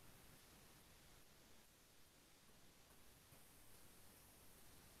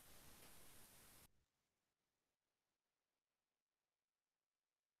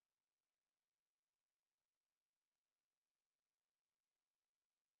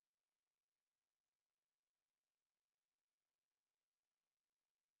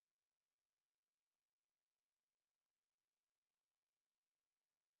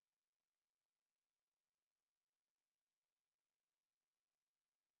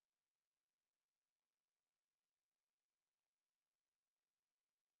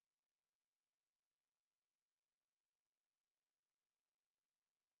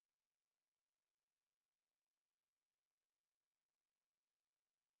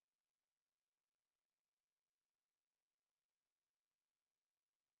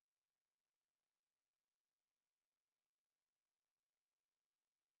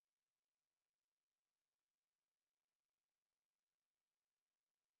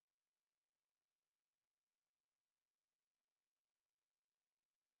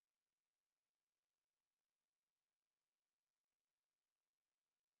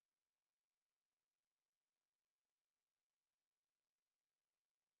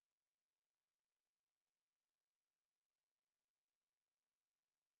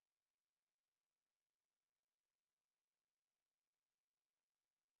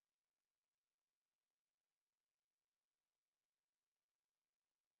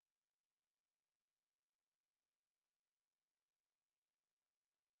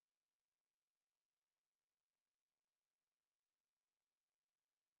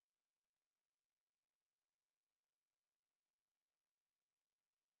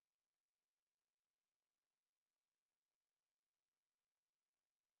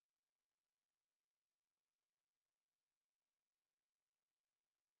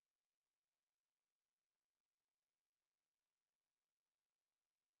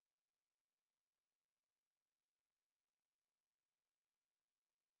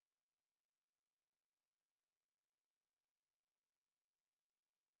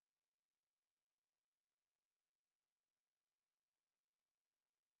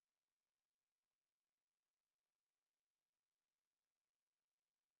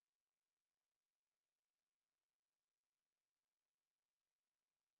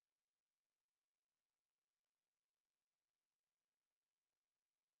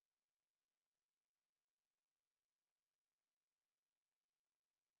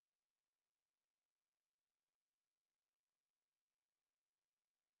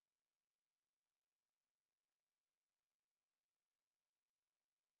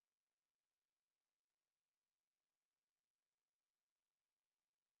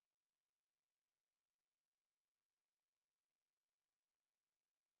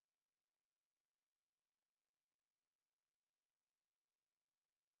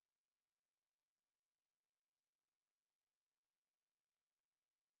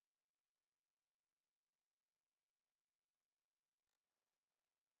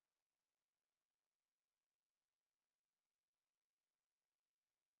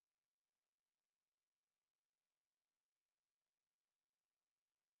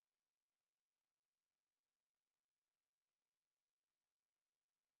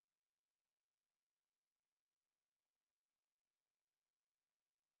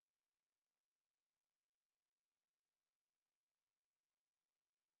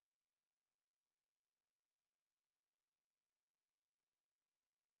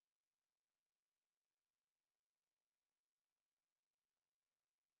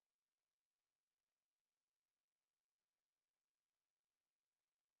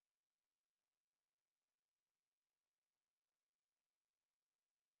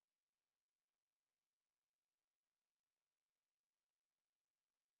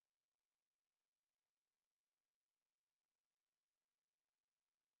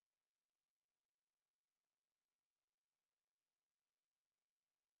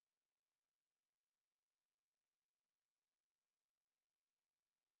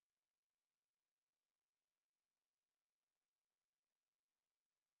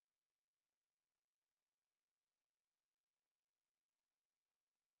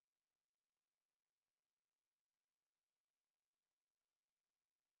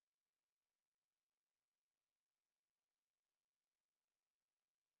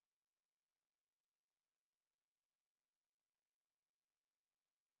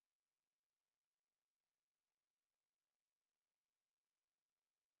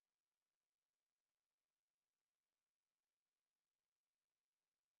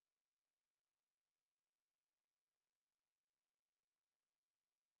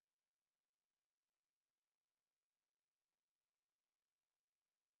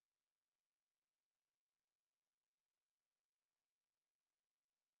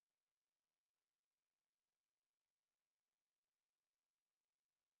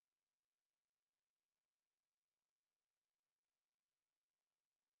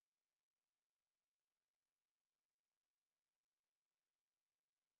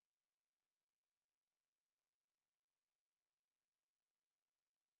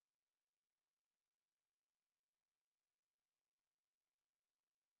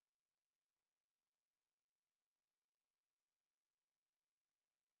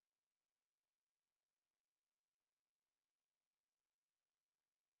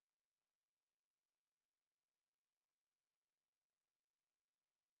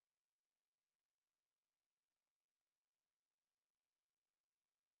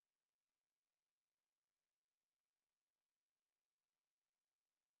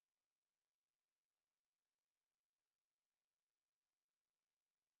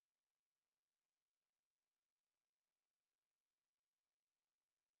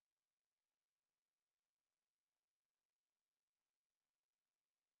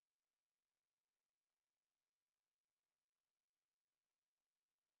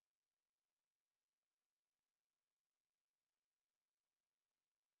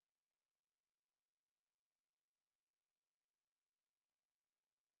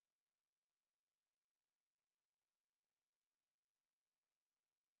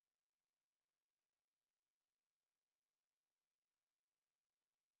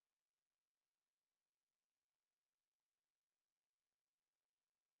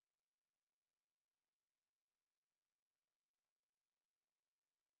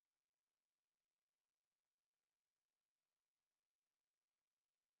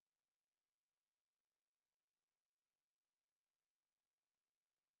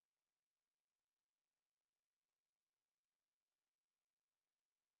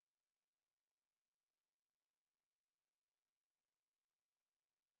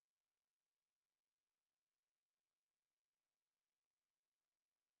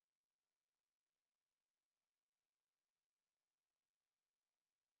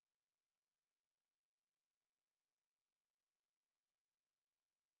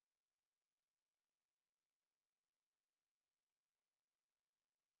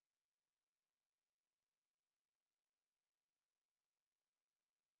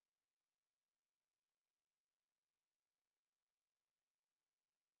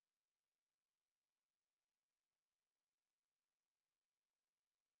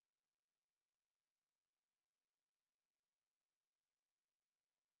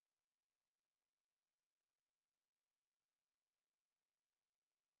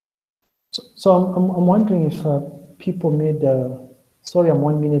 So I'm wondering if people made, sorry, I'm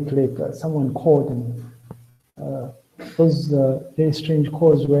 1 minute late. Someone called and those very strange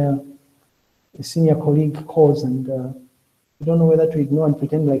calls where a senior colleague calls and you don't know whether to ignore and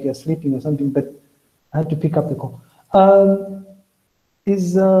pretend like you're sleeping or something, but I had to pick up the call.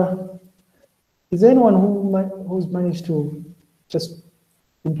 Is there anyone who's managed to just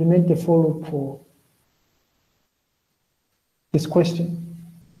implement the for loop for this question?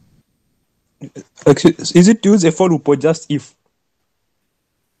 Is it use a for loop or just if?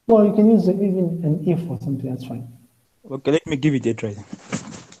 Well, you can use even an if or something, that's fine. Okay, let me give it a try.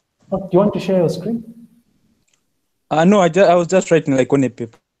 Oh, do you want to share your screen? No, I was just writing like on a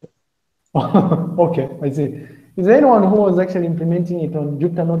paper. Okay, I see. Is there anyone who was actually implementing it on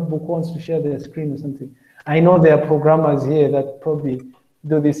Jupyter Notebook wants to share their screen or something? I know there are programmers here that probably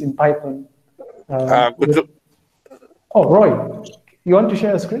do this in Python. Oh, Roy, you want to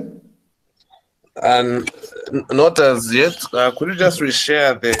share a screen? Not as yet. Could you just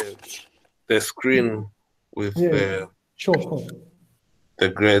reshare the screen with Sure. The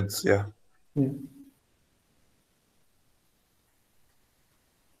grades? Yeah.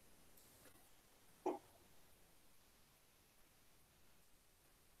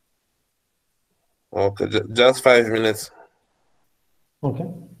 Okay, just 5 minutes. Okay.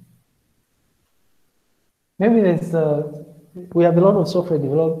 Maybe there's we have a lot of software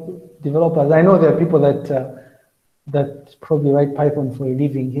developers. I know there are people that probably write Python for a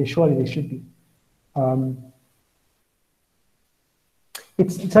living here. Surely they should be.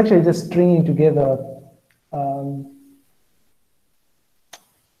 It's actually just stringing together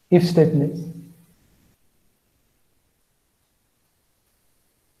if statements.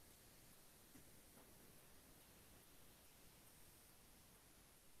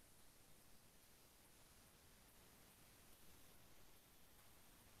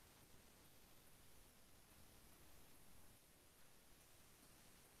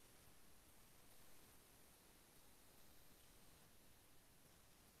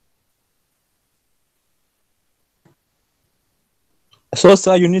 So,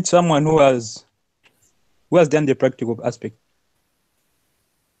 sir, you need someone who has done the practical aspect.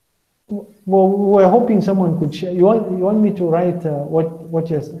 Well, we're hoping someone could share. You want me to write what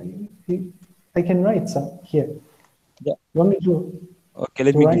you're saying? I can write some here. Yeah. You want me to? Okay,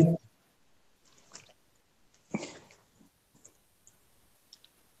 let me write?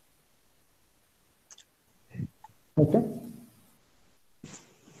 Okay.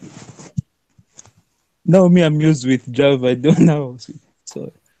 No, me, I'm used with Java. I don't know.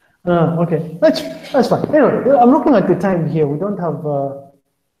 So. Okay, that's fine. Anyway, I'm looking at the time here. We don't have.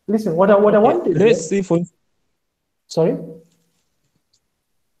 Listen, what I wanted. Let's see for. Sorry.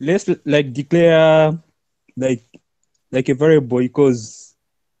 Let's like declare like a variable equals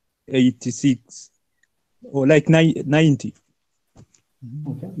 86 or like 90.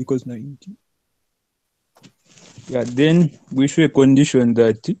 Okay. Equals 90. Yeah. Then we show a condition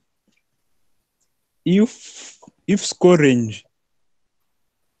that if score range.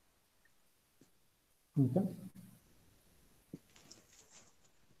 Okay.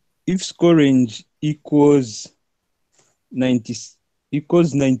 If score range equals 96.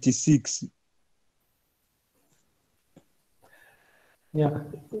 Yeah.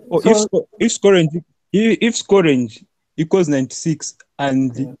 Or if score range equals 96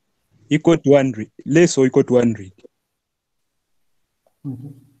 and equal to 100, less or equal to 100. Mm-hmm.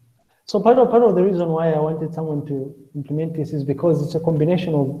 So part of the reason why I wanted someone to implement this is because it's a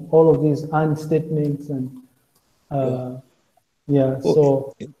combination of all of these AND statements and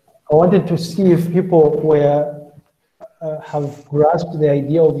so I wanted to see if people have grasped the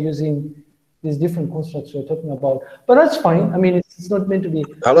idea of using these different constructs we're talking about. But that's fine. I mean, it's not meant to be.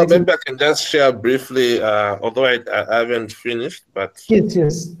 Hello, maybe I can just share briefly, although I haven't finished, but.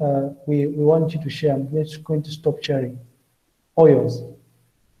 Yes. We want you to share. I'm just going to stop sharing. All yours.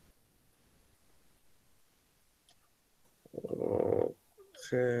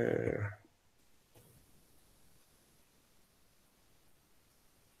 Okay.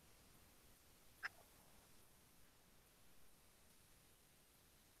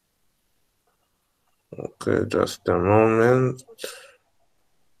 Okay, just a moment.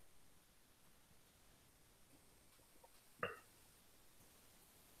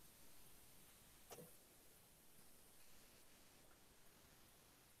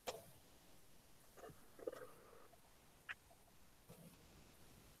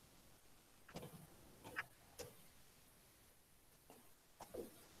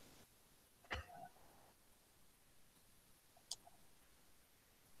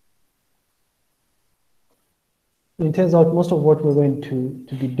 it turns out most of what we're going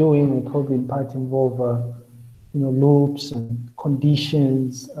to be doing will probably in part involve, loops and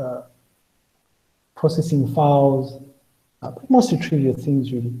conditions, processing files, but mostly trivial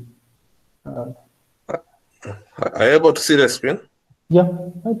things, really. Are you able to see the screen? Yeah,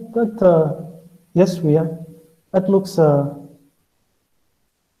 yes, we are. That looks.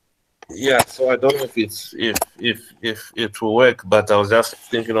 Yeah, so I don't know if it's if it will work, but I was just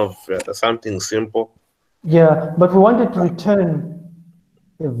thinking of something simple. Yeah, but we wanted to return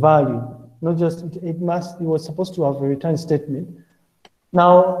a value, not just it was supposed to have a return statement.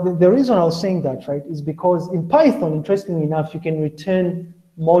 Now, the reason I was saying that, right, is because in Python, interestingly enough, you can return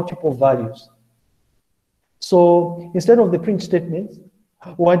multiple values. So instead of the print statement,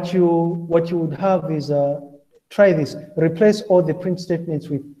 what you would have is try this, replace all the print statements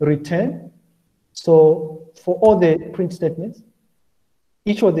with return. So for all the print statements,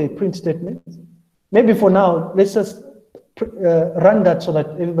 each of the print statements, maybe for now, let's just run that so that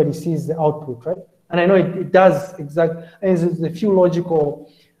everybody sees the output, right? And I know it does exactly, there's a few logical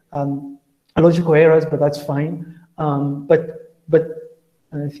errors, but that's fine. But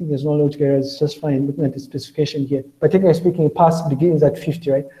I think there's no logical errors, it's just fine looking at the specification here. But technically speaking, pass begins at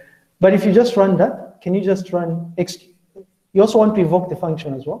 50, right? But if you just run that, can you just run, you also want to evoke the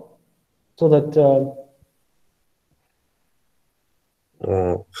function as well, so that,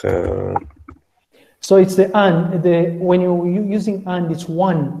 okay. So it's the and, when you're using and, it's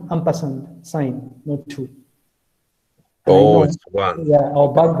 1 ampersand sign, not 2. Oh, it's 1. Yeah,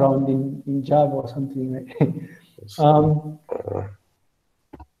 our background in Java or something, right?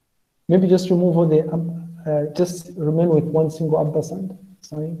 Maybe just remove all the, just remain with 1 single ampersand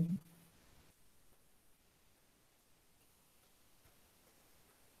sign.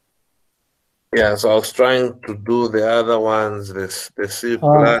 Yeah, so I was trying to do the other ones, the C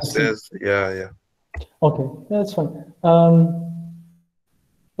classes. Yeah. Okay, that's fine.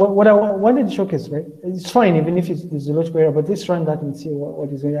 What I wanted to showcase, right? It's fine even if it's a logical error, but let's run that and see what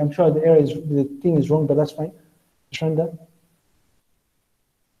is there. I'm sure the thing is wrong, but that's fine. Let's run that.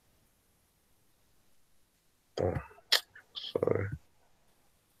 Sorry.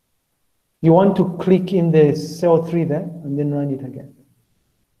 You want to click in the cell 3 there and then run it again.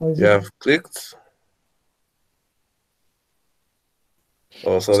 Yeah, I've clicked.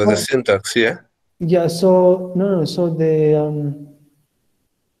 Oh, so there's a syntax here. Yeah, so no, so the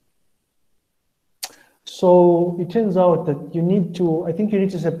so it turns out that you need to, I think you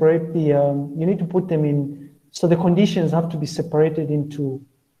need to separate the, you need to put them in, so the conditions have to be separated into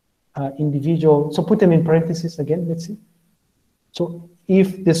individual, so put them in parentheses again, let's see. So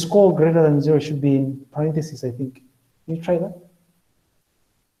if the score greater than 0 should be in parentheses, I think. Can you try that?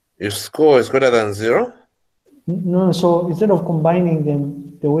 If score is greater than 0? No, so instead of combining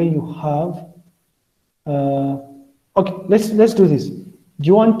them the way you have, okay, let's do this. Do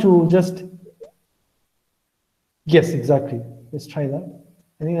you want to just, yes, exactly. Let's try that.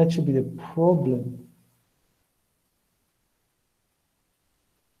 I think that should be the problem.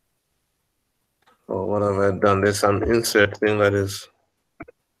 Oh, what have I done? There's some insert thing that is,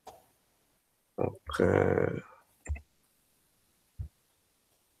 okay.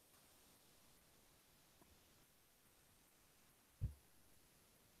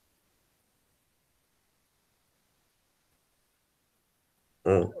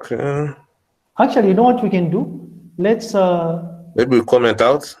 Okay. Actually, you know what we can do? Let's maybe we comment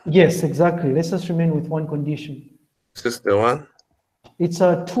out. Yes, exactly. Let's just remain with one condition. Is this the one? It's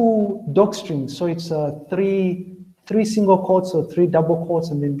 2 doc strings, so it's 3 single quotes or 3 double quotes,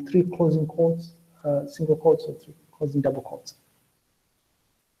 and then 3 closing quotes, single quotes or 3 closing double quotes.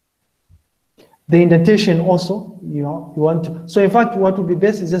 The indentation also, you want to. So in fact, what would be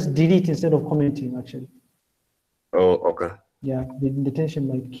best is just delete instead of commenting. Actually. Oh, okay. Yeah, the indentation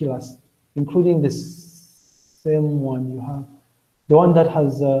might kill us, including the same one you have, the one that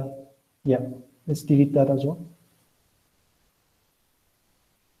has. Yeah, let's delete that as well.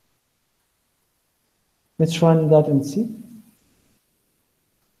 Let's run that and see.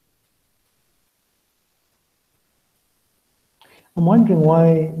 I'm wondering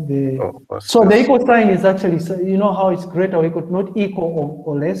why the, so the equal sign is actually, so you know how it's greater or equal, not equal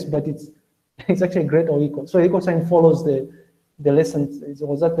or less, but it's actually greater or equal. So the equal sign follows the lesson,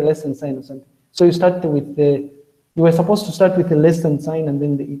 was that the lesson sign or something? So you start with you were supposed to start with the less than sign and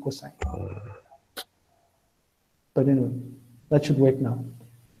then the equal sign. But anyway, that should work now.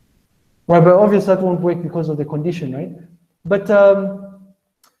 Right, but obviously that won't work because of the condition, right? But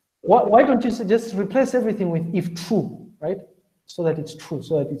why don't you just replace everything with if true, right? So that it's true,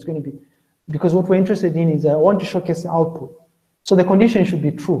 so that it's going to be, because what we're interested in is I want to showcase the output. So the condition should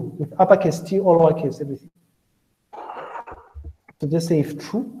be true with uppercase T or lowercase everything. So just say if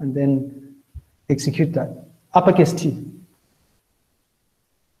true and then execute that. Uppercase T.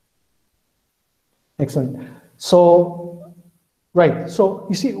 Excellent. So, right. So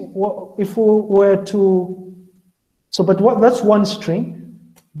you see, if we were to, so but what, that's one string.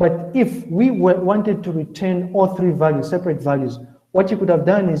 But if we wanted to return all three values, separate values, what you could have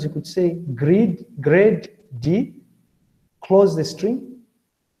done is you could say grade D, close the string,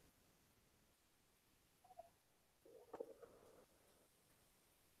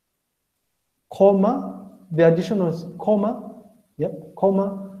 comma, the addition was comma, yep,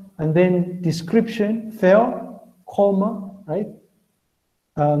 comma, and then description, fail, comma, right?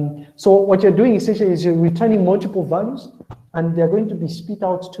 So what you're doing essentially is you're returning multiple values, and they're going to be spit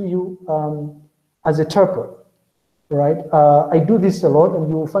out to you as a tuple, right? I do this a lot, and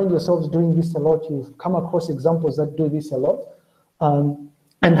you will find yourselves doing this a lot. You've come across examples that do this a lot.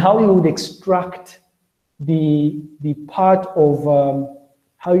 And how you would extract the part of,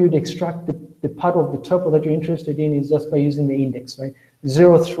 how you'd extract the part of the tuple that you're interested in is just by using the index, right?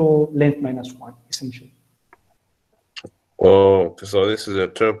 0 through length minus 1, essentially. Oh, so this is a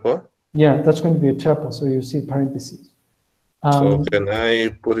tuple? Yeah, that's going to be a tuple, so you see parentheses. So can I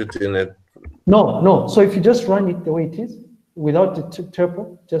put it in a... No. So if you just run it the way it is, without the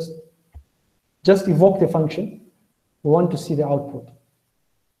tuple, just evoke the function. We want to see the output.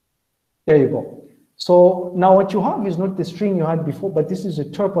 There you go. So now what you have is not the string you had before, but this is a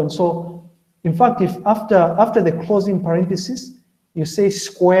tuple. And so, in fact, if after the closing parenthesis, you say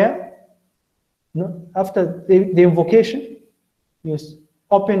square, no, after the invocation, you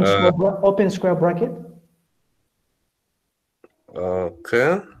open square bracket.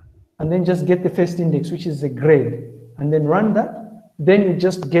 Okay. And then just get the first index, which is the grade, and then run that. Then you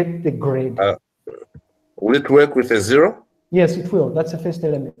just get the grade. Will it work with a 0? Yes, it will. That's the first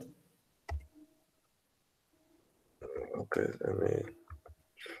element. Okay, let me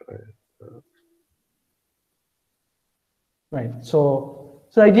try that. Right. So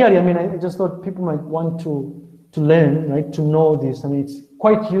ideally, I mean, I just thought people might want to learn, right, to know this. I mean, it's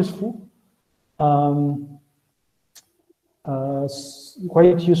quite useful.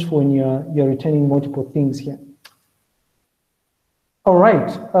 Quite useful when you're returning multiple things here. All right,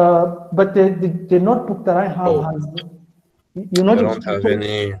 but the notebook that I have has, you notice, I don't have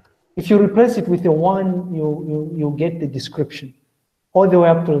any. If you replace it with a 1, you get the description all the way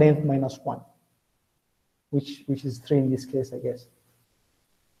up to length minus 1, which is 3 in this case, I guess.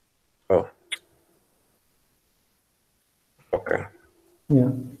 Oh. Okay. Yeah.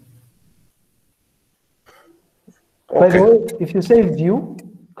 By the way, if you say view,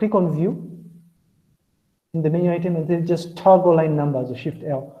 click on view in the menu item and then just toggle line numbers or shift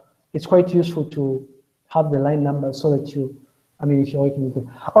L. It's quite useful to have the line numbers so that you, I mean, if you're working with it.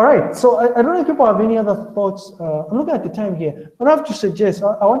 All right, so I don't know if people have any other thoughts. I'm looking at the time here. I don't have to suggest,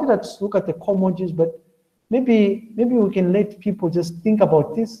 I wanted to look at the core modules, but maybe we can let people just think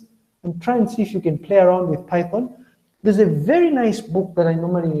about this and try and see if you can play around with Python. There's a very nice book that I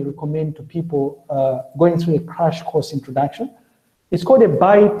normally recommend to people going through a crash course introduction. It's called A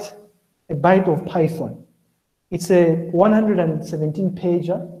Bite of Python. It's a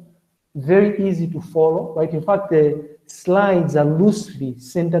 117-pager, very easy to follow, right? In fact, the slides are loosely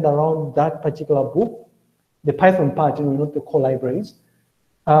centered around that particular book, the Python part, not the core libraries.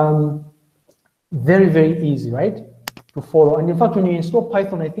 Very, very easy, right, to follow. And in fact, when you install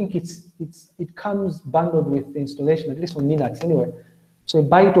Python, I think it comes bundled with the installation, at least on Linux anyway. So A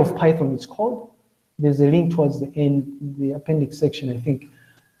Bite of Python, it's called. There's a link towards the end, the appendix section, I think.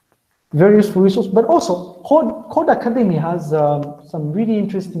 Very useful resource, but also Code Academy has some really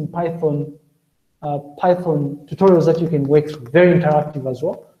interesting Python tutorials that you can work through, very interactive as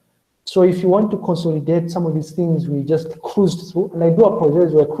well. So if you want to consolidate some of these things we just cruised through, and I do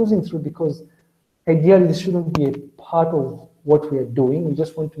apologize, we're cruising through because ideally this shouldn't be a part of what we are doing. We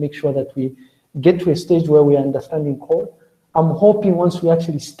just want to make sure that we get to a stage where we are understanding code. I'm hoping once we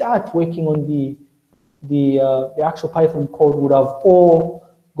actually start working on the actual Python code, would have all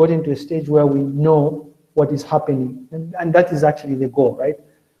gotten to a stage where we know what is happening. And that is actually the goal, right?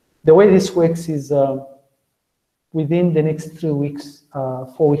 The way this works is within the next 3 weeks,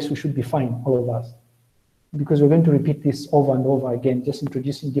 4 weeks, we should be fine, all of us. Because we're going to repeat this over and over again, just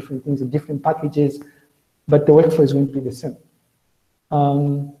introducing different things in different packages, but the workflow is going to be the same.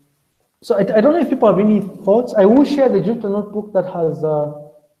 So I don't know if people have any thoughts. I will share the Jupyter notebook that has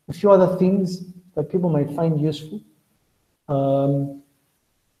a few other things that people might find useful.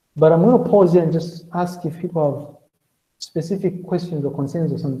 But I'm going to pause here and just ask if people have specific questions or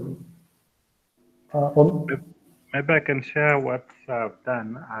concerns or something. Maybe I can share what I've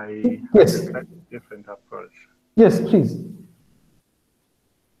done. I Yes. have a different approach. Yes, please.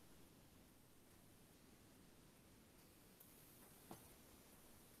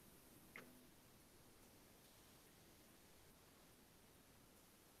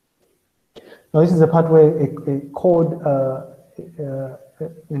 Now this is the part where a code,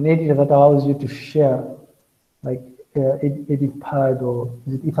 an editor that allows you to share, like EditPad or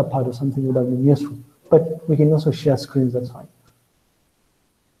Etherpad or something would have been useful. But we can also share screens, that's fine.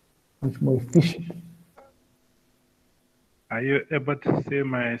 Much more efficient. Are you able to see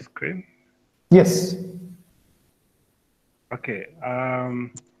my screen? Yes. Okay.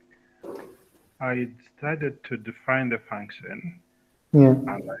 I decided to define the function. Yeah.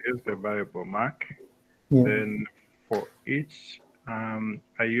 And I used the variable mark. Yeah. Then for each,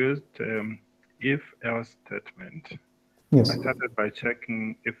 I used if-else statement. Yes. I started by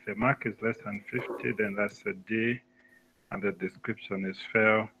checking if the mark is less than 50, then that's a D, and the description is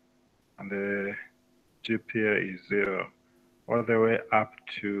fail, and the GPA is 0, all the way up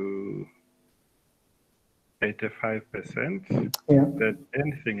to 85%. Yeah. Then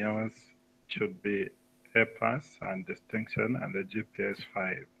anything else should be A+ and distinction, and the GPA is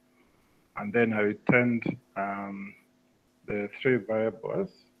 5. And then I returned the 3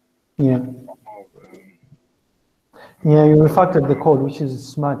 variables. Yeah. Yeah, you refactored the code, which is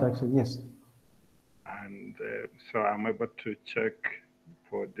smart, actually, yes. And so I'm able to check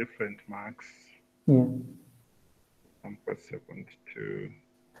for different marks. Yeah. From 72.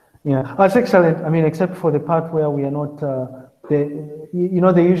 Yeah, that's excellent. I mean, except for the part where we are not, the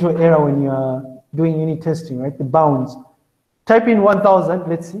usual error when you are doing unit testing, right? The bounds. Type in 1000,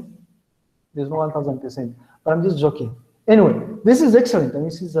 let's see. There's no 1000%, but I'm just joking. Anyway, this is excellent, and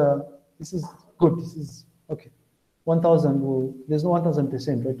this is good. This is okay. 1000 there's no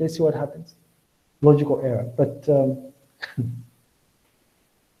 1000%, right? Let's see what happens. Logical error, but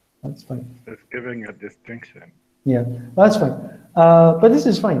that's fine. It's giving a distinction. Yeah, that's fine. But this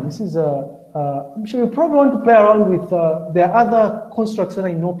is fine. This is I'm sure you probably want to play around with there are other constructs that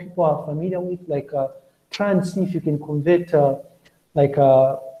I know people are familiar with, like try and see if you can convert like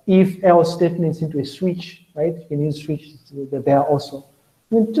if-else statements into a switch, right? You can use switch there also.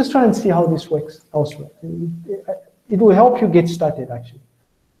 I mean, just try and see how this works elsewhere. It will help you get started, actually.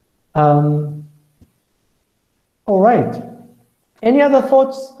 All right. Any other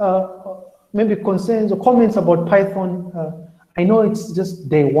thoughts, maybe concerns or comments about Python? I know it's just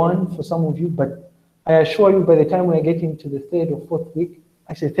day 1 for some of you, but I assure you by the time we're getting to the 3rd or 4th week,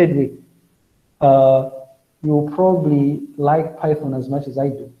 actually 3rd week, you'll probably like Python as much as I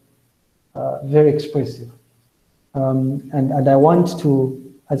do. Very expressive. And I want to,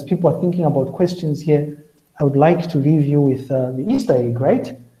 as people are thinking about questions here, I would like to leave you with the Easter egg,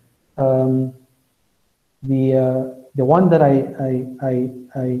 right? The one that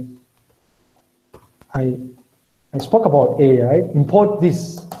I spoke about earlier, right? Import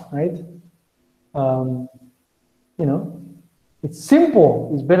this, right? You know, it's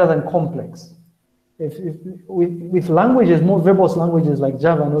simple is better than complex. With languages, more verbose languages like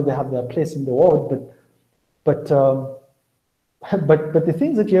Java, I know they have their place in the world, but the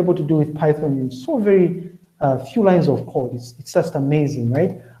things that you're able to do with Python in so very few lines of code, it's just amazing,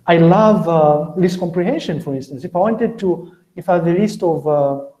 right? I love list comprehension, for instance. If I wanted to, if I have a list of,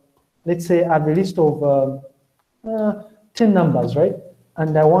 let's say I have a list of 10 numbers, right?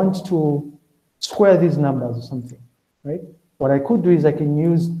 And I want to square these numbers or something, right? What I could do is I can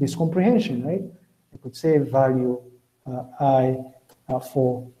use this comprehension, right? I could say value I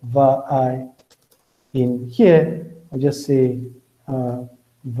for var I in here, I'll just say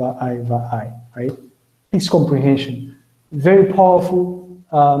var I, right? This comprehension, very powerful.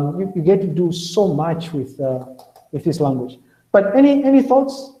 You get to do so much with this language. But any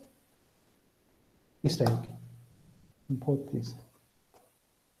thoughts? Easter egg. Import this.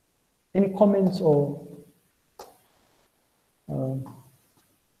 Any comments or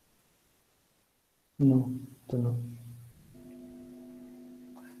no, don't know.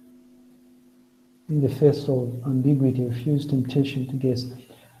 In the face of ambiguity, refuse temptation to guess.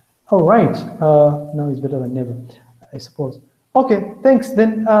 All right, now it's better than never, I suppose. Okay, thanks.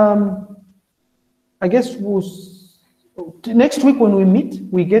 Then I guess next week when we meet,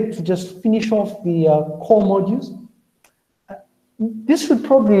 we get to just finish off the core modules. This should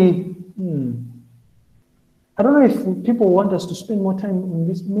probably, I don't know if people want us to spend more time on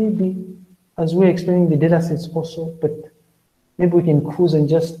this, maybe as we're explaining the data sets also, but maybe we can cruise and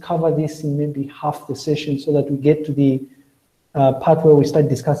just cover this in maybe half the session so that we get to the part where we start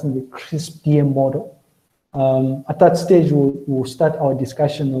discussing the crisp DM model. At that stage, we'll start our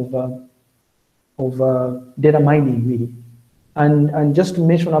discussion of data mining, really. And just to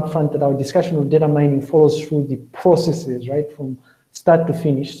mention up front that our discussion of data mining follows through the processes, right, from start to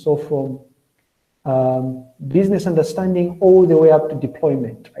finish. So from business understanding all the way up to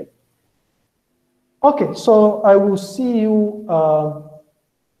deployment, right? Okay, so I will see you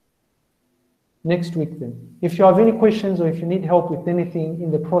next week then. If you have any questions or if you need help with anything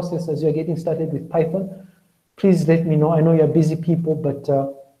in the process as you're getting started with Python, please let me know. I know you're busy people, but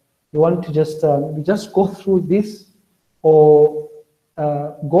you want to just go through this or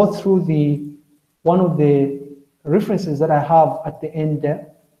go through one of the references that I have at the end there.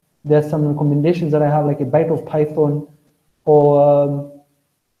 There's some recommendations that I have, like a Byte of Python, or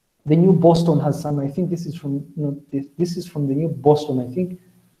the New Boston has some. I think this is from this is from the New Boston. I think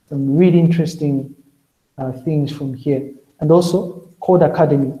some really interesting things from here, and also Code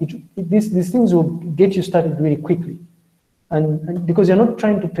Academy. These things will get you started really quickly, and because you're not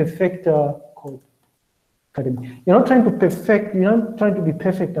trying to perfect Code Academy, you're not trying to be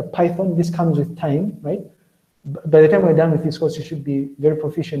perfect at Python. This comes with time, right? By the time we're done with this course, you should be very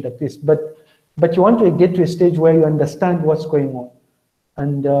proficient at this. But you want to get to a stage where you understand what's going on.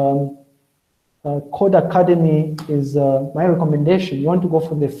 And Code Academy is my recommendation. You want to go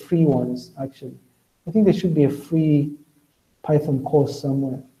for the free ones, actually. I think there should be a free Python course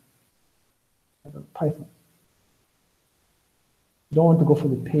somewhere. Python. You don't want to go for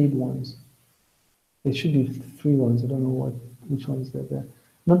the paid ones. There should be free ones. I don't know which ones they're there.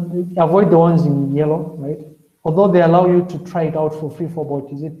 Avoid the ones in yellow, right? Although they allow you to try it out for free for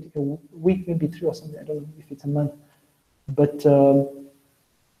about, is it a week, maybe 3 or something? I don't know if it's a month. But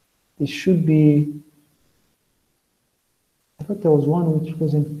it should be, I thought there was one which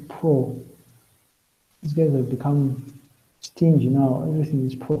wasn't pro. These guys have become stingy now. Everything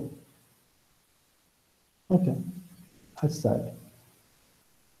is pro. Okay, that's sad.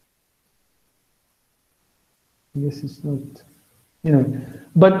 I guess it's not,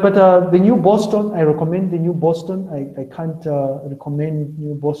 but the New Boston, I recommend the New Boston. I can't recommend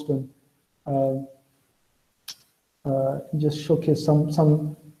New Boston. Just showcase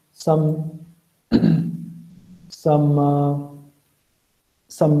some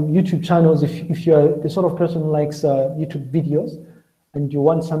YouTube channels. If you're the sort of person who likes YouTube videos and you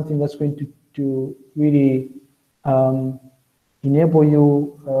want something that's going to really enable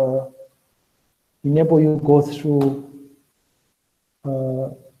you go through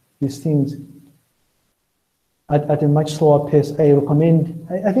these things at a much slower pace, I recommend.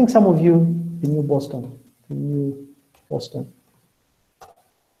 I think some of you, the New Boston.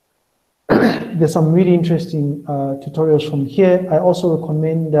 There's some really interesting tutorials from here. I also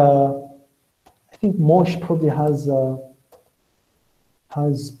recommend, I think Mosh probably has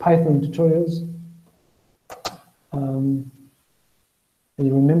Python tutorials. I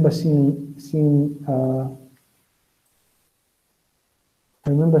remember seeing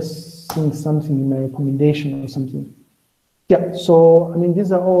something in my recommendation or something. Yeah, so I mean,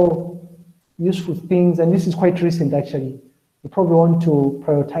 these are all useful things, and this is quite recent actually. You probably want to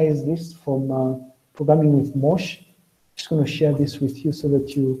prioritize this from programming with Mosh. Just going to share this with you so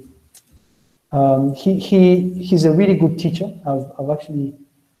that you. He's a really good teacher. I've actually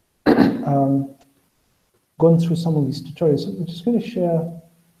gone through some of his tutorials. So I'm just going to share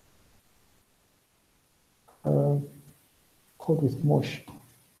code with Mosh.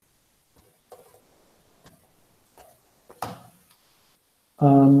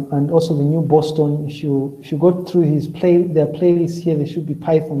 And also the New Boston. If you go through their playlists here, there should be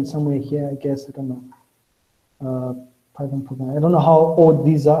Python somewhere here. I guess I don't know. Python program. I don't know how old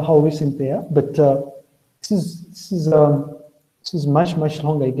these are, how recent they are, but this is much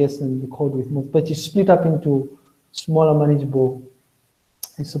longer, I guess, than the code with Mosh. But it's split up into smaller, manageable.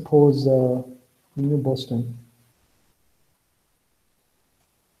 I suppose New Boston.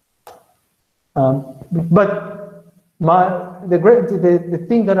 But the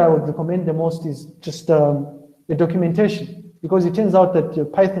thing that I would recommend the most is just the documentation, because it turns out that the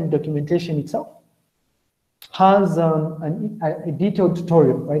Python documentation itself has a detailed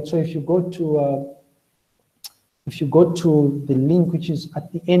tutorial, right? So if you go to the link which is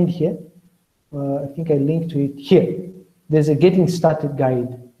at the end here, I think I linked to it here. There's a getting started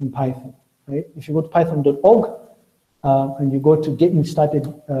guide in Python, right? If you go to python.org and you go to getting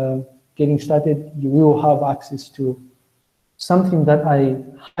started, you will have access to something that I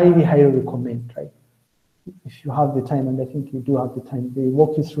highly recommend, right? If you have the time, and I think you do have the time, they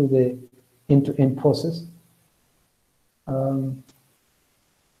walk you through the end-to-end process. I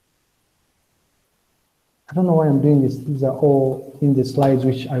don't know why I'm doing this. These are all in the slides,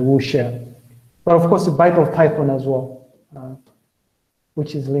 which I will share. But of course, a Byte of Python as well,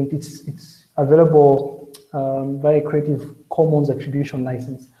 which is linked. It's available by a Creative Commons attribution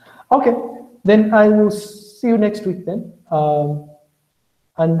license. Okay, then I will see you next week then.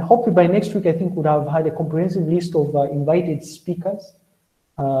 And hopefully by next week, I think we'll have had a comprehensive list of invited speakers,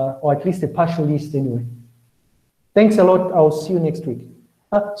 or at least a partial list anyway. Thanks a lot. I'll see you next week.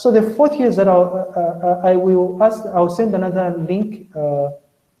 So the fourth years that I'll send another link to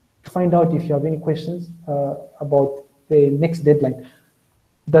find out if you have any questions about the next deadline.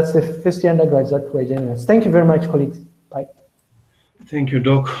 That's the first year undergrads that were joining us. Thank you very much, colleagues. Bye. Thank you,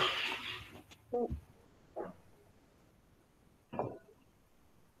 Doc.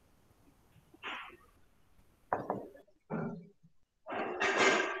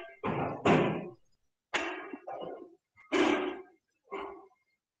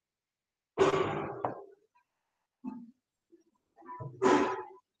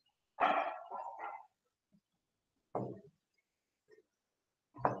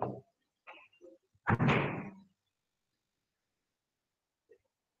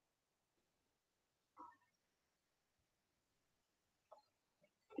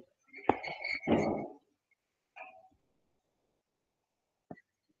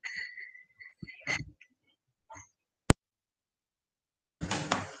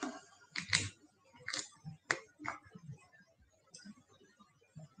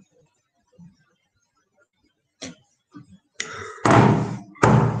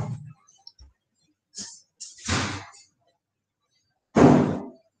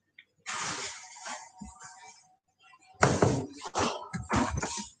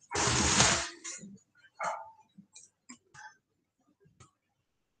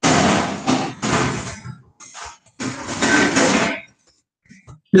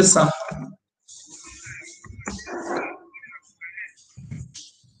 Yes, sir.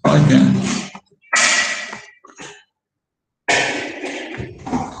 Okay.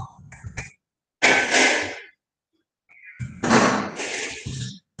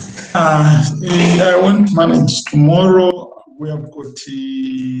 I won't manage tomorrow. We have got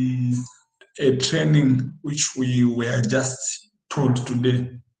a training which we were just told today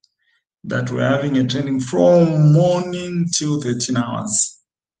that we're having a training from morning till 13 hours.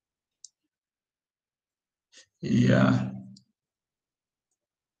 Yeah.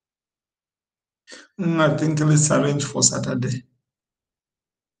 I think let's arrange for Saturday.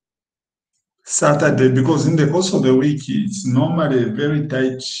 Saturday, because in the course of the week, it's normally very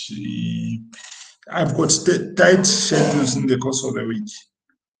tight. I've got tight schedules in the course of the week.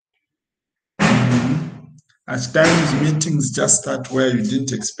 At times, meetings just start where you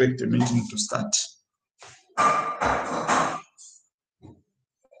didn't expect a meeting to start.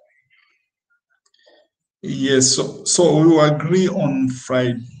 Yes, so we will agree on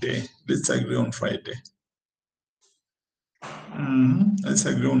Friday. Let's agree on Friday. Let's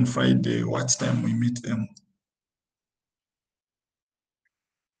agree on Friday, what time we meet them.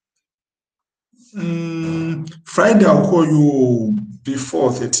 Friday, I'll call you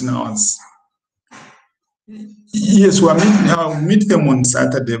before 13 hours. Yes, I'll meet them on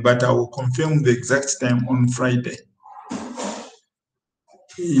Saturday, but I will confirm the exact time on Friday.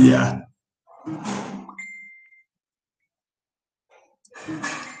 Yeah.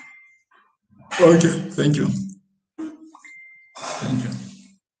 Okay, thank you. Thank you.